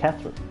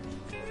 Catherine.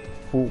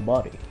 Full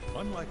body.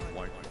 Unlike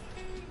white wine,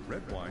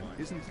 red wine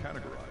isn't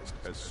categorized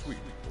as sweet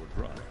or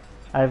dry.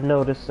 I've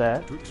noticed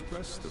that. To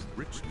express the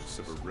richness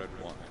of a red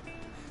wine,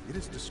 it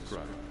is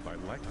described by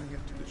likening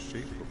it to the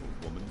shape of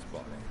a woman's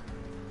body.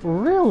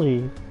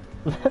 Really?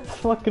 That's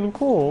fucking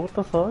cool. What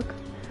the fuck?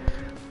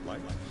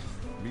 Light,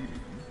 medium,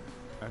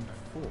 and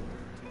full.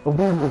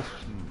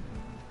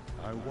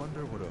 I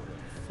wonder what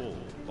a full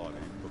body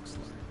looks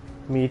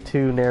like. Me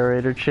too,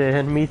 narrator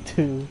Chan. Me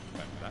too. And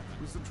that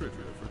was the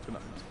trivia for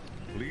tonight.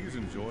 Please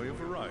enjoy a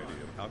variety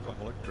of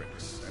alcoholic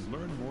drinks and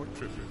learn more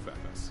trivia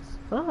facts.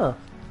 Ah.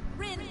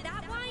 Rin,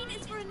 that wine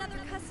is for another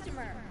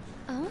customer.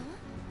 Oh?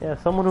 Yeah,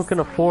 someone who can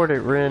afford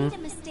it, Rin. Made a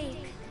mistake.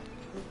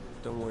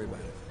 Don't worry about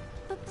it.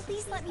 But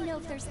please let me know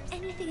if there's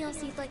anything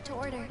else you'd like to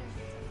order.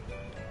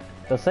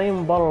 The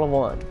same bottle of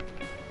wine.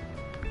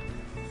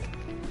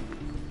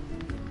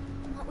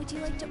 What would you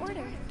like to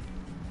order?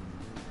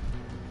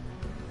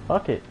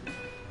 Fuck it.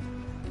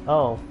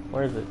 Oh,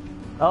 where is it?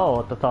 Oh,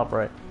 at the top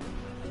right.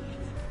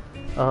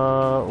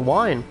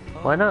 Wine.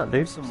 Why not,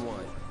 dude? Some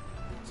wine.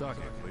 Sake,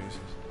 please.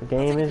 The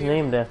game is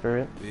named after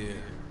it. Beer.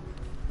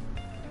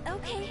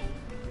 Okay.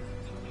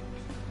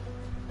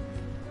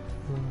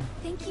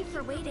 Thank you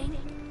for waiting.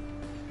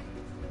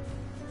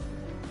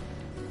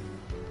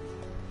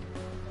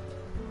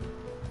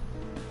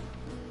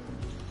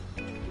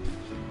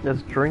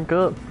 Let's drink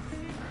up.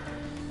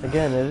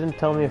 Again, it didn't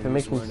tell me if it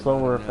makes me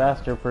slower or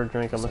faster per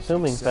drink. I'm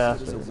assuming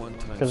faster.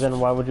 Because then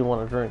why would you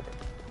want to drink?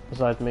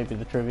 Besides maybe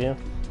the trivia.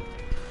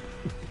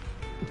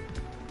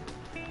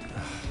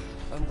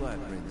 I'm glad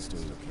Rin's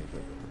doing okay,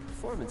 but the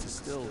performance is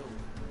still...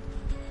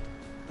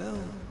 well...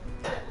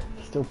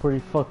 Still pretty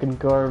fucking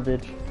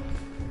garbage.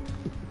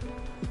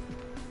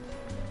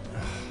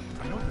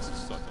 I know this is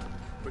subtle,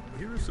 but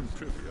here is some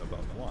trivia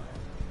about wine.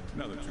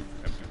 Now that you've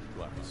emptied the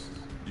glass,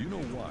 do you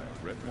know why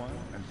red wine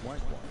and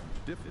white wine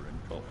differ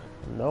in color?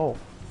 No.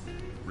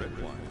 Red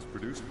wine is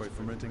produced by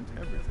fermenting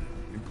everything,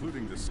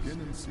 including the skin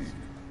and seed,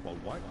 while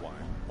white wine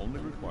only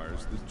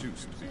requires the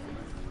juice to be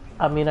fermented.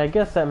 I mean, I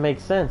guess that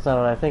makes sense now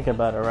that I think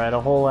about it, right? A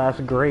whole ass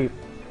grape,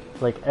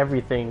 like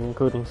everything,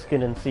 including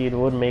skin and seed,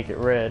 would make it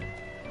red.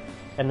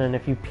 And then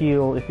if you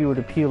were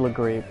to peel a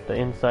grape, the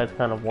inside's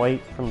kind of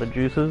white from the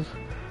juices.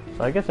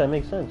 So I guess that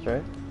makes sense,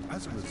 right?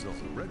 As a result,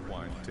 red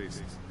wine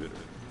tastes bitter,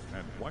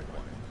 and white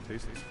wine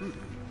tastes fruity.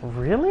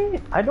 Really?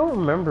 I don't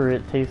remember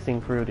it tasting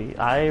fruity.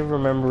 I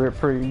remember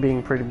it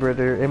being pretty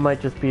bitter. It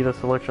might just be the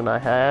selection I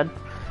had,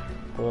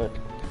 but...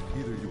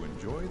 Either you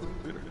enjoy the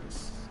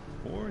bitterness,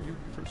 or you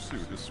pursue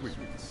the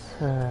sweetness.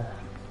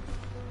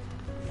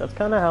 That's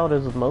kind of how it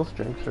is with most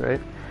drinks,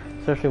 right?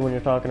 Especially when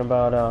you're talking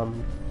about,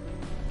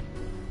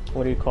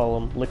 what do you call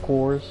them?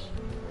 Liqueurs?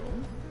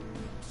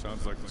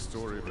 Sounds like the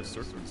story of a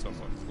certain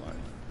someone's life.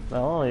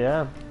 Oh,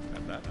 yeah.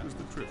 And that was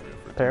the trivia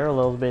for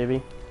Parallels,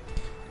 baby.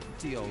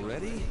 Deal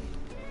ready?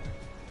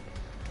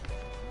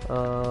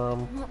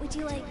 What would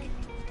you like?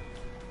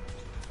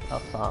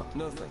 I'll stop.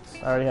 No thanks.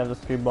 I already have the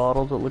 3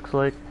 bottles, it looks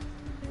like.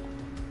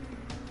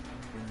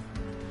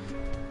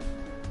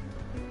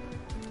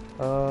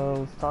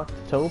 Let's talk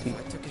to Toby.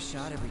 I took a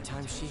shot every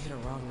time she hit a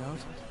wrong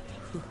note.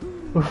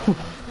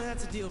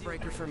 That's a deal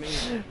breaker for me,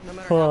 no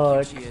matter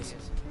how cute she is.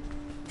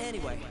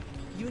 Anyway,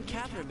 you and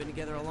Catherine have been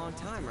together a long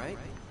time, right?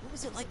 What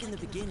was it like in the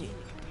beginning?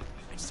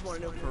 I just want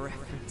to know for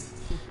reference.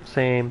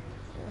 Same.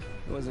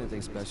 It wasn't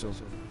anything special.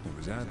 It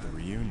was at the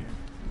reunion.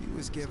 He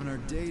was giving her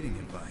dating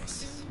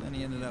advice. Then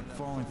he ended up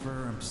falling for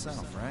her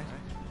himself, right?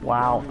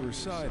 Wow. By her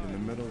side in the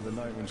middle of the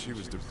night when she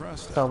was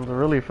depressed. Sounds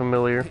really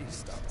familiar. Hey,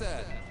 stop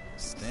that.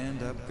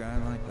 Stand-up guy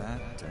like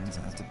that turns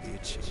out to be a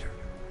cheater.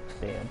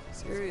 Damn.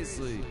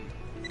 Seriously.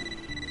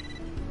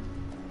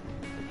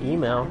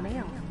 Email.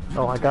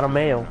 Oh, I got a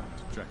mail.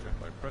 To check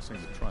it by pressing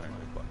the triangle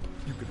button.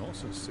 You can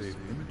also save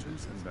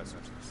images and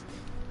messages.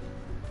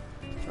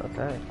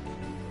 Okay.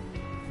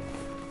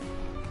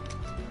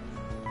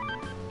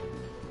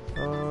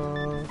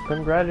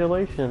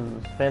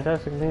 Congratulations.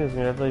 Fantastic news.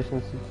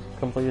 Congratulations.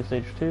 Completed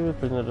stage 2.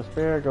 Prison of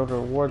Despair. Go to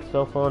rewards,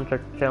 cell phone,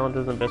 check the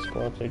challenges, and best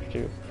score on stage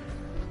 2.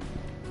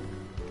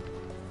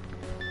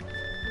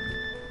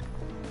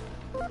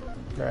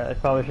 Alright, I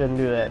probably shouldn't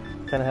do that.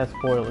 Kinda has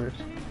spoilers.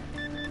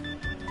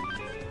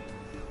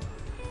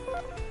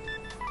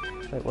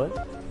 Wait,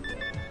 what?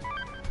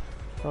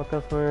 All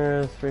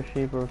customers, free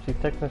sheep, will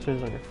receive text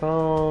messages on your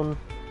phone.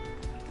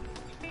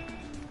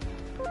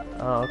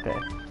 Oh, okay.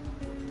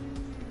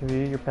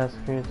 Review your past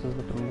experiences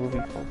with the movie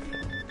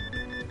function.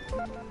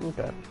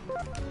 Okay.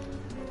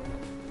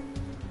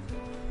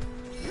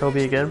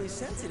 Toby again. Really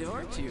sensitive,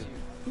 aren't you?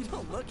 You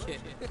don't look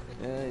it.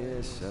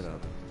 Yeah, shut up.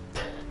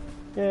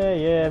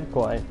 Yeah, I'm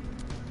quiet.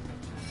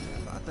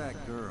 About that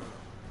girl.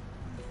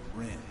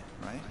 Rin,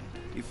 right?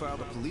 You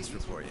filed a police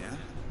report, yeah?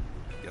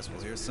 Guess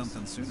we'll hear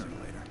something sooner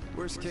or later.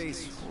 Worst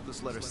case, we'll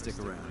just let her stick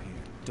around here.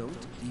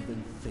 Don't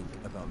even think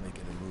about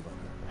making a move on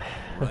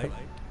her. Right?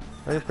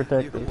 Very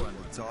protective. You one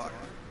to talk.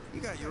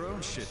 You got your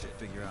own shit to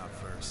figure out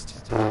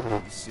first.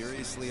 You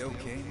seriously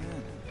okay,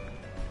 man?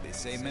 They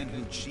say men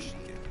who cheat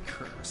get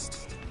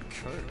cursed.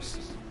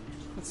 Cursed?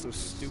 That's so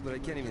stupid I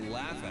can't even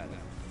laugh at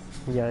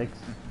it. Yikes.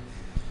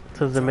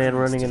 Says the man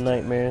running in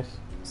nightmares.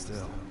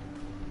 Still,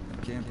 I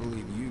can't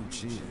believe you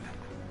cheated.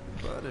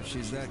 But if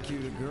she's that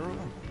cute a girl,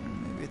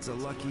 maybe it's a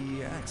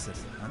lucky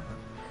accident, huh?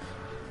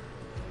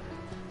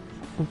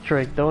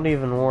 Drake, don't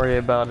even worry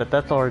about it.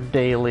 That's our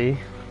daily.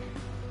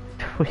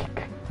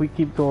 We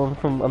keep going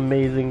from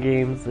amazing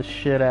games to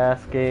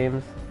shit-ass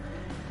games.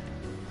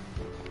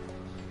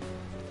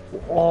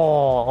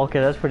 Oh, okay,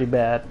 that's pretty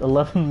bad.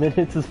 11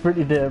 minutes is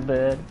pretty damn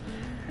bad.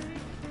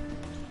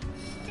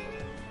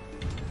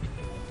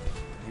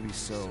 Maybe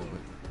so,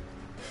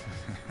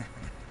 but...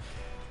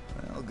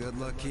 well, good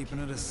luck keeping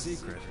it a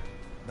secret.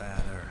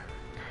 Bad her.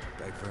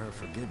 Beg for her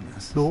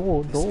forgiveness.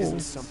 No. This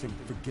isn't something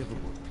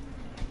forgivable.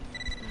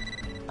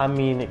 I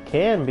mean, it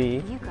can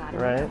be,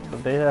 right?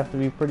 But they have to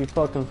be pretty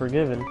fucking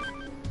forgiving.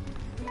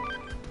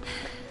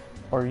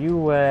 Are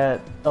you at...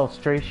 Oh,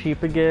 Stray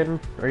Sheep again?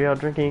 Are you out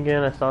drinking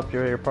again? I stopped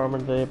you at your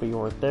apartment today, but you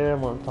weren't there. I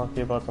want to talk to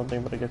you about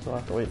something, but I guess we'll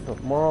have to wait until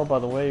tomorrow. By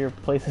the way, your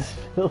place is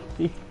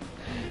filthy.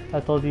 I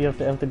told you have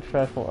to empty the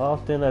trash more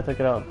often. I took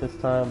it out this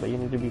time, but you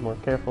need to be more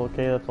careful,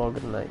 okay? That's all.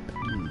 Good night.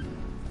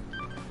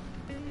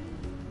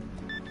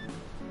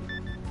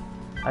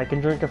 I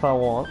can drink if I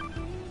want.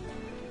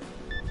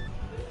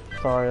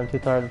 Sorry, I'm too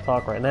tired to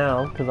talk right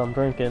now, because I'm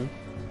drinking.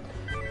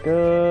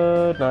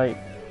 Good night.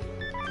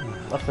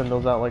 I send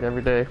those out like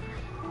every day.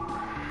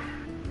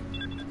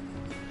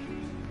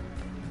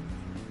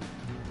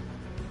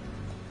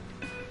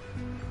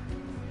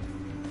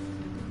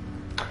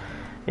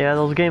 Yeah,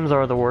 those games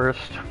are the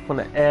worst. When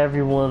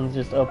everyone's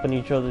just upping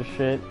each other's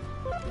shit.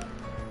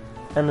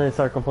 And then they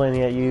start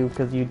complaining at you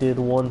because you did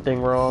one thing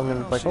wrong,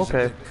 and it's like,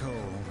 okay.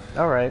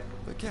 Alright.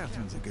 But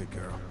Catherine's a good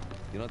girl.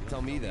 You don't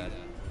tell me that.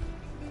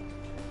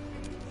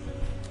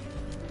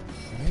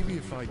 Maybe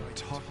if I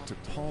talked to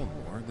Paul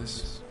more,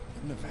 this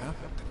wouldn't have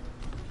happened.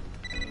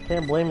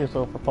 Can't blame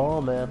yourself for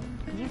Paul, man.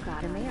 You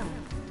got a mail.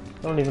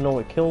 I don't even know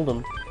what killed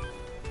him.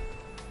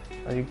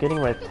 Are you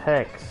getting my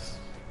text?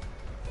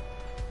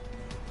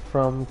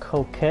 From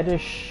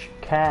coquettish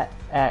cat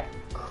at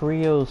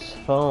Creo's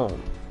phone. ...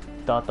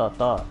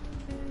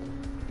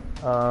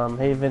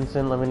 Hey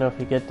Vincent, let me know if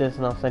you get this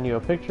and I'll send you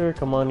a picture.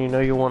 Come on, you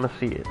know you want to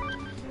see it.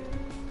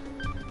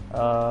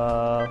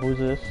 Who's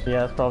this?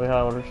 Yeah, that's probably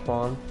how I would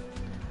respond.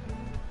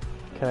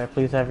 Can I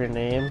please have your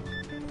name?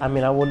 I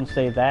mean, I wouldn't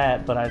say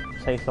that, but I'd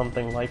say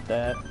something like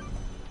that.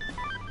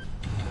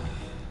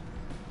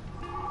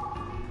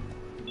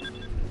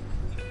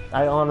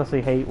 I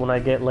honestly hate when I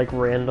get like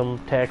random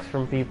texts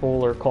from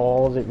people or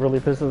calls. It really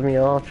pisses me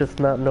off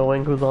just not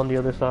knowing who's on the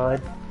other side.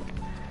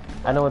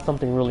 I know it's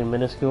something really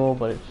minuscule,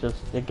 but it's just,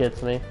 it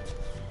gets me.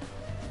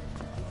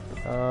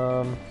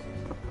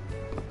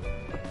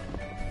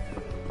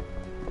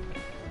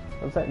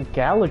 What's that?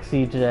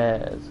 Galaxy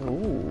Jazz.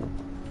 Ooh.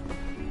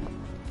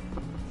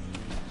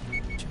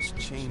 Just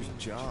change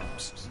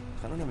jobs.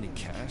 I don't have any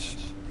cash.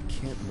 I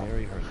can't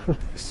marry her like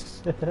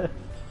this.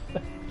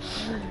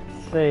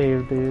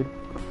 Save, dude.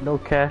 No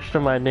cash to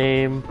my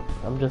name.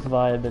 I'm just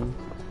vibing.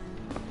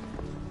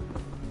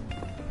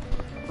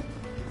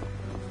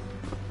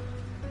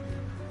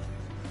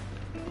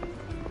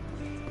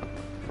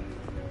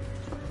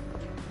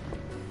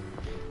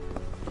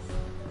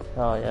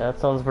 Oh yeah, that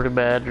sounds pretty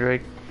bad,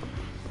 Drake.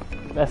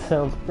 That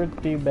sounds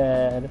pretty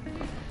bad.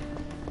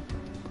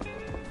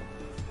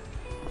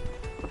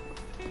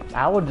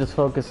 I would just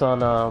focus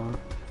on,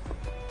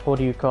 what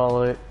do you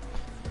call it?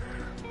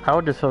 I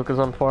would just focus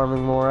on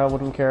farming more. I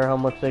wouldn't care how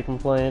much they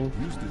complain.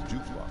 Use the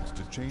jukebox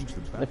to change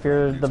the If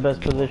you're the best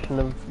position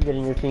of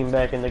getting your team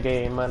back in the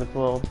game, might as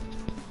well.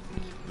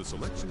 The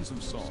selections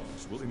of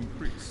songs will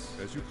increase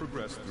as you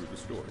progress through the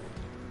story.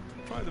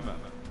 Try them out.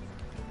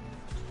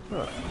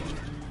 Huh.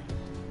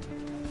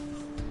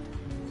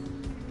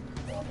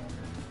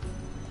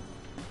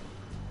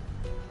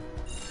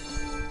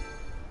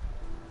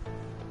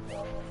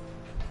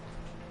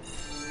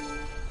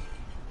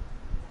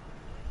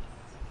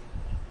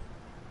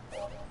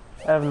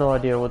 I have no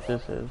idea what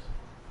this is.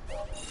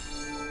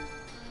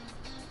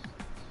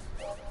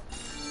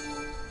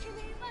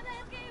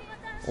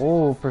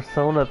 Oh,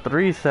 Persona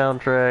 3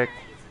 soundtrack.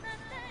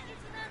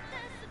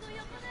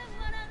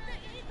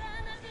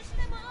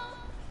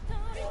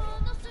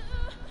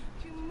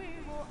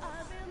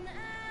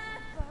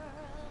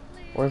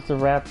 Where's the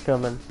rap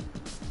coming?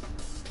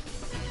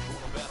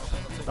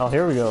 Oh,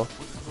 here we go.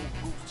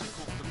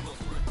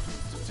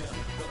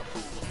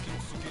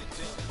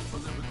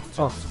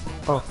 Oh.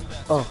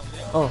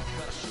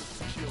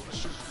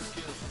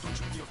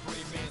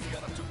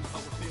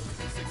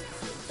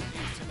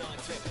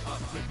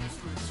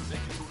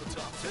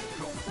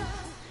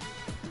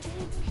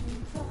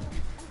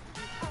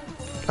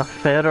 A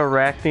Fed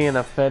Arachne and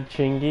a Fed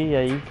Chingy.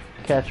 Yeah, you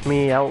catch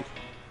me out.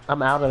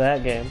 I'm out of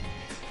that game.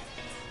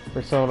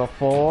 Persona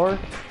 4.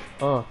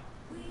 I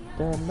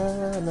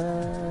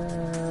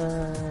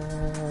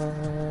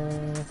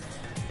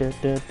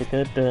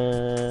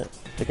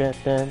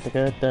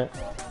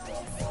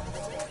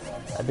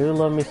do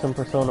love me some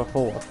Persona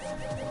 4.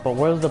 But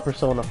where's the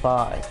Persona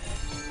 5?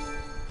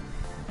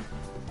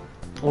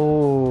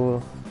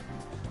 Oh,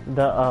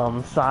 the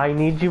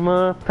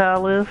Sainijima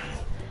Palace.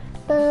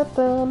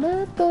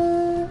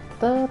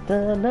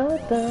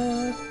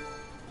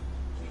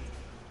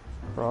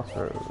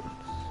 Crossroads.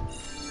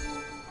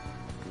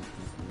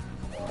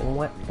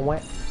 Wet,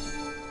 wet.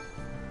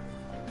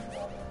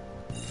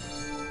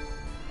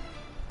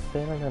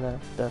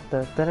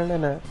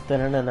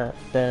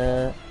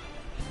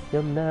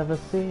 You'll never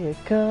see it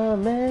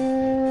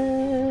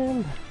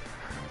coming.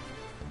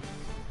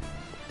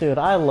 Dude,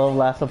 I love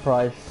Last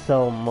Surprise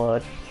so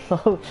much.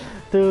 So,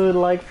 dude,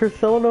 like,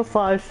 Persona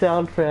 5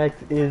 soundtrack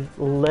is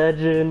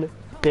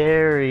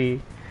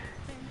legendary.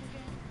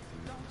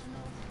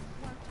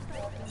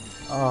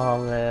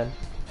 Oh, man.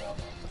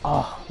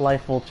 Oh,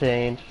 life will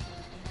change.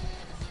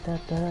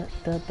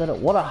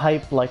 What a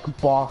hype,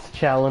 like, boss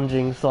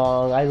challenging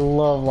song. I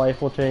love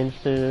Life Will Change,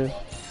 too.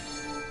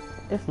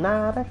 It's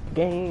not a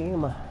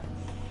game.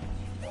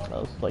 That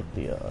was, like,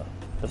 the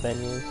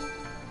venues.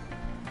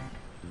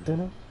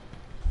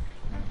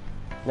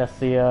 That's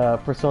the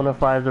Persona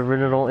 5's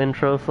original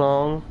intro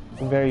song.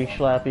 Very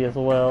slappy as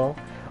well.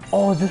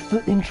 Oh, is this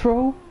the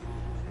intro?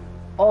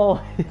 Oh,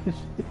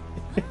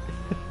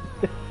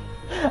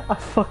 I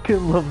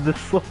fucking love this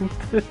song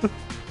too.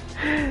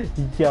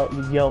 Yo,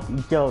 yo,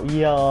 yo,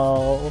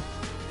 yo.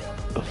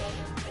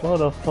 What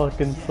a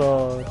fucking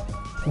song.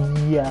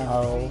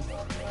 Yo.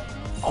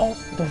 Oh,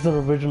 that's an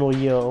original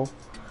yo.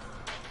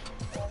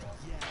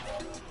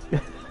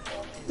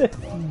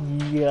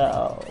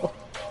 Yo.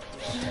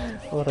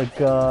 What a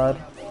god.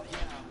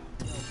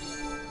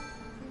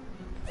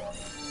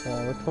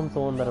 Which one's the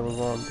one that it was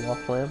on?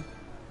 Lost Lamb?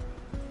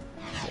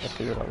 I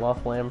figured out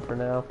Lost Lamb for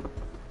now.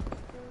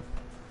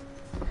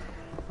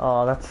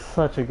 Oh, that's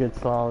such a good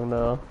song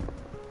though.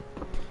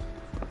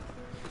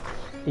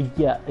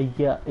 Yeah,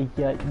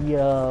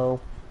 yo.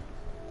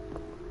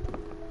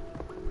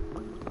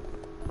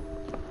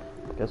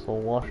 Guess we'll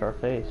wash our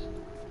face.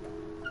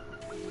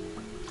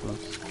 Some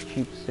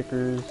cheap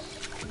stickers,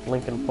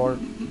 Linkin Park.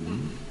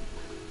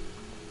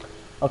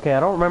 Okay, I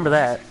don't remember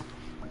that.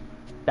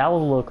 That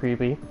was a little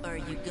creepy. Are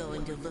you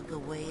going to look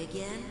away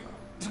again?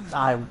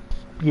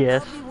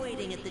 Yes. I'll be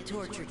waiting at the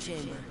torture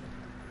chamber.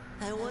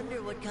 I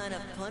wonder what kind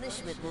of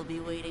punishment will be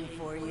waiting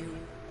for you.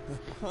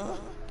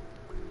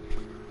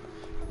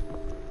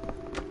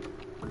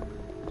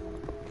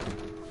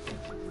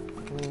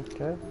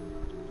 Okay.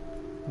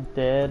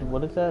 Dead.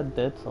 What is that?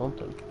 Dead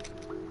something.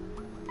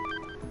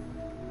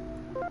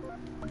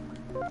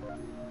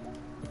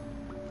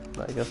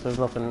 I guess there's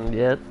nothing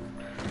yet.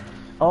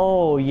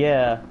 Oh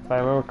yeah, if I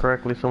remember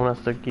correctly, someone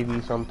has to give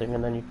you something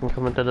and then you can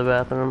come into the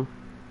bathroom.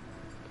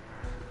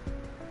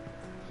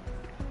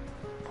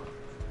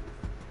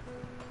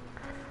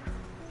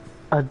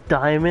 A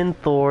Diamond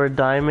Thor,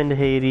 Diamond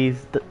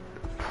Hades,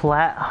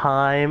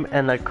 Platheim,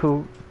 and a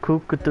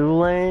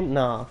Kukatulane?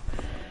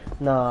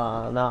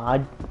 Nah,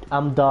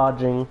 I'm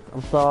dodging.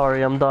 I'm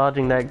sorry, I'm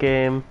dodging that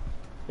game.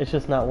 It's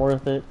just not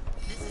worth it.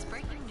 This is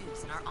breaking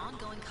news in our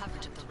ongoing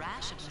coverage of the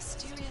rash of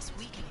mysterious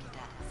weakening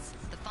deaths.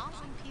 The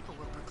following people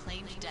were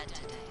proclaimed dead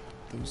today.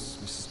 Those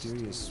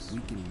mysterious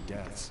weakening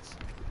deaths.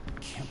 I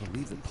can't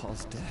believe that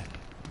Paul's dead.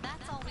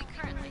 That's all we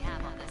currently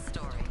have on this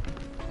story.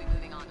 We'll be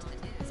moving on to the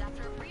news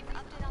after a brief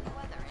update on the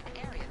weather in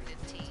Area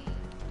 15.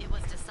 It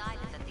was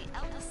decided that the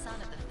eldest son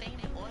of the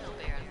famed oil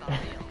baron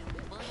Baril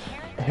will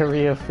inherit...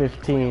 Area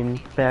 15,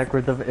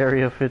 backwards of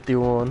Area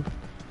 51.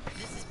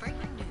 This is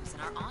breaking news in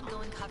our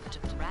ongoing coverage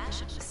of the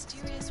rash of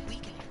mysterious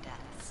weakening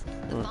deaths.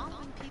 The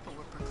following people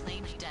were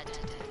proclaimed dead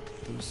today.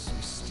 Those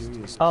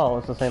mysterious... Oh,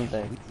 it's the same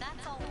thing.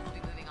 That's all we'll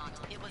be moving on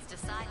to. It was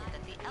decided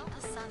that the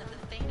eldest son of the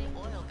famed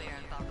oil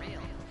baron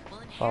Baril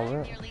will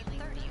inherit nearly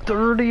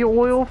 30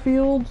 oil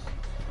fields?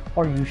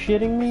 Are you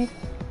shitting me?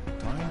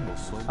 Time will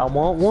slow I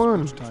want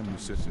one. each time you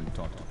sit and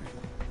talk to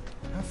people.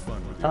 Have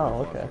fun with your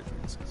okay.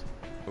 experiences.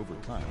 Over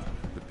time,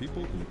 the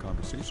people and the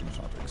conversation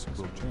topics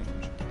will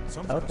change.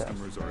 Some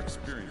customers are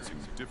experiencing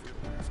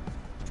difficulties.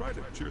 Try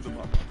to cheer them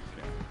up if you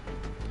can.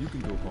 You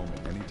can go home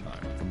at any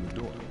time from the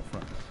door in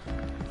front.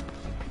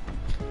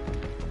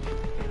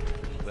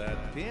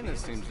 That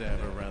pianist seems to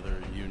have a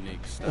rather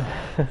unique style.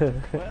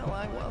 Well,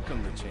 I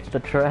welcome the change. The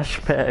trash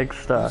bag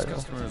style. This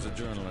customer is a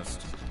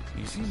journalist.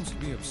 He seems to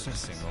be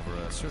obsessing over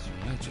a certain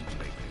legend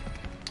lately.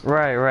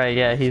 Right,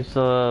 yeah, he's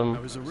I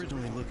was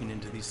originally looking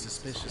into these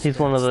suspicious. he's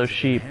one of those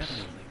deaths that have been sheeps. happening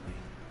lately.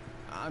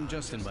 I'm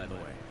Justin, by the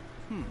way.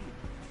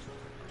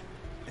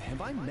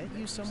 Have I met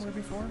you somewhere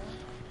before?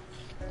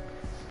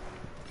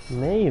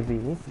 Maybe.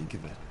 Think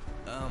of it.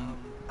 I'm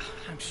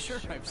sure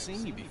I've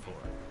seen you before.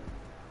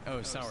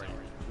 Oh, sorry.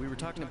 We were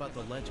talking about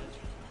the legend.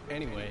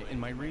 Anyway, in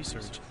my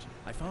research,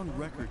 I found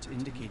records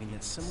indicating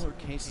that similar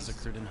cases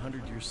occurred in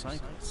 100-year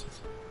cycles.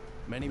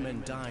 Many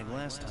men died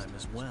last time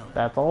as well.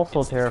 That's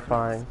also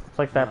terrifying. It's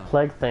like that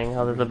plague thing,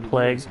 how there's a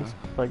plague.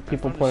 Like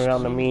people pointed out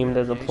in the meme,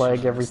 there's a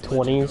plague every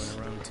 20s.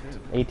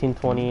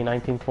 1820,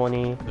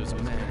 1920, There's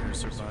a man who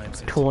survives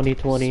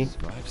 2020.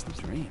 survives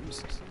the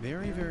dreams.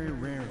 Very, very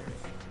rarely,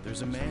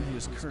 there's a man who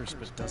is cursed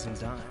but doesn't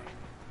die.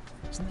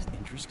 Isn't that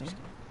interesting?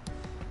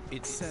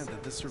 It's said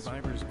that the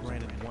survivor is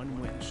granted one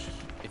wish.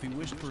 If he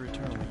wished for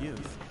eternal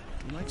youth,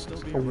 he might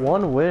still be around.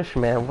 One wish,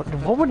 man.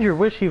 What would your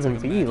wish even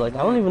be? Like,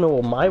 I don't even know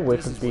what my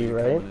wish would be,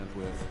 right?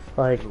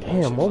 Like,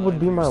 damn, what would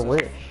be my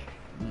wish?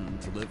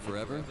 To live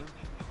forever?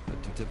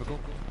 That too typical?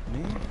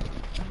 Me?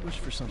 I wish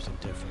for something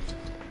different.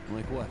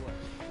 Like what?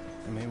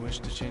 I may wish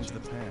to change the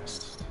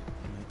past.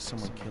 Make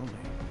someone kill me.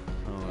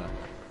 Oh,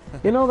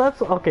 You know,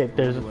 that's okay.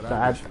 There's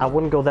I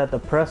wouldn't go that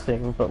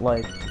depressing, but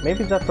like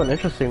maybe that's an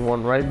interesting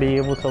one, right? Being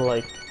able to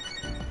like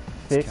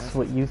fix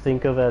what you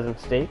think of as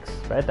mistakes,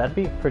 right? That'd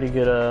be pretty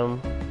good.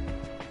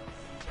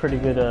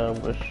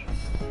 Wish.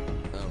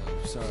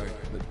 Oh, sorry,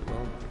 but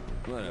well,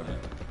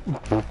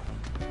 whatever.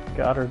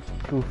 Got her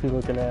goofy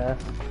looking ass.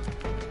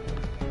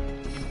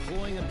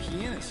 Employing a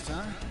pianist,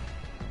 huh?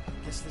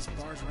 Guess this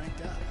bar's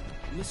ranked up.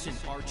 Listen,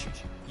 Archie,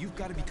 you've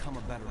got to become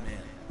a better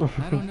man.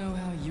 I don't know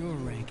how you're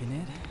ranking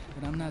it,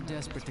 but I'm not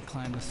desperate to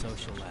climb the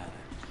social ladder.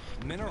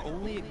 Men are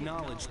only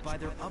acknowledged by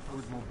their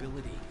upward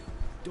mobility.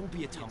 Don't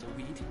be a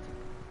tumbleweed.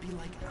 Be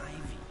like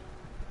Ivy,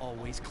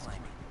 always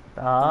climbing.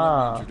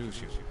 Ah. Let me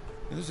introduce you.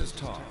 This is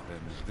Todd, and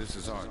this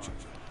is Archie.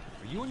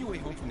 Are you on your way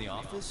home from the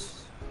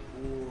office?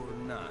 Or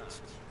not?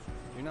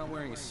 You're not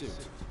wearing a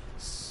suit.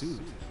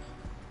 Suit?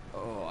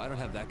 Oh, I don't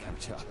have that kind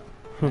of job.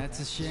 That's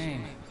a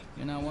shame.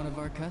 You're not one of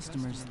our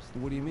customers.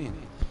 What do you mean?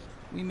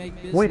 We make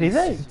business. Wait, is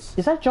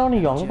that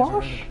Johnny Haven't you ever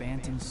Youngbosh? heard of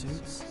Bantam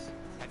suits?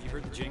 Have you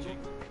heard the jingle?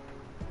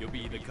 You'll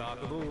be the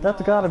cock of the walk.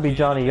 That's gotta be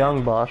Johnny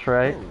Youngbosh,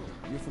 right?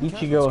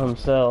 Ichigo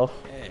himself.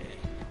 Hey,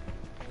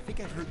 I think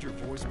I've heard your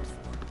voice before.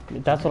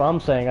 That's what I'm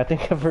saying. I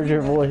think I've heard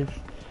your voice.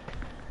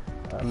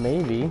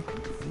 Maybe.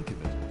 Think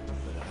of it,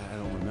 but I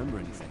don't remember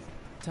anything.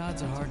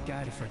 Todd's a hard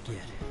guy to forget.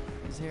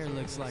 His hair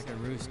looks like a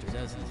rooster,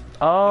 doesn't it?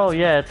 Oh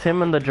yeah, it's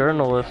him and the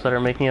journalists that are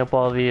making up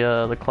all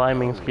the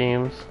climbing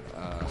schemes.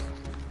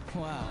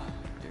 Wow,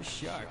 you're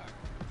sharp.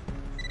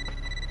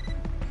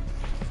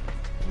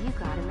 You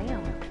got a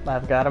mail.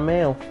 I've got a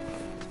mail.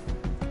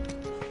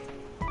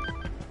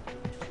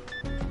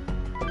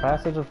 The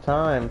passage of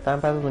time.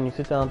 Time passes when you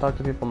sit down and talk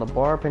to people in the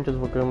bar. Pinches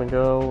will come and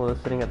go while they're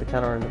sitting at the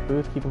counter in the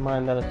booth. Keep in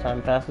mind that as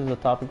time passes, the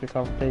topic of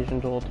conversation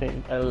will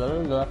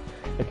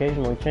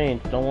occasionally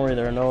change. Don't worry,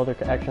 there are no other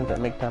actions that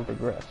make time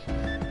progress.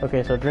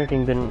 Okay, so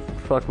drinking didn't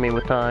fuck me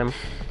with time.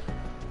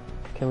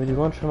 Can we do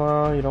lunch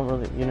tomorrow? You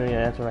don't need an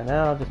answer right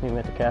now. Just meet me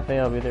at the cafe.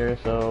 I'll be there,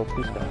 so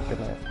peace out. Good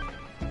night.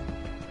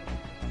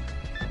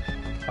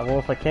 I will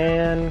if I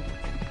can.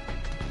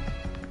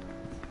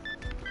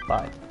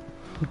 Bye.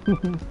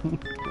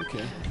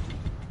 Okay.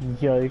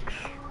 Yikes.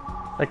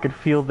 I could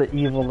feel the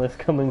evilness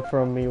coming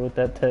from me with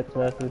that text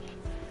message.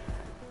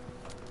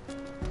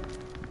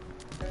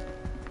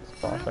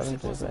 Perhaps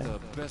it wasn't the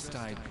best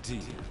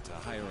idea to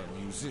hire a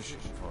musician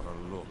for her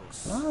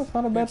looks. No, it's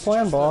not a bad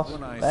plan, boss.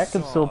 That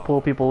could still pull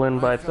people in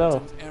by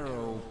itself. An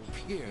arrow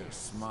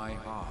pierce my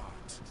heart.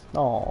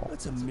 Aw.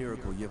 That's a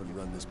miracle you haven't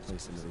run this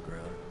place into the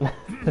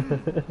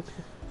ground.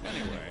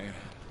 Anyway,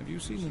 have you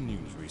seen the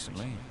news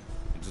recently?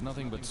 It's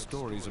nothing but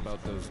stories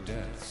about those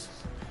deaths.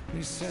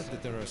 They said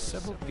that there are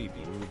several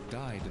people who have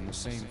died in the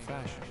same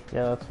fashion.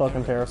 Yeah, that's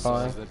fucking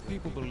terrifying. Says that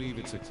people believe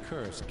it's a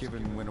curse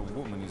given when a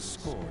woman is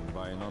scorned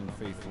by an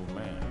unfaithful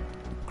man.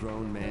 A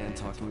grown man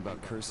talking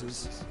about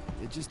curses?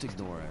 Just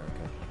ignore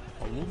Erica.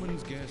 A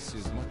woman's guess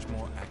is much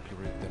more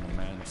accurate than a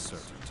man's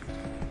certainty.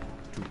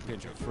 To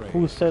pitch a phrase.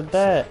 Who said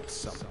that?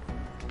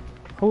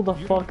 Who the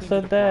fuck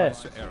said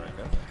that?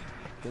 Erica?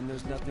 Then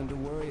there's nothing to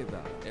worry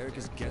about.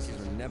 Erica's guesses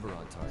are never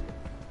on target.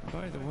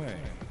 By the way,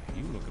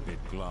 you look a bit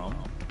glum.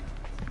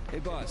 Hey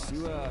boss,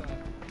 you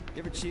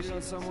ever cheated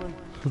on someone?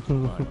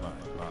 My.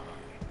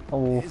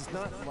 Oh. It's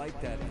not like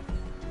that.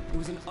 It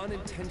was an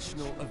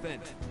unintentional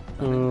event.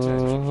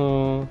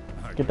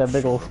 Get that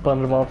big old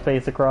SpongeBob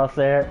face across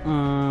there.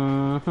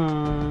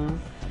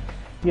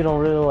 You don't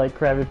really like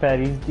Krabby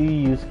Patties, do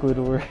you,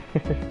 Squidward?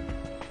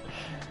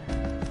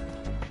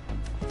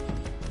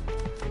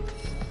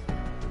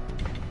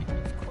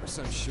 Of course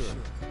I'm sure.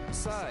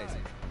 Besides,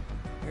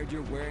 I heard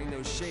you're wearing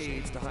those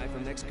shades to hide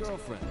from an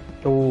ex-girlfriend.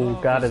 Oh,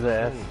 got his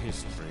ass. The whole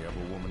history of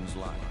a woman's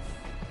life.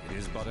 It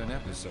is but an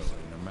episode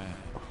in a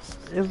man's.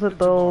 Is it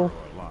though?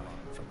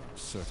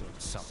 Certain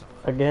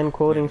Again,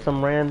 quoting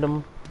some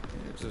random.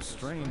 It's a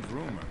strange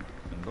rumor,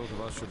 and both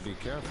of us should be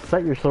careful.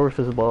 Cite your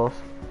sources, boss.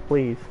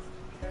 Please.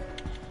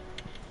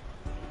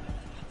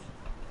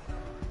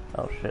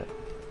 Oh shit.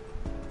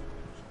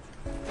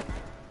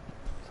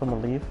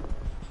 Someone leave?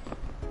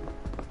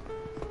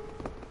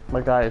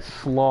 My guy is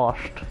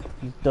sloshed.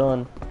 He's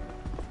done.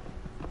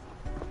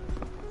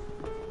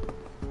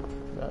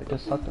 I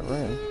just sucked her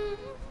in.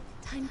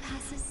 Time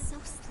passes so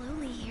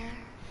slowly here.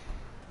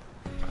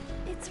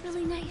 It's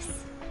really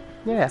nice.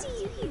 Yeah. What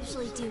do you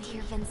usually do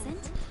here,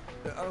 Vincent?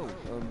 Well...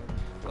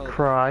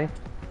 Cry.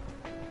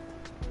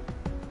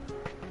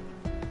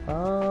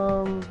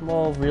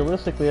 Well,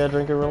 realistically, I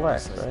drink and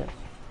relax, right?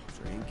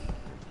 Drink.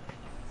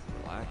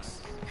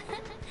 Relax.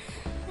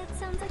 That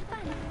sounds like fun.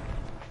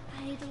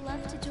 I'd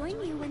love to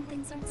join you when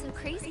things aren't so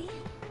crazy.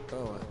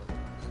 Oh,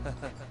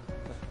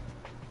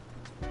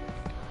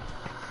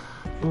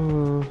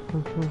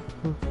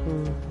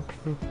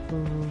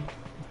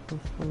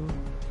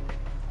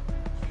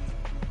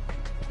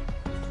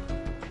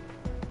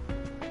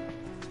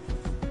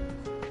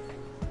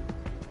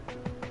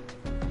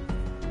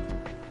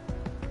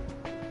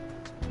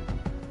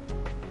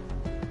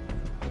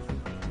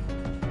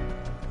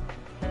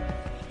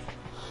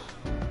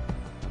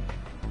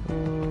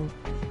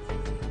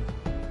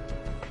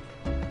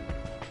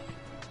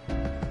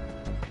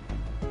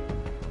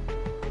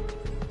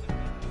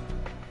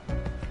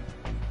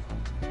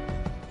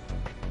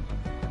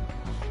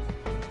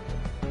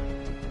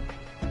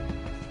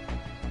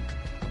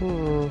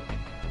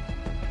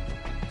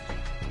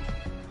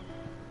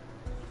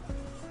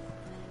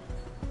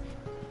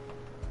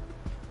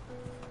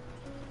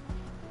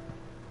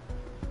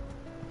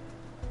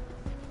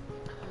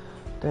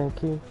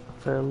 Thank you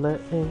for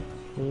letting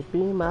me be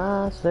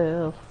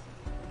myself.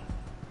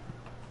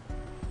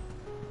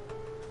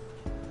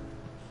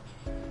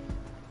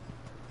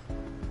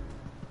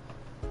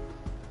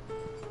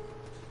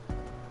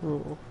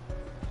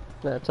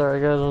 That's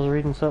alright, guys. I was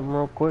reading something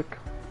real quick.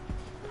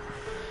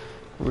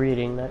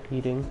 Reading, not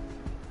eating.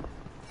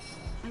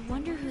 I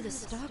wonder who the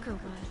stalker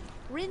was.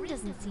 Rin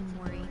doesn't seem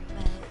worried,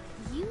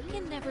 but you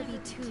can never be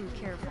too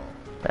careful.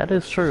 That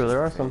is true. There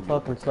are some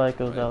fucking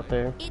psychos out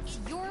there. It's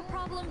your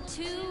problem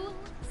too?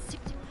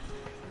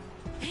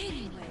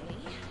 Anyway,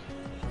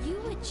 you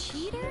a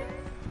cheater?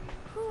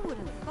 Who would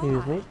have thought?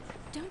 Excuse me?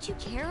 Don't you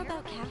care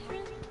about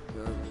Catherine?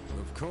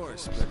 Of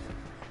course, but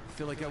I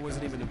feel like I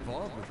wasn't even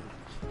involved with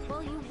it.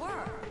 Well, you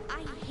were.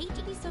 I hate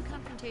to be so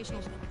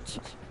confrontational.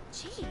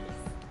 Jeez.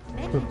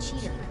 Men Hmm.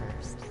 cheated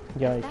first.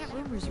 Yikes. If that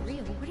rumor's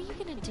real, what are you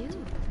gonna do?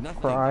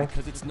 Nothing, Cry.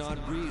 because it's not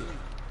real.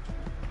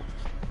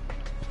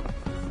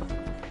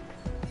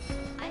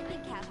 I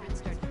think Catherine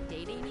started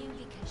dating you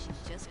because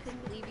she just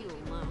couldn't leave you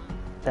alone.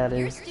 That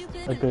You're is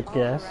stupid a in good all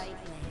guess. the right ways.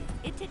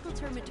 It tickles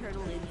her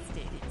maternal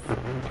instincts.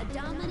 A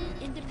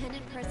dominant,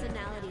 independent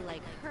personality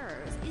like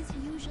hers is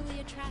usually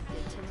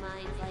attracted to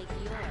minds like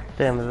yours.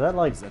 Damn, is that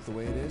like Is that the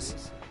way it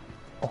is?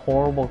 a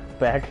horrible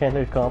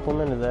backhanded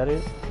compliment? Is that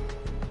it?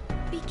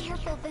 Be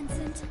careful,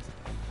 Vincent.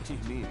 What do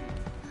you mean?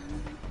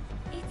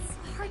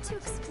 It's hard to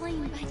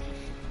explain, but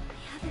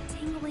I have a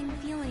tingling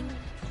feeling.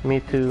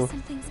 Me too.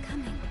 Something's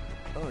coming.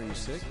 Oh, are you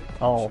sick?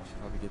 Oh. You should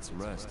probably get some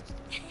rest.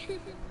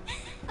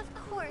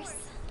 Of course.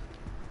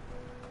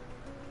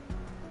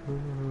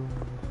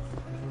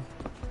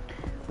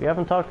 We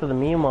haven't talked to the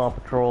Meemaw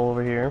Patrol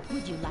over here.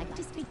 Would you like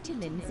to speak to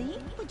Lindsay?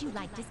 Would you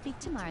like to speak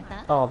to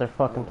Martha? Oh, they're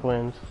fucking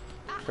twins.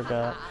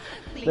 Forgot.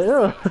 Please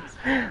Ew. sit.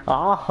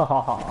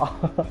 Ah.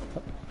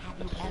 Have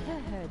you ever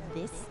heard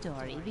this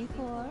story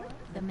before?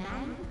 The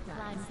man who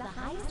climbs the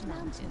highest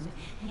mountain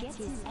gets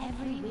his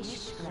every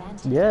wish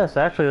granted. Yes,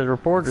 actually, the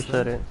reporter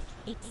said it.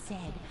 It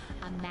said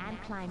a man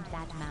climbed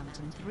that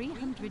mountain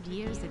 300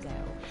 years ago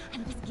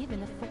and was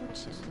given a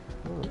fortune.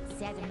 It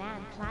said a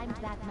man climbed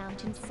that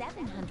mountain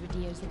 700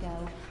 years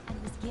ago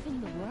and was given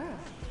the world.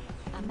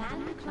 A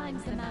man who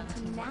climbs the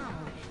mountain now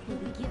will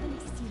be given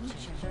his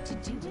future to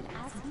do it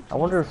as he I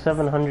wonder if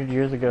 700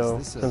 years ago,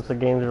 since the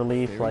game's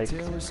released, like,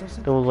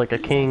 there was like a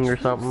king or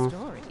something,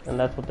 and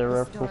that's what they're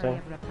The story referencing.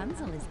 of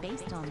Rapunzel is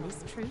based on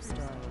this true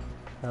story.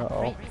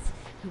 Uh-oh. Prince,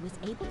 who was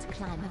able to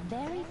climb a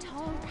very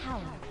tall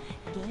tower,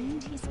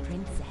 gained his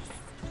princess.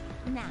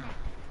 Now,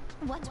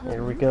 what will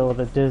Here we you go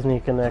with a Disney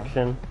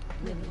connection.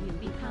 Will you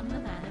become the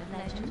man of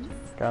legends?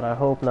 God, I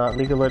hope not.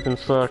 League of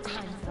Legends sucks.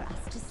 Time for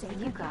us to say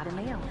you got a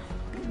mail.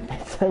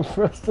 It's time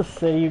for us to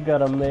say you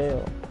got a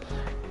mail.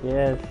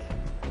 Yes.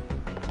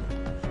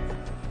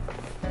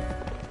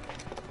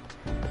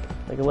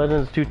 League of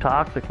Legends is too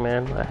toxic,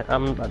 man.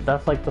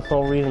 That's like the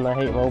sole reason I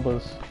hate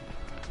MOBAs.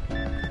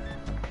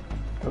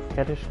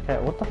 Coquettish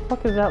cat. What the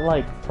fuck is that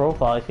like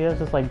profile? He has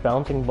just like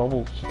bouncing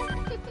bubbles.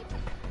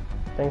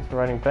 Thanks for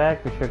writing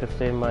back. Be sure to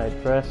save my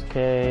address,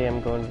 Kay.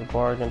 I'm going to the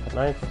bar again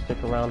tonight, so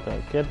stick around till I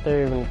get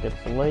there, even if it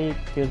gets late.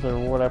 Here's the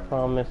reward I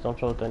promised. Don't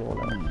show it to anyone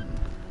else.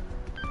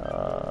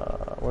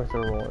 Where's the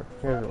reward?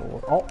 Here's the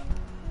reward. Oh!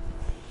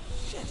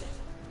 Shit!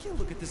 Can't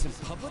look at this in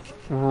public.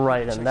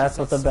 Right, and Check that's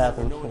this what the out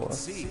so no bathroom's one can for.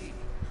 see.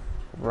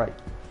 Right.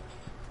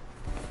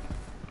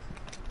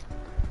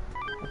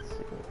 Let's see.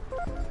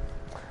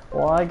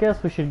 Well, I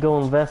guess we should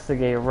go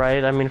investigate,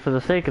 right? I mean, for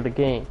the sake of the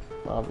game,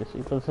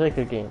 obviously. For the sake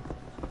of the game.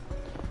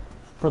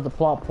 For the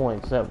plot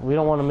points. That we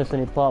don't want to miss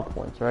any plot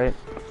points, right?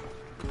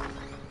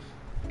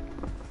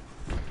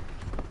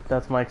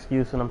 That's my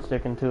excuse and I'm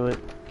sticking to it.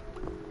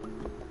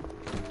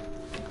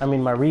 I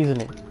mean, my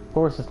reasoning. Of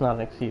course it's not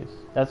an excuse.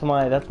 That's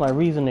my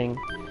reasoning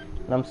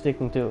and I'm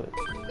sticking to it.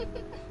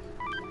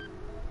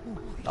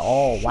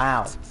 Oh,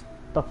 wow.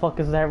 The fuck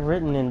is that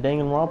written in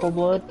Danganronpa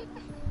blood?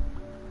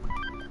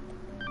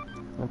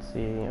 Let's see.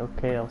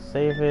 Okay, I'll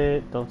save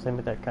it. Don't send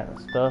me that kind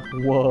of stuff.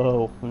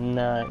 Whoa,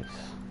 nice.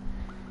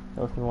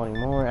 If you wanting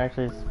more,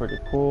 actually this is pretty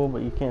cool,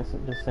 but you can't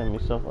just send me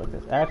stuff like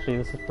this. Actually,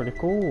 this is pretty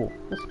cool.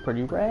 This is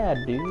pretty rad,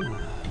 dude.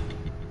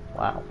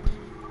 Wow.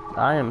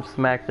 I am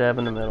smack dab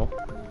in the middle.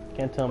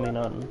 Can't tell me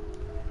nothing.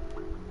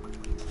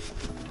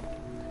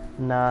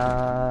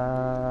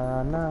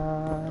 Nah,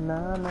 nah,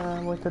 nah,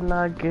 nah. Wait till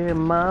I get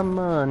my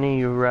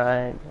money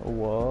right.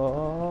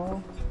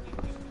 Whoa.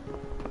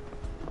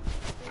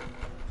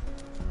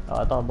 Oh,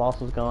 I thought boss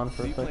was gone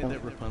for a second. You played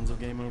that Rapunzel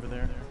game over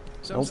there?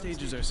 Some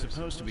stages are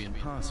supposed to be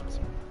impossible,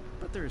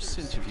 but they're a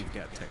cinch if you've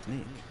got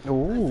technique.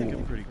 Ooh. I think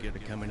I'm pretty good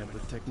at coming up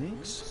with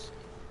techniques.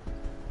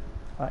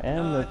 I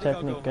am the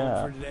technique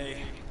guy.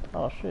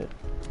 Oh shit.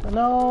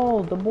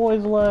 No, the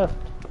boys left.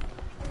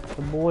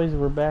 The boys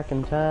were back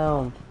in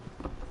town.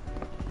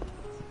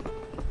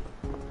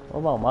 What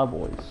about my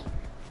boys?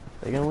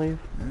 They gonna leave?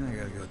 I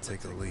gotta go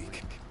take a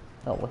leak.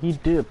 Oh, well, he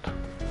dipped.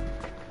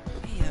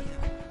 Hey,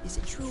 is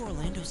it true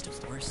Orlando's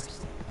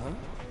divorced? Huh?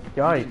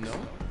 Yikes. No.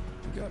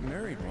 He got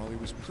married while he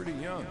was pretty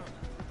young.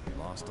 He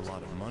lost a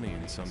lot of money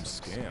in some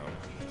scam.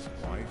 His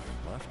wife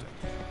left him.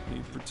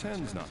 He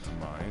pretends not to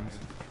mind,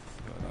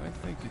 but I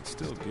think it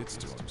still gets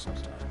to him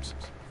sometimes.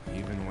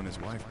 Even when his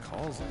wife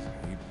calls him,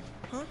 he...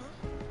 Huh?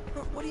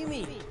 What do you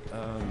mean?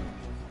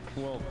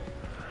 Well,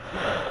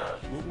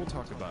 we'll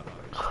talk about it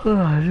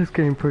Oh, it's just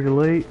getting pretty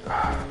late.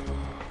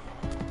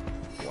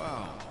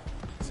 Wow.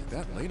 Is it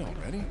that late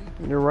already?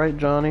 You're right,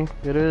 Johnny.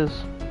 It is.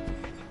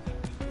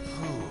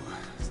 Oh,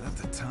 is that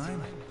the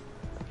time?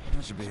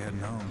 I should be heading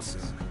home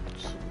soon.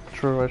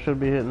 True, I should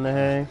be hitting the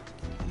hay.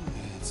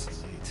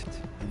 It's late.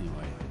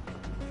 Anyway,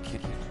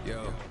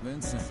 yo,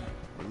 Vincent,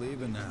 we're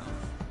leaving now.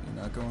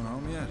 You're not going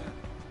home yet?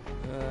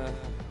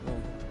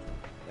 Well,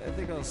 I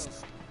think I'll...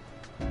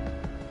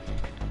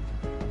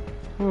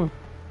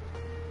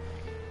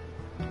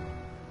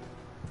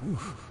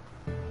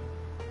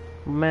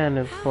 Man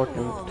is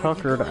fucking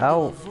tuckered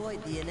out.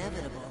 Avoid the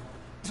inevitable.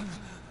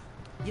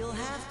 You'll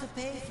have to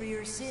pay for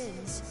your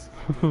sins.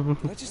 Did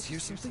I just hear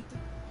something?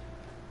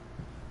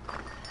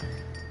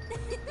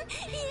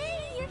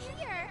 Yay, you're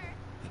here!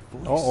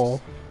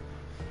 Uh-oh.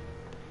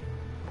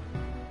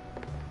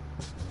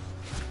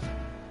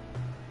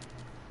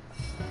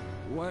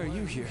 Why are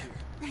you here?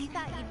 I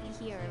thought you'd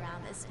be here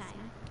around this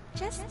time.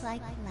 Just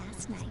like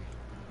last night.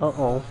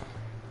 Uh-oh.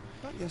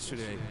 Not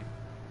yesterday.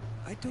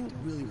 I don't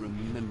really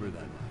remember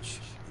that much.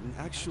 And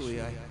actually,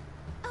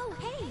 Oh,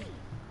 hey!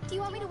 Do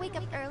you want me to wake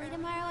up early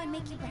tomorrow and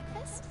make you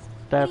breakfast?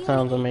 That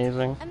sounds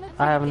amazing.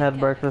 I haven't had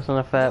breakfast in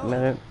a fat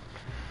minute.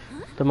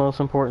 The most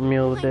important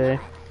meal of the day.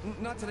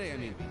 Not today, I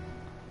mean.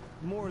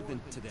 More than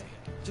today.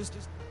 Just...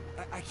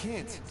 I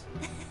can't.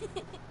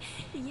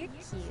 You're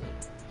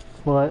cute.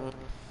 What?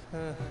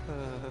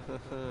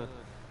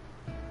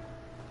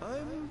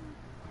 I'm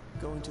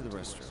going to the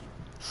restroom.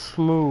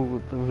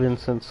 Smooth,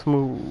 Vincent,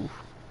 smooth.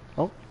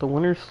 Oh, the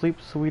winners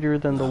sleep sweeter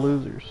than the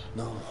losers.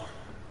 No more.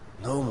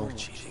 No more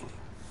cheating.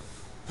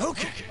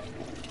 Okay.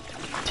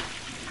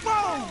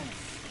 Whoa!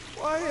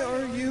 Why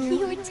are you...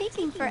 You were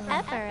taking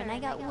forever and I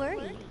got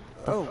worried.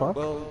 The fuck?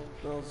 Well,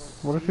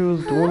 What if he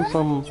was doing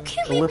some You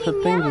can't leave illicit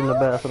me things in the now.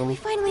 bathroom? We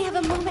finally have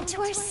a moment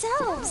to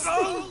ourselves.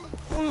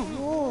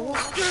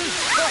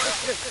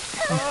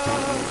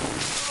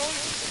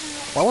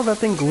 Why was that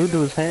thing glued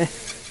to his hand?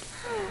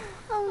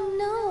 Oh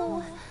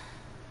no.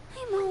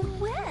 I'm all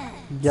wet.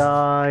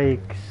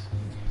 Yikes.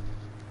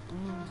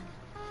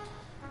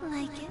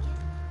 Like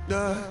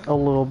it? A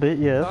little bit,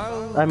 yes.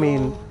 I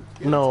mean,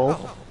 no.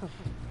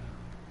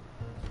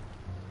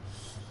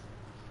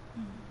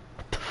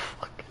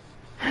 Fuck.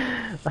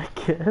 I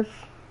guess.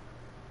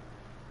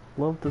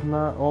 Love does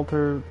not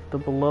alter the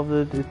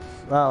beloved. It's...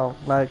 Oh,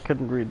 I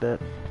couldn't read that.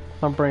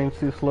 My brain's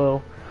too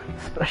slow.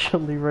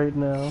 Especially right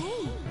now.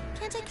 Hey,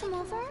 can't I come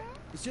over?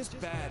 it's just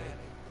bad.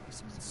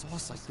 Some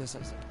sauce like this.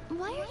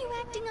 Why are you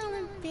acting all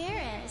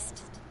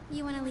embarrassed?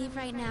 You want to leave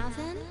right now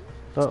then?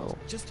 Uh-oh.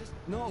 Just...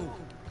 No.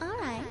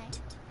 Alright.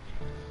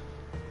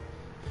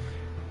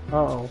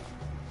 Uh-oh.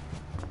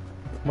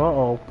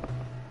 Uh-oh.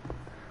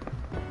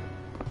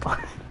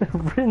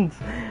 Rin's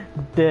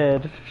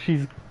dead.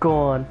 She's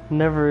gone.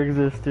 Never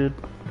existed.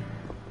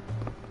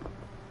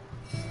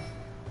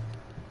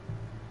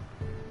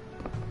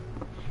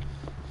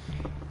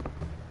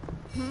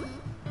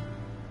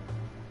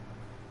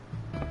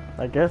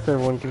 I guess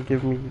everyone can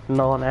give me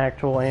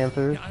non-actual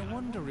answers. I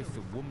wonder if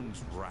the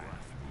woman's wrath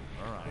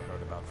rumor I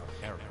heard about from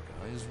Erica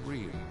is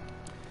real.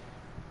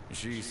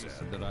 She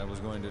said that I was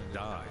going to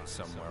die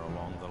somewhere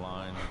along the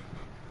line.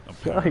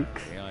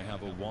 Apparently, I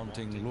have a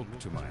wanting look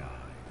to my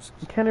eyes.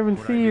 You can't even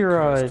Would see I be your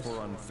cursed eyes.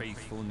 for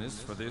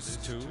unfaithfulness for this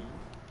too?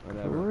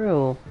 For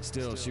real.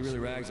 Still, she really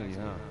rags on you,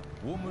 huh?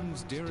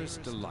 Woman's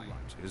dearest delight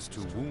is to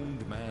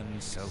wound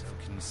man's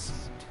self-conceit.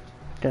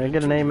 Can I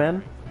get an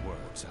amen?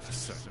 Words of a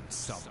certain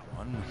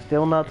someone.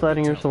 Still not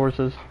citing your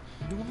sources.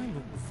 Do I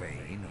look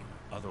vain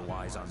or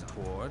otherwise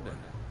untoward?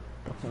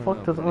 The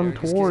fuck does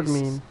untoward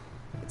mean?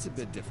 It's a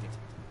bit different.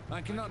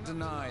 I cannot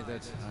deny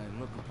that I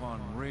look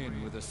upon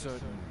Rin with a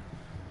certain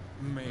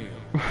Male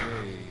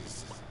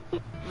gaze.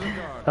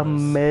 A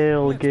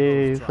male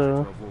gaze, Try to huh?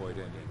 avoid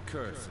any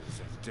curses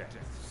and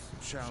deaths,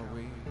 shall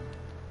we?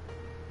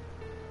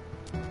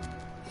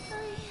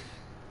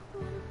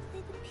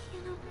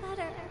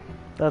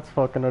 That's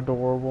fucking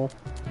adorable.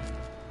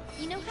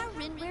 You know how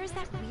Rin wears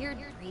that weird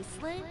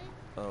bracelet?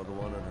 Oh, the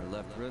one on her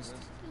left wrist?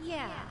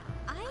 Yeah,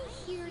 I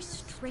hear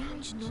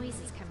strange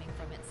noises coming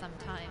from it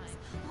sometimes.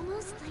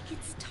 Almost like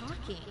it's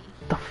talking.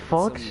 The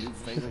fuck?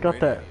 She's got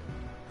that.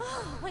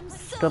 Oh, I'm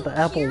so Got the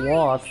Apple curious.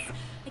 Watch.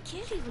 I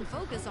can't even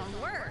focus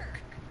on work.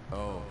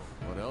 Oh,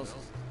 what else?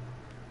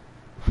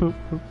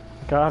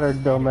 Got her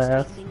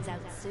dumbass. Things out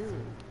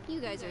soon. You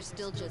guys are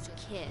still just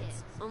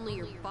kids. Only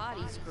your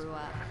bodies grew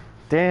up.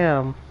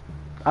 Damn.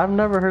 I've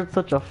never heard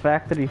such a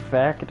factity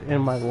fact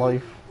in my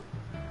life.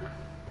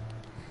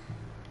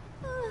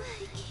 Oh,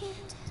 I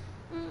can't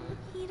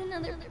eat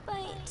another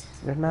bite.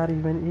 You're not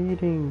even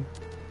eating.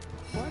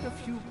 Quite a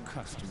few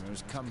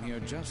customers come here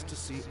just to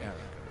see Erica,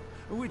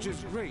 which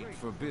is great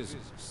for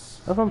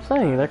business. That's what I'm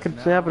saying. That could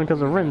happen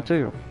because of Rin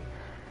too.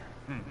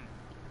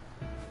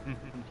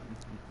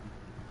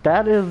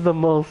 That is the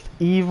most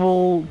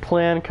evil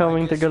plan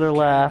coming together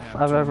laugh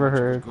I've ever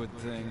heard. Good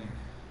thing.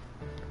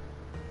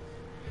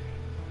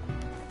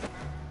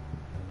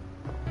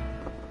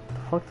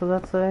 The fuck does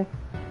that say?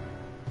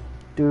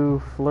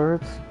 Do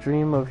flirts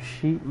dream of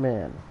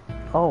sheepman?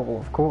 Oh,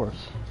 of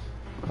course.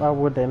 Why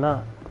would they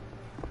not?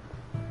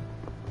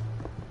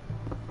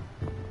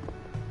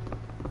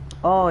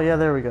 Oh yeah,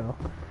 there we go.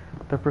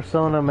 The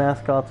Persona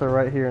mascots are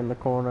right here in the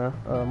corner.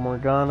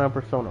 Morgana,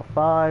 Persona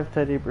 5,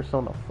 Teddy,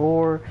 Persona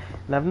 4.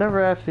 And I've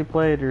never actually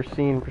played or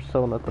seen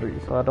Persona 3,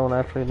 so I don't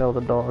actually know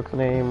the dog's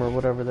name or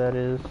whatever that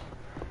is.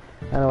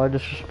 I know I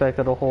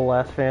disrespected a whole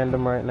ass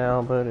fandom right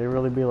now, but it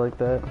really be like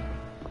that.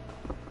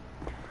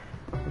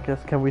 I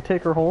guess, can we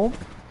take her home?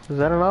 Is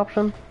that an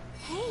option?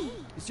 Hey,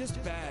 it's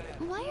just bad.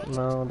 Why are you...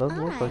 No, it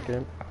doesn't look like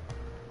it.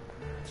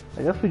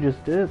 I guess we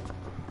just did.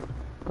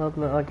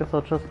 I guess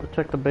I'll just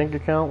check the bank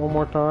account one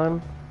more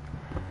time.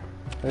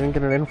 I didn't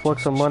get an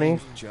influx of money.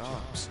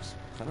 Jobs.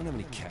 If I don't have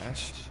any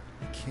cash,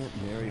 I can't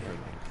marry her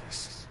like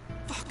this.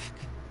 Fuck.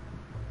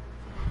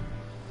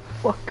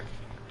 Fuck.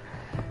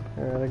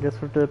 Alright, I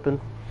guess we're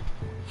dipping.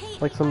 Hey,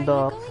 like some are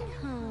dots. you going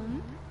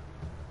home?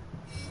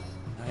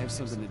 I have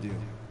something to do.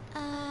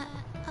 Oh.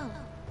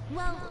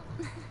 Well,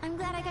 I'm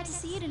glad I got to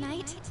see you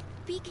tonight.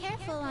 Be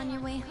careful on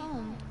your way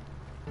home.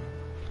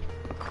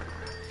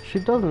 She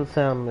doesn't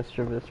sound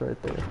mischievous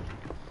right there.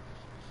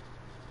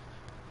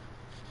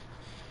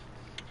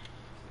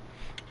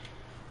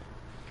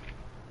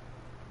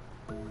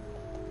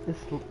 This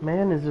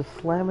man is just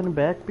slamming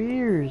back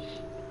beers.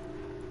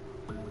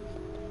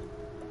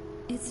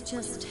 It's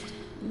just,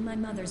 my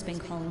mother's been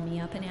calling me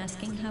up and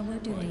asking how we're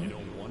doing. You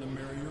don't want to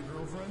marry your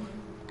girlfriend?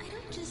 I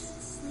don't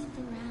just sleep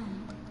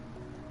around.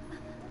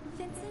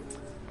 Vincent?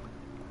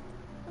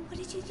 What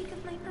did you think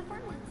of my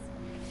performance?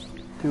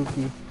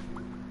 Dookie.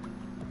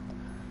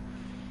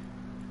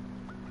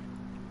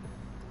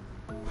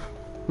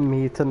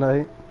 Me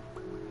tonight.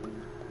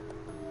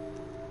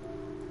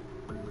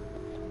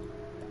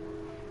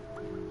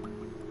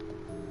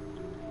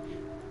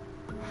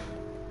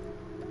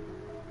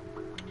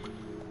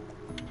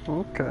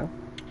 Okay.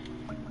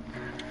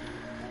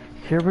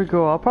 Here we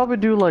go. I'll probably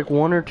do like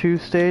 1 or 2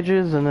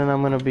 stages and then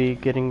I'm gonna be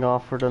getting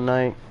off for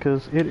tonight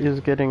because it is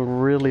getting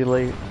really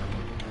late.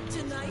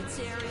 Tonight's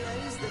area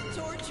is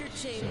the torture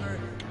chamber,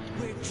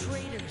 where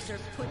traitors are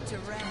put to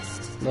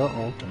rest.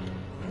 Uh-oh.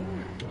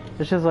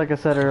 It's just like I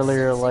said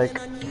earlier, like,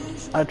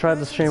 I tried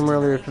to stream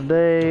earlier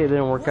today, it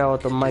didn't work out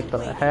with the mic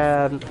that I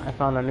had. I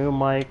found a new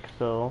mic,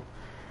 so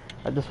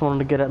I just wanted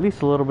to get at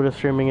least a little bit of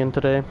streaming in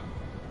today.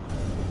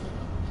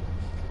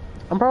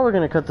 I'm probably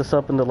going to cut this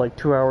up into like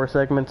 2-hour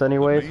segments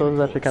anyway, so it's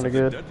actually kind of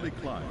good. Deadly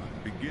climb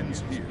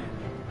begins here.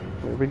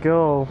 Here we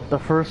go. The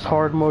first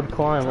hard mode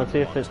climb. Let's see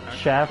if it's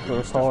shaft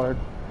or hard.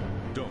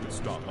 Don't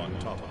stop on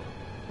top of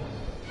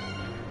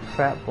it.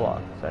 Trap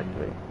blocks,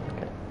 actually.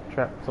 Okay.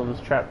 Trap. So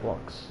there's trap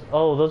blocks.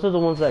 Oh, those are the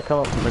ones that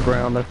come up from the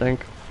ground, I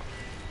think.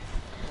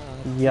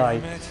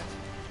 Yikes.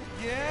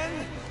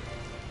 Again?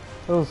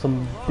 Those are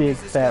some big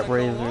fat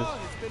razors.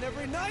 It's been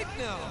every night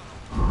now.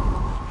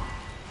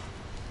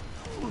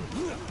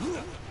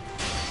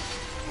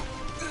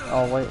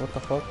 Oh wait, what the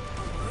fuck?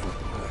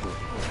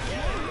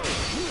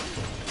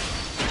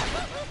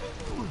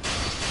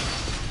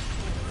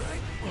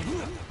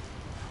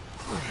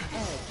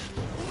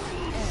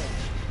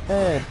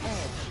 Hey.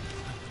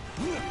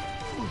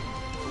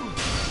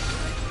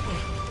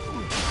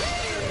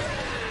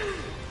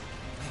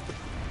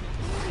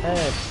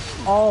 Hey.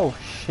 Oh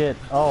shit.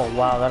 Oh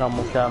wow, that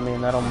almost got me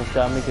and that almost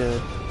got me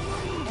good.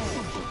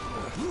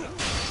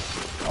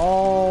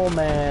 Oh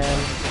man.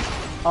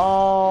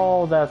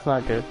 Oh, that's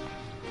not good.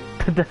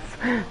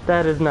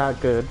 That is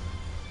not good.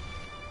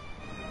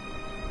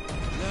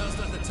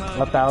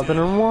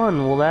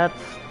 1001. Well,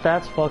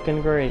 that's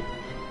fucking great.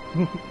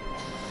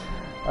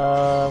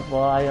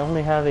 Well, I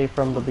only have a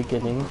from the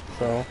beginning,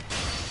 so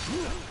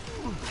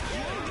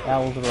that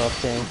was a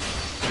rough game.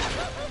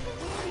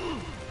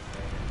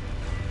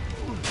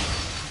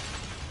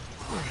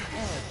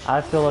 I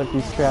feel like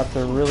these straps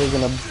are really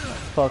gonna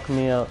fuck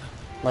me up,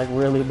 like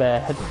really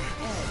bad.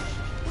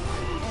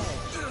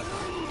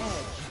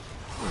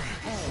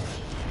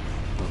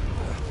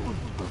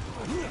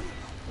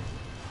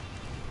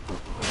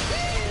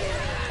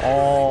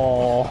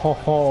 Oh, ho,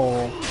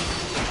 ho.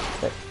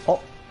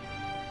 Oh.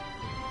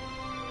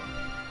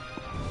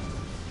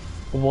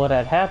 What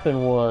had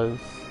happened was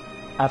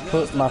I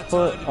put my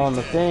foot on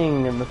the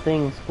thing and the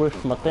thing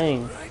squished my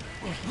thing.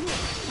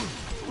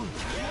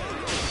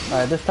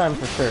 Alright, this time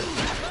for sure.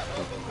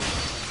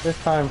 This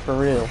time for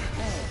real.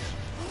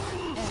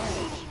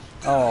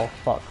 Oh,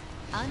 fuck.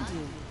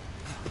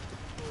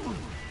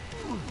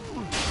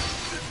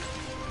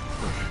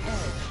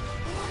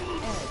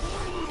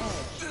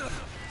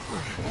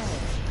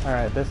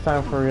 Alright, this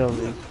time for real,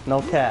 dude.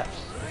 No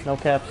caps. No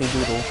capsy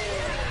doodle.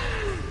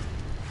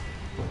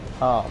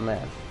 Oh,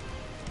 man.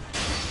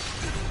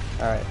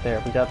 Alright,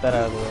 there. We got that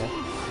out of the way.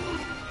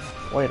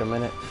 Wait a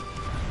minute.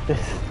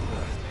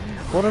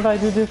 What did I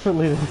do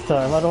differently this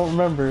time? I don't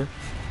remember.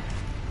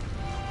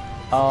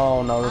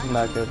 Oh, no. This is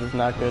not good. This is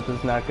not good. This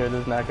is not good.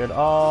 This is not good.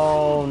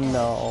 Oh,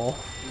 no.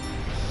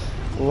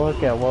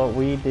 Look at what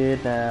we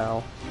did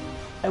now.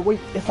 Hey, wait.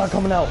 It's not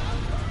coming out.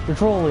 You're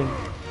trolling.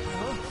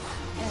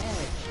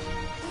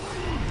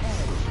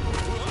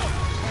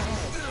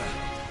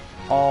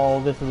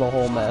 Oh, this is a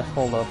whole mess.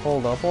 Hold up,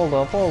 hold up, hold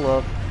up, hold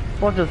up.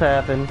 What just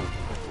happened?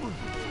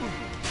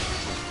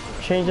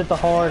 Change it to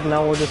hard,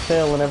 now we're just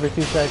failing every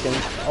 2 seconds.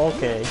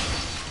 Okay.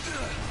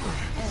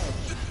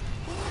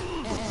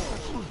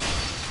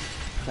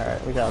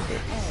 Alright, we got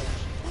this.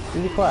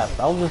 Easy claps.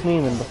 I was just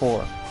memeing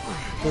before.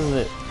 This is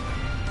it.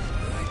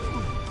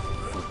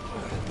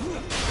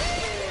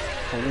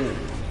 Ooh,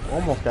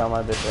 almost got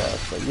my bitch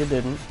ass, but you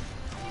didn't.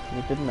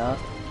 You did not.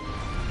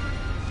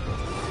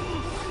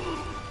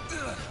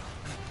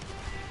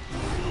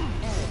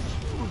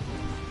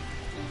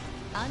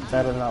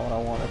 That is not what I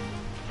wanted.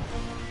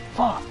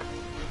 Fuck!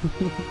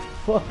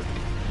 Fuck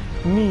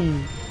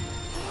me!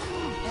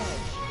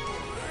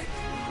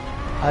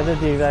 I did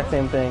the exact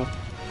same thing.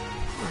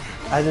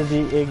 I did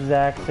the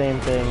exact same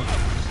thing.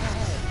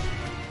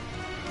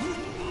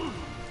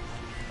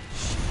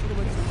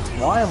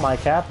 Why am I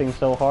capping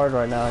so hard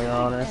right now, Your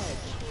Honor?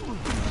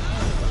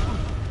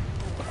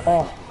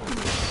 Oh.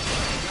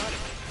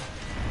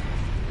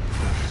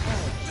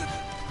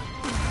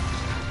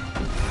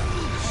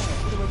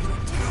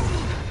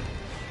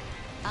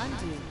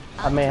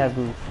 I may have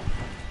goofed.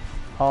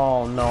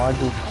 Oh no, I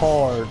goofed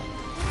hard.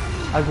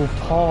 I goofed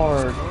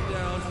hard.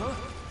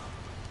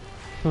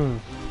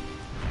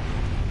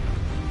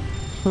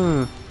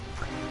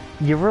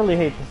 You really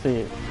hate to see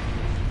it.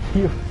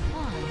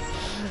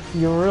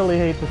 You really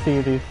hate to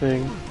see these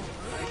things.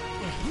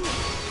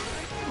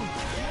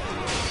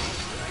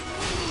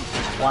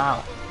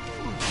 Wow.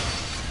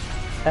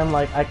 And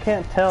like, I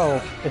can't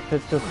tell if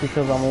it's just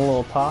because I'm a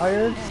little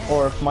tired,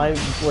 or if my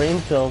brain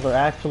cells are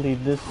actually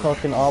this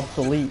fucking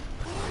obsolete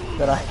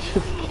that I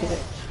just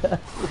can't pass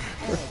this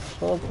first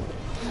puzzle.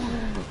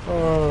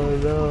 Oh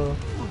no.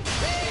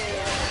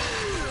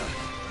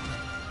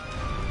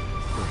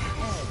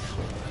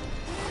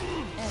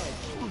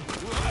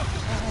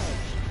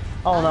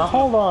 Oh, now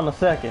hold on a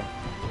second.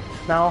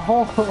 Now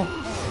hold on.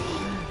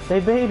 They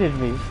baited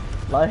me.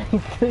 Like,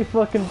 they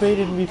fucking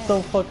baited me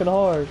so fucking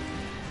hard.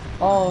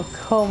 Oh,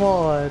 come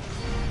on.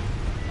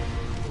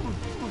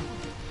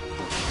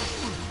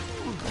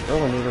 I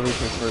really need to reach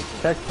this for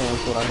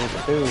checkpoints, what I need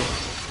to do.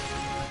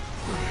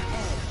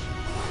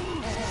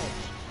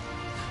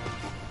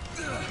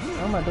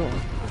 What am I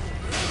doing?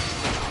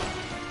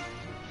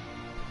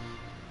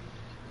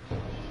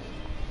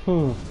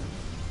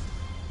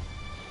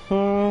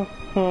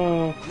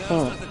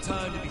 Now's not the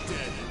time to be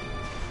dead.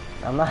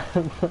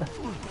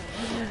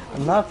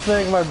 I'm not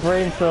saying my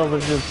brain cells are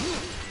just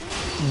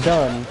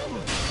done,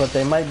 but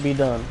they might be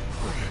done.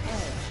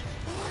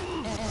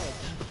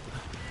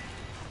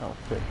 Oh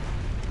shit.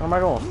 Where am I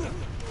going?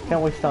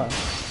 Can't waste time.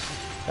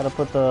 Gotta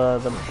put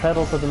the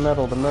pedal to the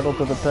metal to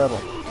the pedal.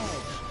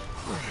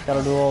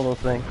 Gotta do all those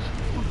things.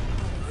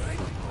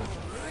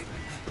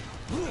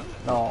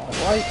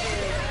 Alright.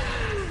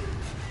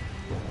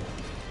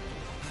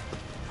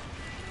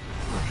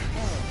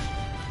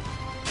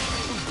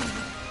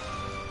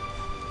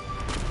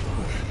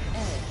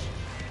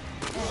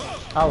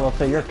 I will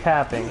say you're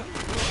capping.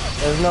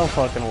 There's no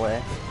fucking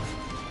way.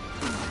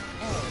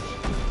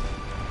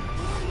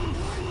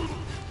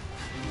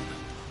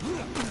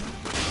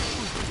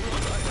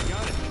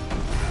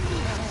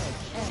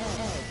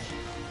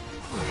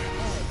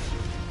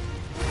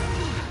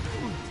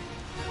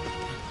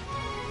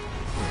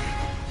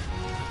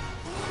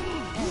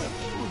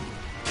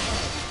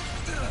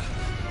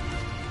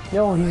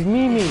 Yo, he's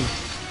memeing.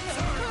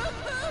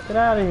 Get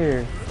out of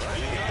here.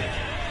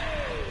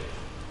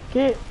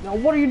 Get, now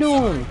what are you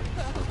doing?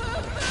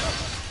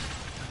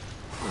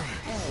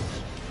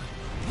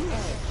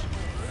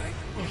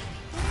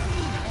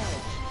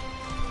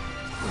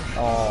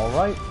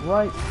 Alright,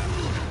 right.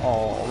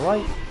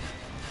 Alright.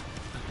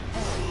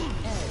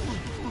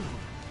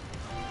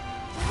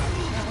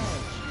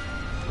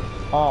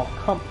 Oh,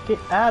 come, get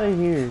out of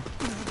here.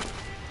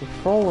 He's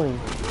trolling.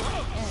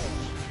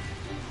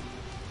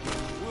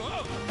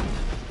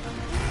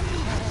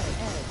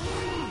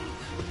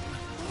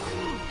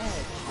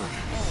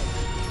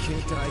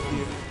 Can't die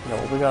here. No,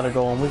 we gotta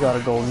go and we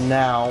gotta go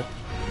now.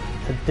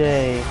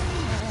 Today.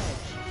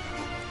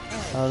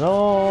 Oh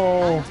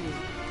no!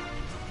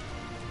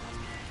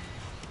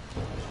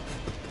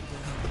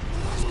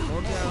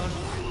 Calm down.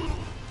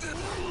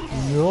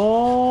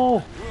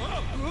 No!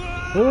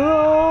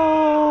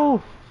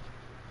 No!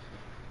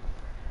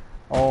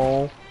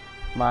 Oh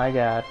my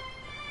god.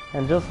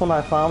 And just when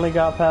I finally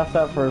got past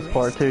that first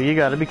part too, you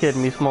gotta be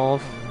kidding me,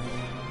 Smalls.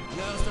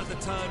 Now's not the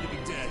time to be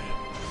dead.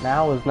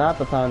 Now is not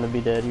the time to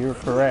be dead, you're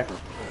correct.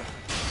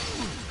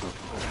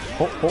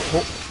 Oh, oh,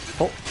 oh,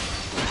 oh.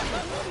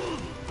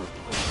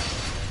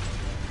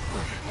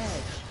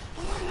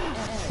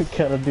 You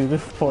gotta do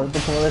this part, the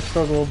one I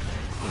struggled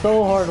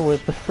so hard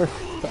with the first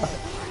time.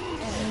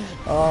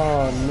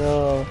 Oh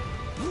no.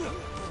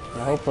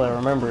 Now, hopefully I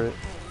remember it.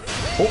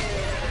 Oh!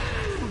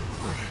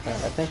 Right,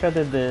 I think I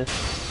did this.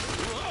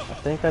 I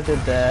think I did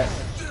that.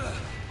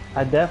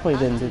 I definitely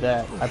didn't do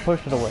that. I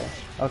pushed it away.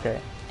 Okay.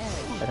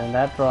 And then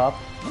that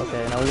dropped.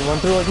 Okay, now we run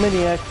through like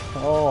maniacs.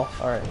 Oh,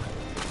 alright.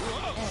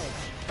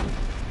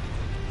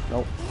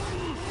 Nope.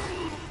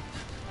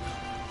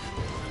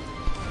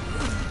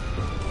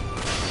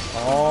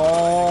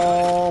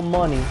 Oh,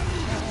 money.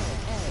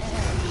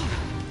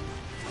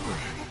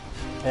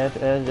 Edge,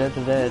 edge, edge,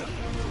 edge.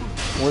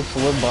 Whips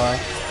live by.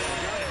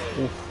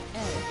 Oof.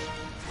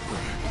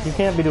 You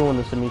can't be doing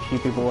this to me,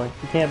 sheepy boy.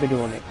 You can't be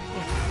doing it.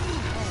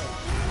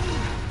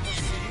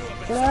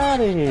 Get out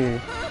of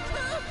here.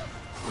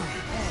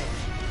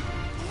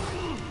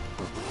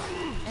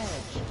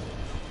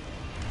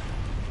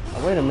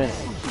 Oh, wait a minute.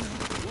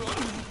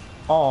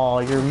 Oh,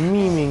 you're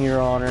memeing, Your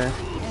Honor.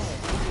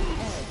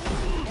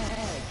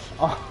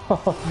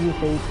 Oh, you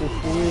hate to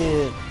see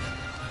it.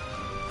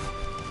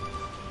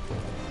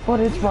 But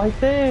it's right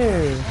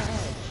there.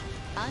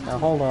 Now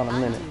hold on a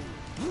minute.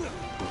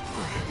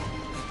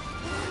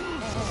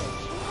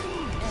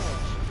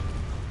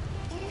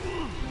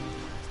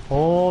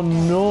 Oh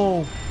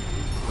no.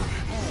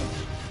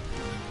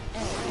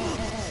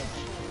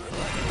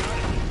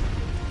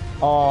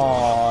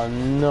 Oh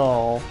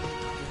no.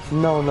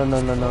 No, no,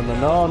 no, no, no, no,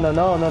 no, no,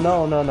 no, no,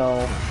 no, no,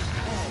 no.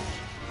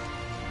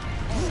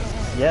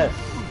 Yes.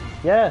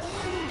 Yes.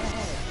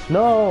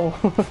 No.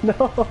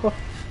 No.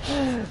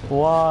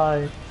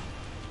 Why?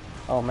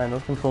 Oh man,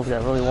 those controls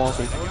got really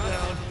wonky.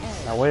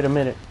 Now wait a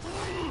minute.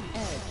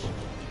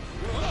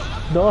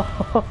 No.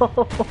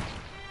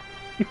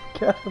 You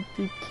gotta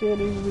be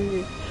kidding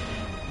me.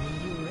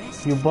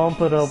 You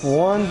bump it up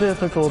one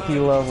difficulty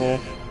level,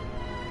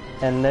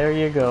 and there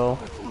you go.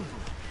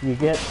 You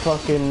get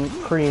fucking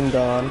creamed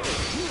on.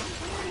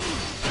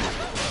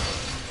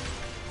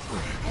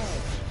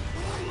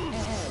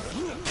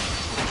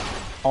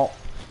 Oh.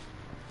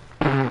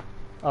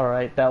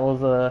 Alright, that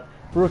was a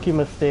rookie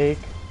mistake.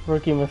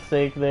 Rookie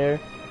mistake there.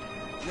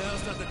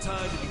 Now's not the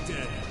time to be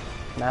dead.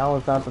 Now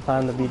is not the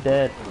time to be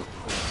dead.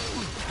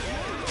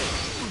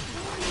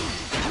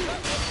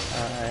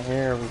 Alright,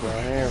 here we go,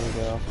 here we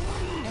go.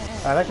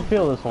 Alright, I can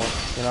feel this one,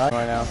 you know,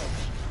 right now.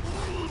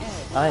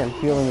 I am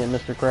feeling it,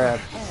 Mr.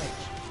 Krabs.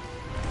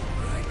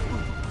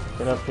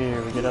 Get up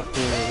here, we get up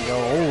here, we go,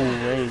 oh,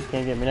 hey, you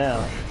can't get me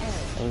now.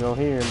 We go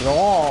here, we go,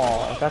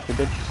 oh, I got you,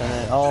 bitch. And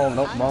then, oh,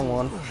 nope, wrong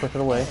one. Push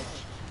it away.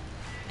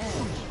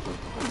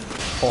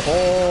 Oh,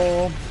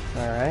 ho.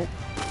 Alright.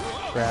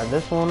 Grab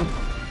this one.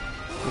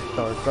 We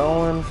start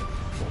going.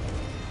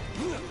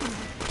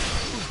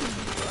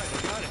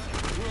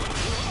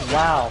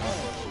 Wow.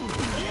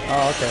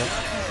 Oh, okay.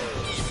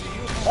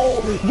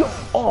 Oh, yo,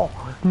 oh,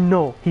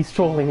 no, he's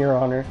trolling, Your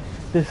Honor.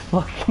 This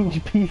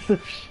fucking piece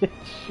of shit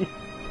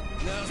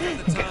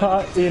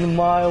got in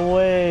my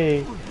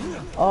way.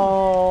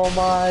 Oh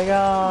my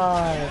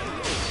god.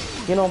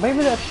 You know,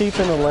 maybe that sheep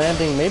in the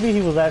landing, maybe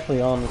he was actually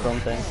on to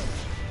something.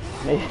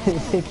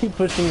 Maybe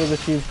pushing the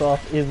sheep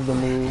off is the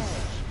move.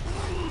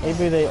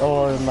 Maybe they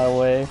are in my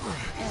way.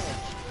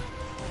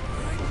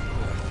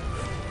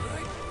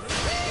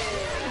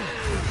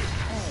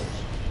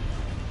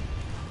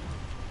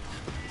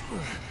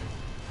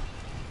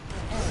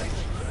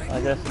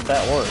 I guess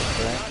that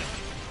works, right?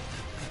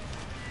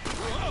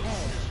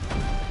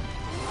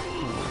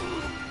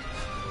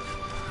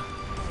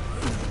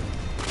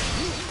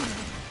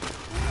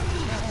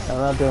 I'm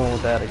not dealing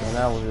with that again.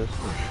 That was just...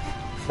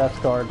 that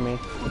scarred me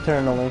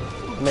eternally.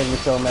 It made me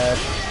so mad.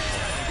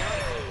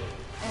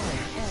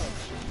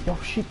 Yo,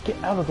 sheep,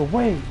 get out of the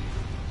way!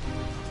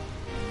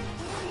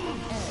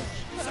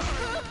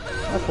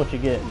 That's what you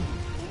get.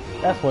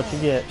 That's what you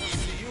get.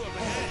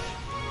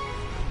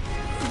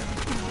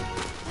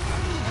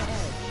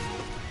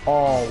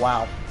 Oh,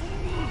 wow.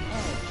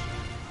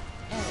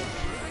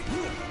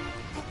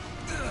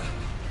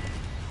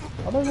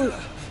 Oh, they were...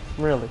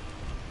 really?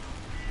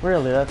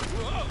 Really, that's...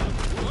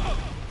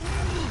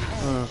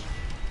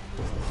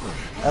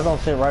 That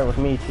don't sit right with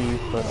me, Chief,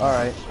 but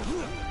alright.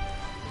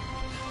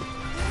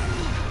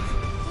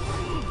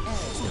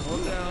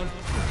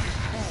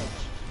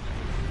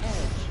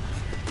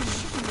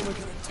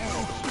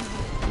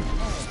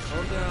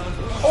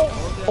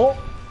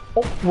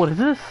 What is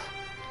this?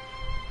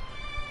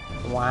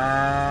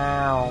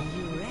 Wow.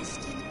 You rest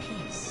in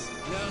peace.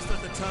 Now's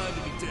not the time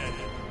to be dead.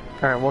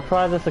 Alright, we'll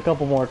try this a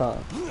couple more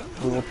times.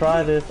 We will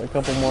try this a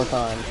couple more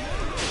times.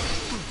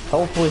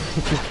 Hopefully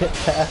we can get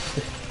past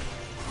it.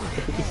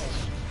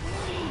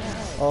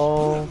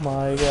 Oh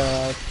my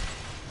god.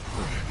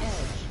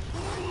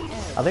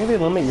 I think they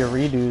limit your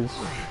redos.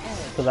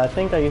 Because I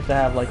think I used to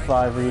have like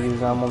 5 redos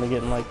and I'm only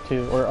getting like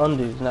 2. Or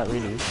undos, not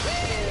redos.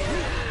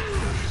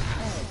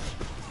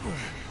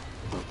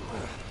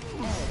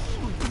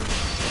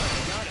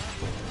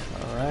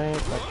 Alright,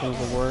 that seems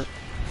to work.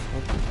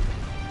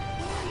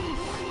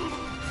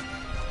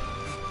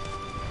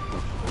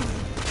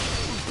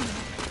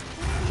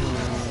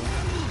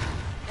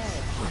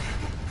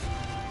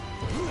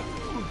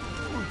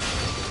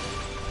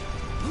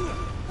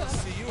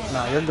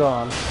 Nah, you're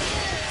gone.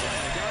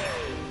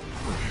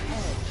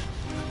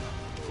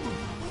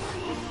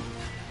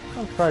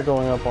 I'll try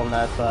going up on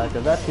that side,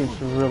 because that keeps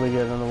really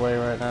getting in the way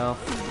right now.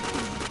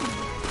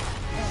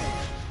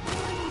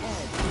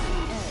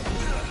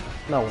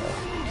 No way.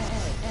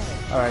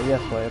 Alright,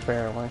 yes way,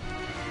 apparently.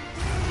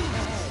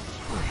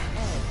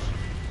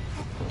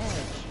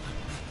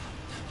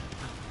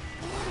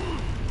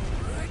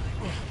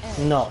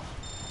 No.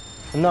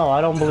 No, I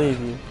don't believe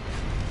you.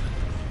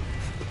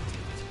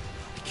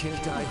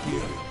 Can't die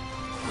here.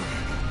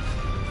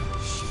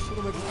 Shit, what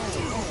am I gonna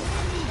do?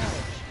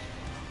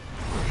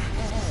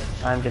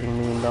 I'm getting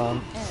memed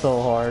on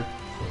so hard.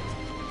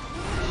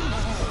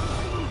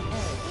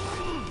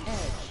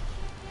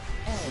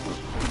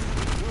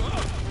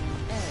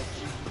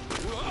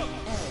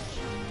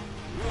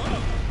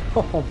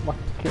 Oh my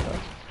god.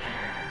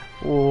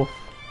 Oof.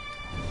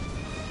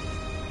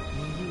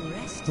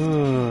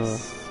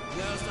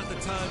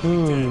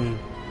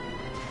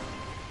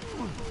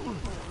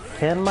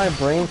 Can my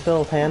brain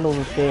cells handle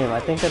this game? I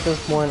think at this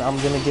point I'm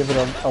gonna give it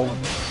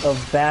a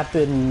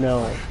vapid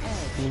no. I'm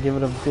gonna give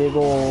it a big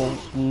ol'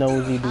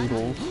 nosy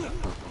doodles.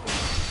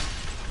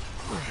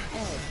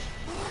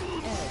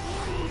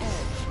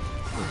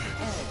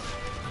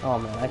 Oh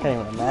man, I can't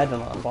even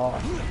imagine on a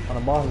boss. On a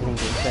boss is gonna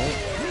be insane.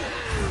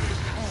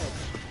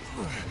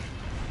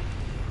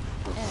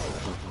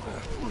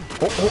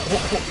 Oh, oh,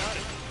 oh, oh.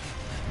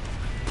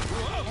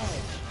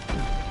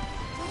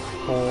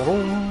 Oh.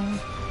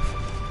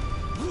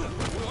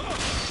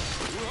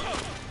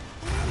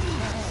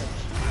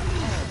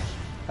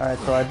 Alright,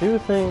 so I do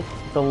think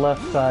the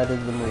left side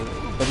is the move.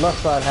 The left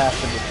side has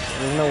to be.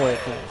 There's no way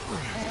it can't.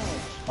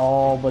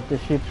 Oh, but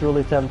this sheep's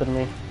really tempting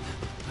me.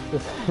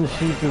 This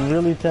sheep is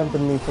really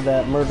tempting me for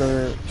that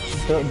murder,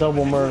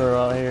 double murder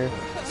out here.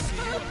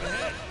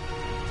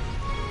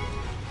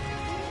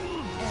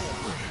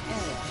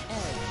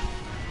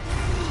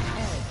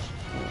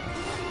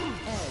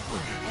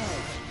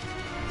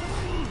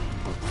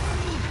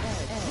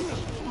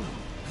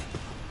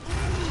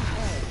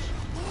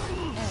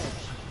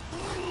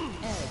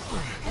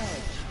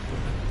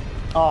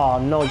 Oh,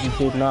 no, you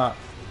did not.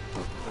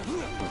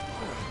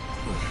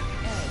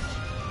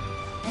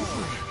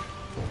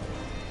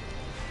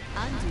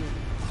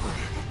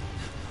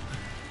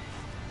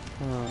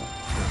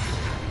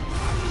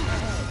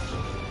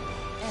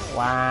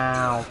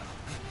 Wow.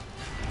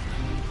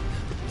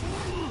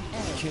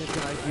 You can't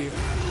die here.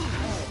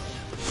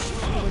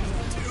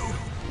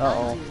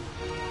 Uh-oh.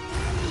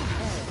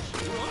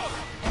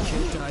 You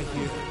can't die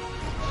here.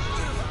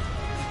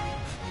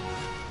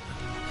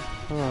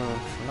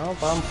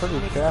 Nope, I'm pretty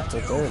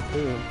shafted there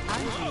too.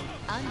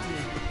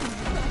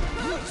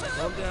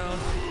 Calm down.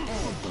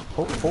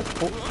 Oh, oh,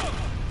 oh.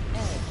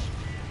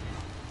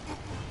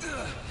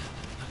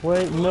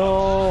 Wait,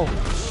 no.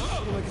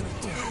 What am I gonna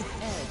do?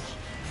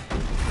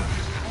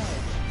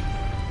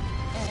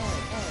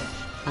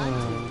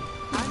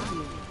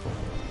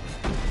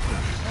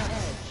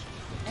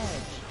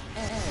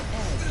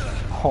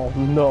 Oh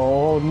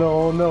no,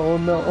 no, no,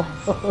 no.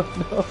 Oh,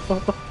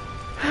 no.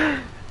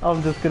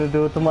 I'm just gonna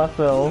do it to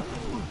myself.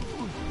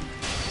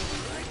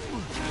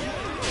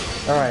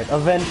 Alright,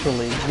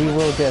 eventually we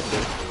will get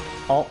this.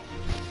 Oh.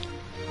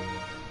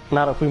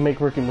 Not if we make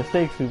rookie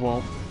mistakes, we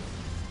won't.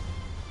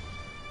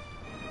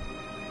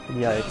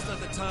 Yikes. Now's not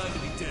the time to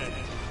be dead.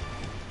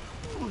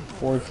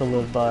 Words to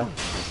live by.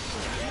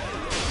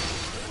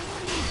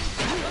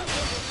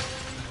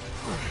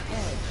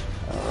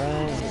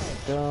 Alright, here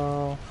we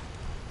go.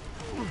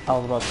 I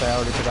was about to say I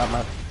already forgot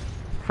my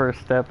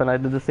first step and I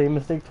did the same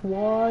mistake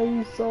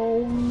twice.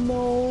 Oh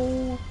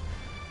no.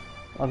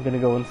 I'm gonna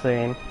go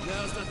insane.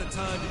 Now's not the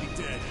time to be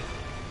dead.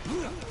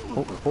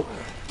 Oh, oh.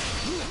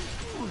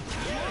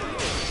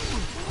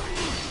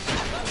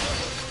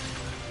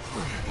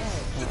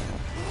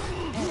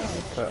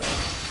 Okay.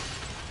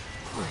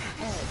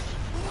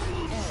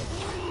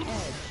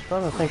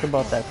 Trying to think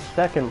about that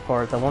second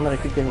part, the one that I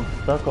keep getting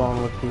stuck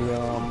on with the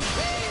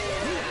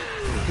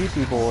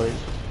sheepy boys.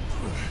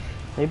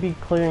 Maybe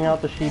clearing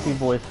out the sheepy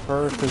boys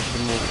first is the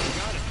move.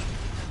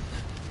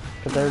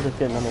 Because they're just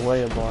getting in the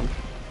way a bunch.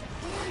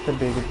 Could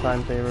be a good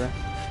time saver.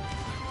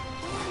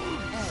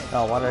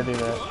 Oh, why did I do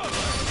that?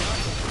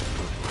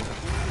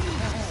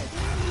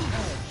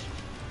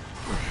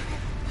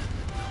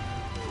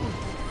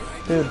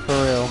 Dude, for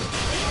real.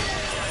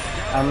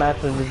 I'm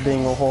actually just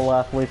being a whole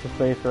ass waste of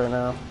space right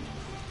now.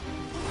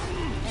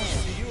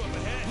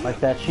 Like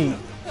that sheep.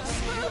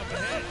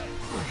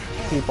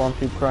 Keep on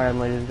keep crying,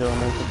 ladies and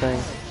gentlemen, it's the thing.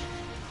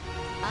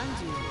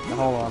 Now,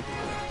 hold on.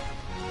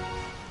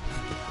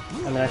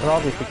 I mean, I could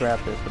obviously grab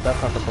this, but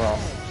that's not the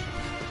problem.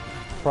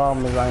 The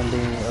problem is I'm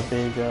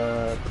being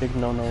a big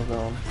no-no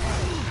zone.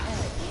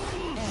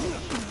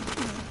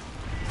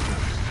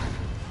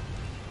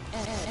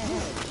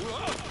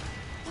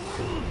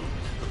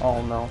 Oh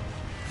no.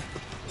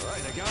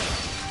 Alright, I got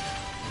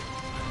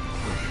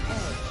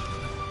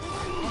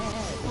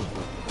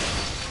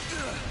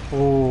it.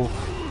 Ooh.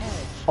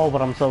 Oh,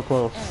 but I'm so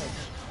close.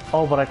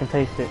 Oh, but I can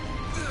taste it.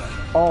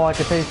 Oh, I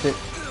can taste it.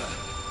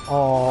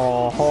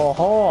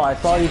 Oh, I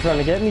saw you trying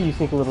to get me, you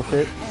sneaky little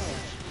shit.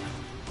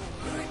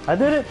 I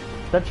did it!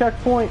 The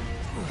checkpoint!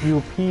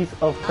 You piece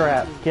of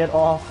crap. Get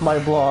off my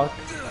block.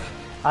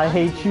 I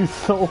hate you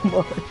so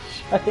much.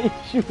 I hate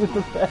you with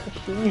a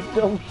passion, you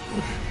dumb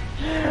shit.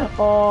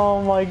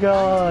 Oh my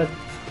god.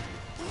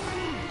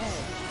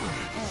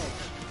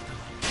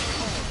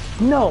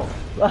 No!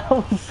 I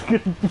was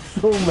gonna be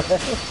so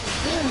mad.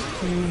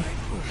 You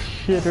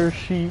shitter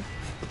sheep.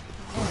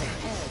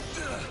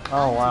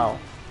 Oh wow.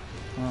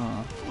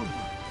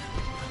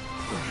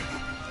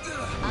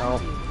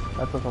 Nope,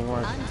 that doesn't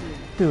work.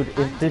 Dude,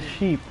 if this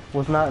sheep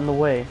was not in the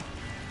way,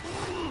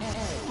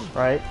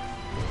 right?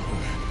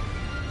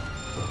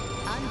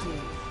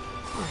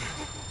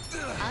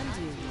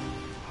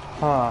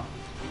 Huh.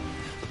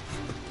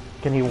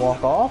 Can he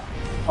walk off?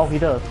 Oh, he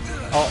does.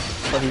 Oh,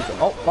 but he's...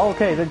 Oh,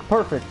 okay, then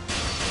perfect.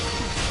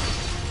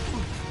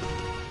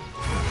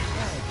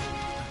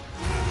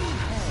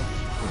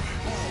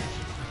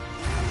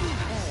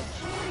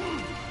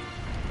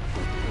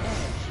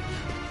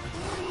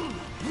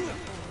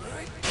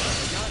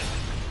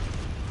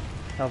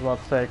 I was about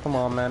to say, come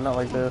on, man, not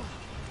like this.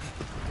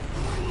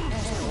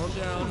 Calm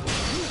down.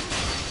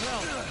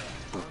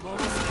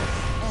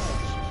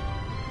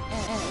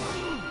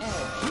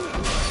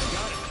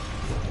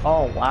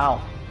 Oh,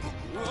 wow.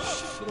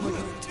 What am I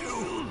gonna do?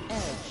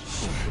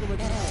 What am I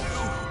gonna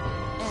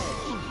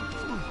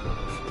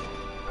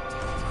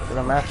do? Dude,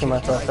 I'm asking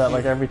myself that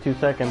like every 2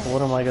 seconds.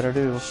 What am I gonna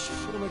do?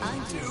 What am I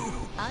gonna do?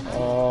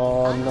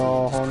 Oh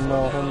no, oh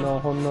no, oh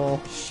no, oh no.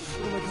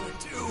 What am I gonna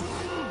do?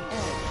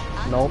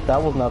 Nope,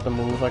 that was not the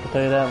move, I can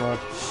tell you that much.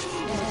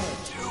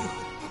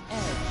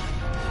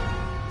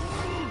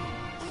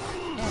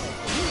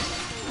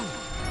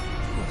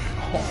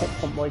 Oh,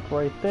 I'm like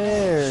right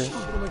there.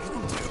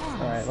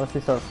 Alright, let's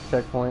restart the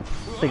checkpoint. I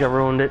think I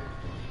ruined it.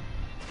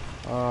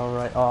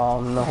 Alright, oh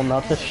no,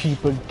 not the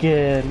sheep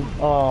again.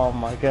 Oh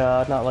my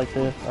god, not like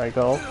this. Alright,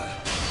 go.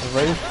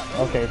 Erase.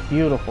 Okay,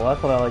 beautiful,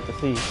 that's what I like to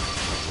see.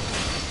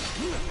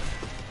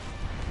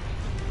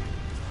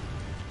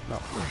 No,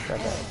 got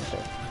that,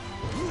 okay.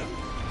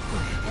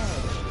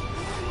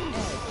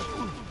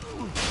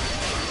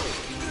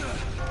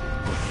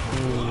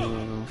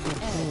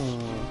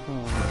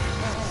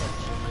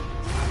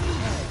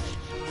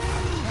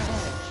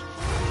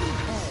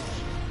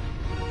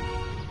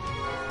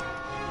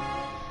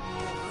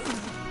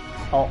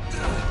 Oh,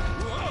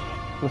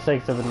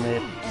 mistakes have been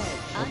made.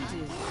 I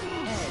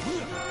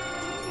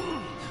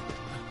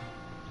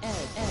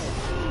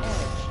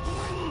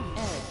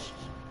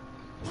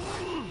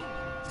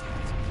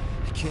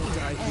can't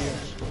die here.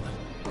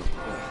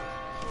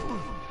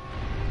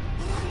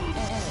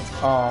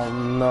 Oh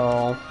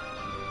no.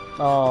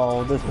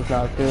 Oh, this is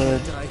not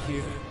good.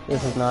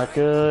 This is not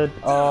good.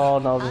 Oh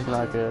no, this is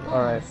not good.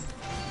 Alright.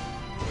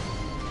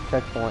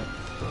 Checkpoint.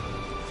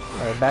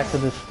 Alright, back to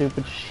this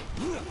stupid sheep.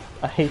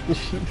 I hate the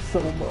sheep so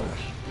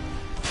much.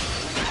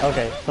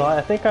 Okay, so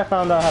I think I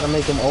found out how to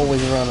make him always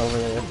run over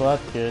there, so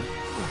that's good.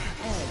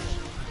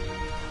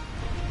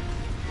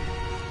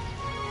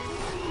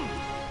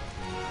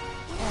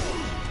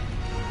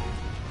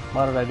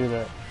 Why did I do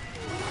that?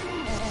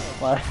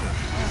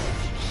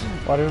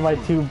 Why did my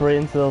 2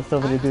 brain cells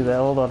tell me to do that?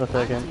 Hold on a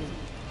second.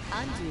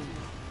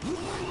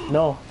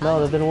 No,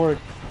 that didn't work.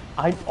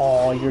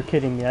 Oh, you're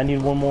kidding me. I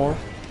need one more.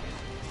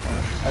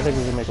 I think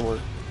we can make it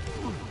work.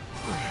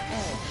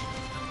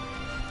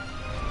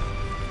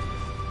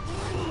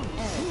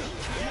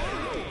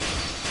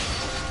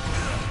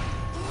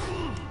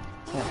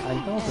 Yeah, I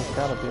know there's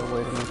gotta be a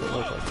way to make it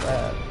look like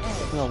that.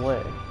 There's no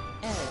way.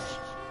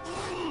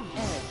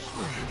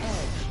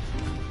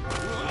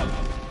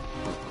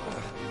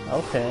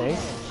 Okay.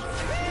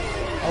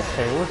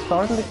 Okay, we're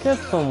starting to get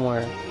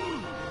somewhere.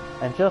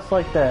 And just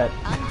like that.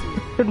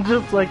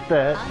 Just like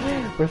that.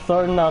 We're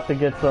starting out to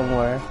get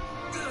somewhere.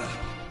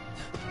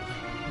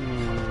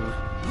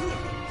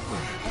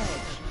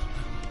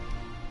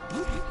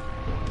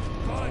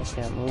 I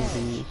can't move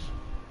these.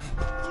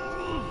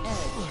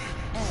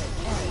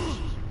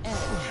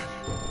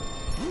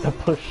 The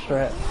push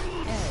strap.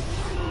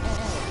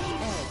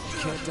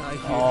 Can't die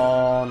here.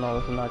 Oh no,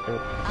 this is not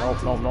good.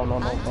 Nope, nope, no, no,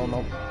 no, no,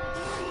 no.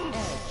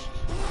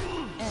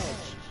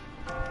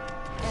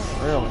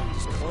 Really?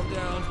 Just calm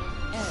down.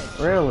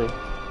 Really?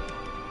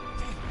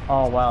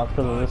 Oh wow, it's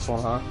because of this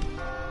one, huh?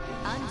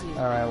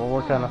 Alright, well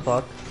we're kinda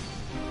fucked.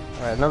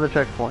 Alright, another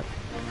checkpoint.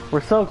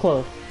 We're so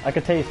close. I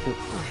could taste it.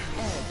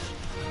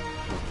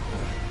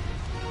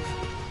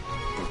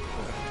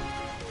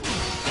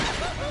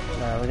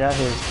 Alright, we got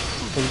his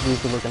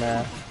goofy looking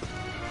ass.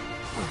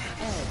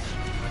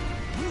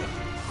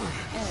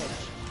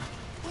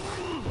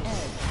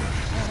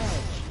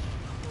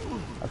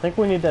 I think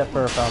we need that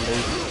for a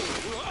foundation.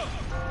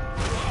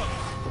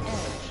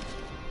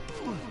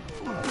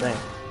 I think.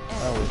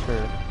 Oh, we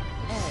sure.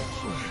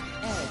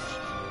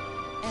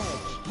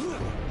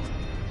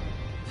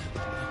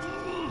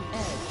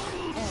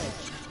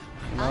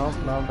 No,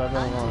 no, that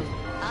doesn't want it.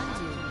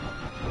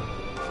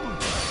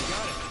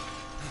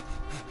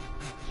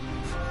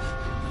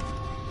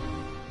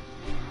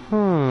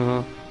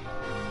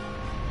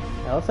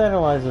 Now let's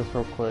analyze this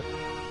real quick.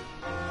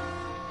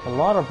 A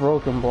lot of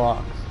broken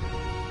blocks.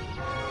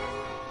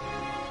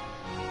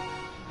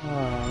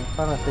 I'm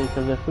trying to see,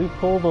 because if we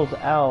pull those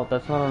out,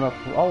 that's not enough.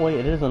 Oh wait,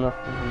 it is enough.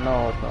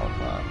 No, it's not.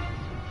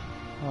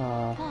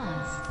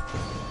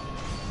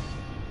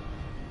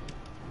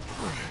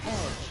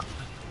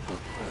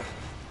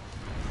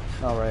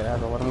 Alright, I have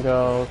to let him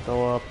go,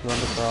 go up, run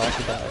the cross,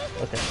 he dies.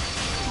 Okay.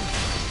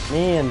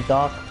 Me and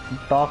Doc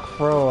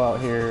Fro out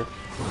here,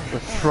 we're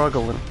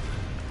struggling.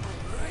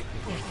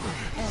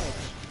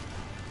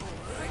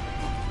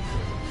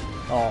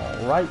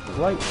 Alright,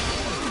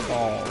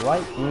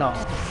 no.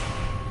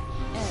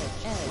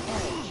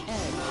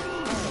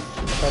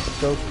 Type of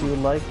Goku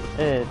like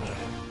edge.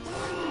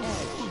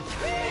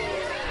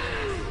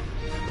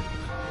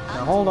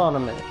 Now hold on a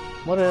minute.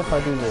 What if I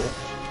do this?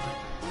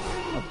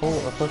 I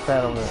push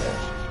that over there.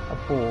 I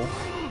pull.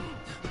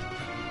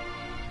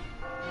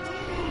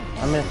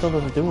 I mean, it still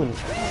doesn't do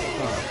anything.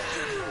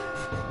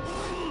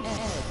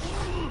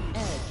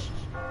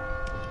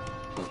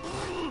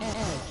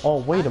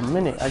 Oh, wait a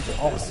minute.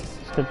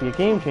 This could be a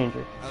game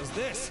changer. How's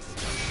this?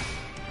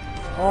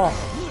 Oh.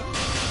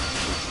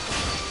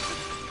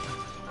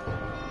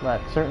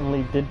 That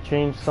certainly did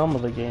change some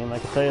of the game, I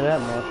can tell you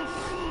that much.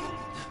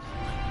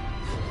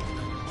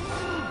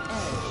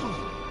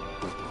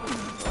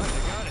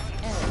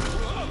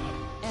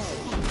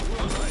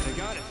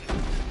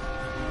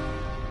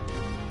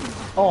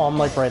 Oh, I'm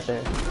like right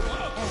there.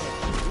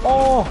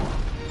 Oh,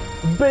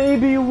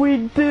 baby,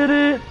 we did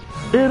it!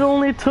 It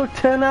only took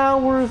 10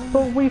 hours,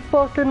 but we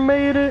fucking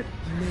made it!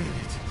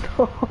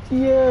 Oh,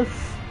 yes!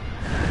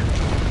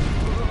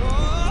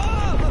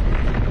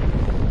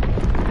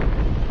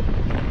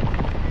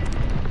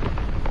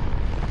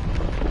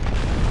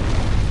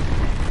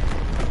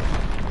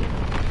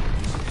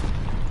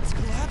 It's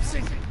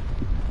collapsing!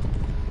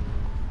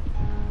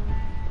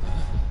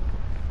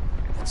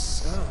 That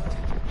sound.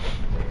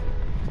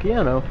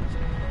 Piano.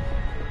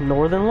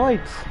 Northern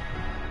Lights.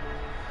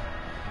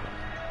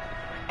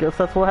 Guess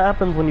that's what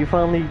happens when you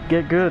finally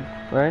get good,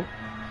 right?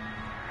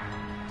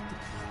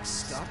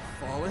 Stop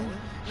falling.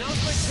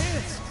 Now's my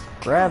chance.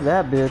 Grab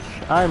that bitch.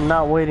 I'm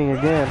not waiting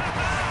again.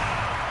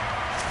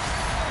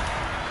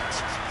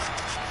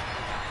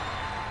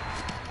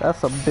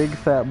 That's a big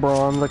fat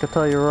bronze, I can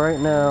tell you right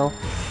now.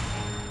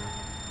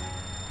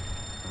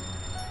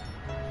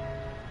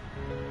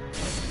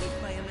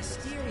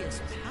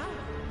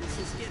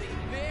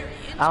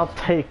 I'll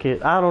take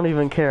it. I don't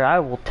even care. I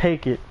will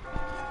take it.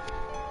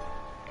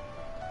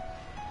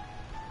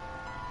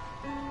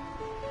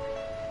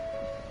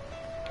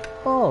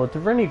 Oh, it's a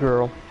Rennie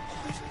girl.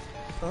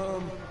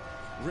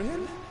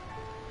 Rin?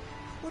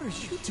 What are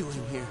you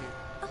doing here?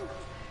 Oh,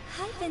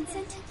 hi,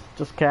 Vincent.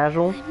 Just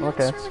casual? I'm not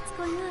Okay. sure what's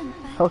going on,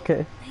 but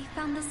Okay. I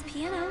found this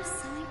piano,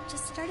 so I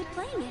just started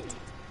playing it.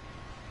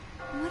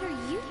 What are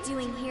you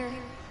doing here?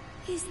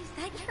 Is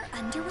that your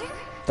underwear?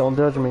 Don't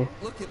judge me.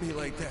 Look at me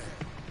like that.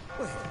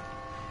 Wait,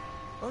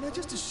 aren't I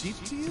just a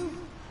sheep to you?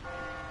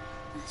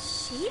 A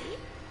sheep?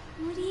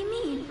 What do you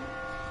mean?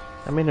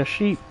 I mean a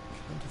sheep.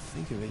 Come to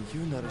think of it,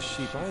 you're not a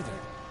sheep either.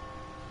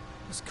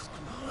 What's going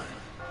on?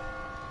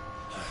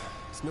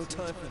 There's no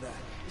time for that.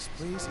 This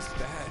place is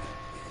bad.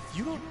 If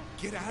you don't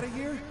get out of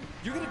here,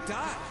 you're gonna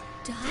die.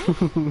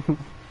 Die?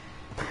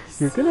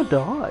 You're gonna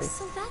die.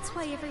 So that's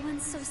why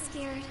everyone's so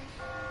scared.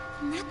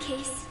 In that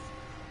case...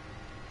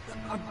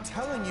 I'm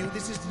telling you,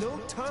 this is no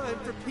time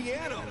for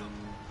piano.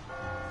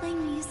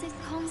 Playing music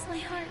calms my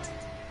heart,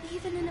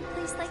 even in a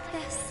place like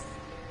this.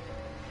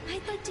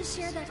 I'd like to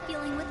share that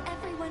feeling with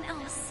everyone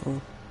else.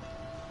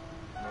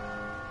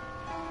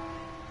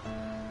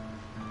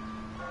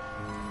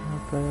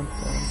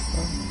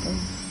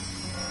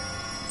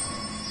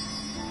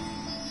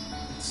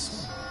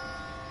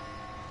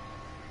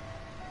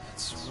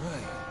 That's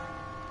right.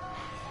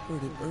 I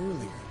heard it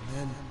earlier,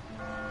 and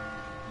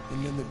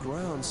then the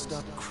ground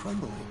stopped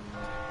crumbling.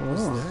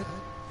 Was that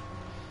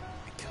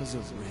because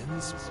of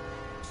Rin's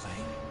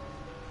playing?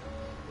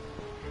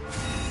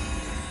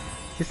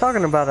 He's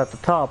talking about at the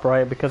top,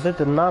 right? Because it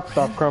did not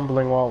stop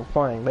crumbling while I was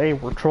playing. They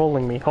were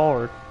trolling me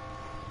hard.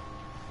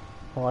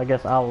 Well, I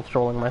guess I was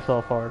trolling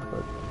myself hard,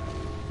 but...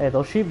 Hey,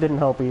 those sheep didn't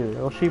help either.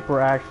 Those sheep were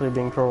actually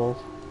being trolls.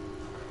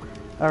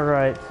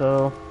 Alright,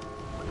 so...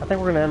 I think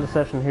we're gonna end the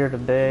session here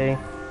today.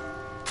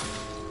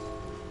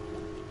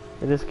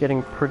 It is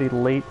getting pretty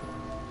late.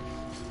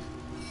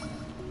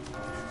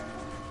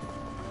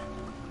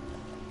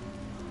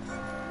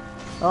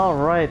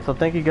 Alright, so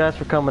thank you guys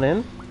for coming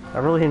in. I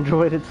really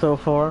enjoyed it so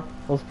far.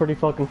 It was pretty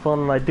fucking fun,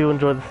 and I do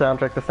enjoy the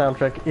soundtrack. The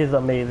soundtrack is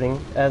amazing,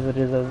 as it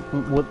is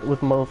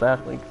with most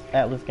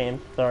Atlus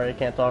games. Sorry, I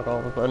can't talk all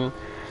of a sudden.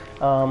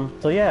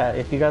 So yeah,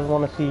 if you guys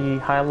want to see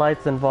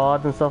highlights and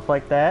VODs and stuff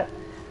like that,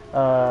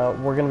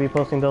 we're going to be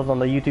posting those on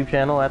the YouTube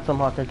channel at Some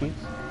Hot Cookies.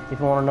 If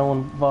you want to know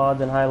when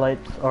VODs and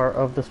highlights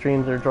of the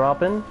streams are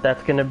dropping,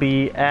 that's going to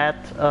be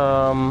at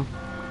Some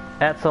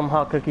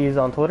Hot Cookies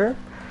on Twitter.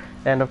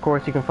 And of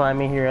course, you can find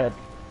me here at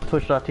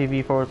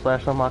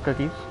twitch.tv/Some Hot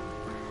Cookies.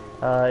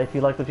 If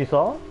you liked what you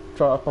saw,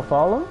 drop a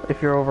follow.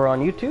 If you're over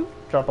on YouTube,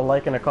 drop a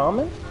like and a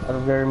comment. I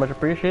would very much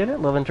appreciate it.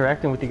 Love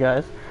interacting with you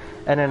guys.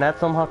 And then at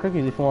Some Hot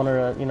Cookies if you want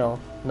to, know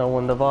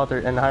when the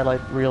VODs and the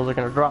highlight reels are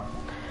going to drop.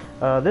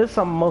 This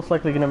I'm most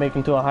likely going to make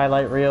into a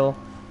highlight reel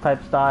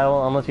type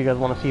style, unless you guys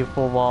want to see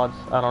full VODs.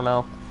 I don't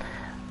know.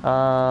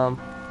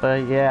 But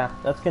yeah,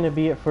 that's going to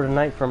be it for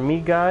tonight from me,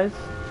 guys.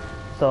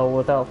 So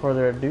without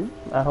further ado,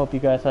 I hope you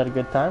guys had a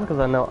good time, because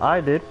I know I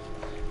did.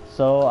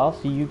 So I'll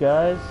see you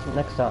guys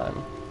next time.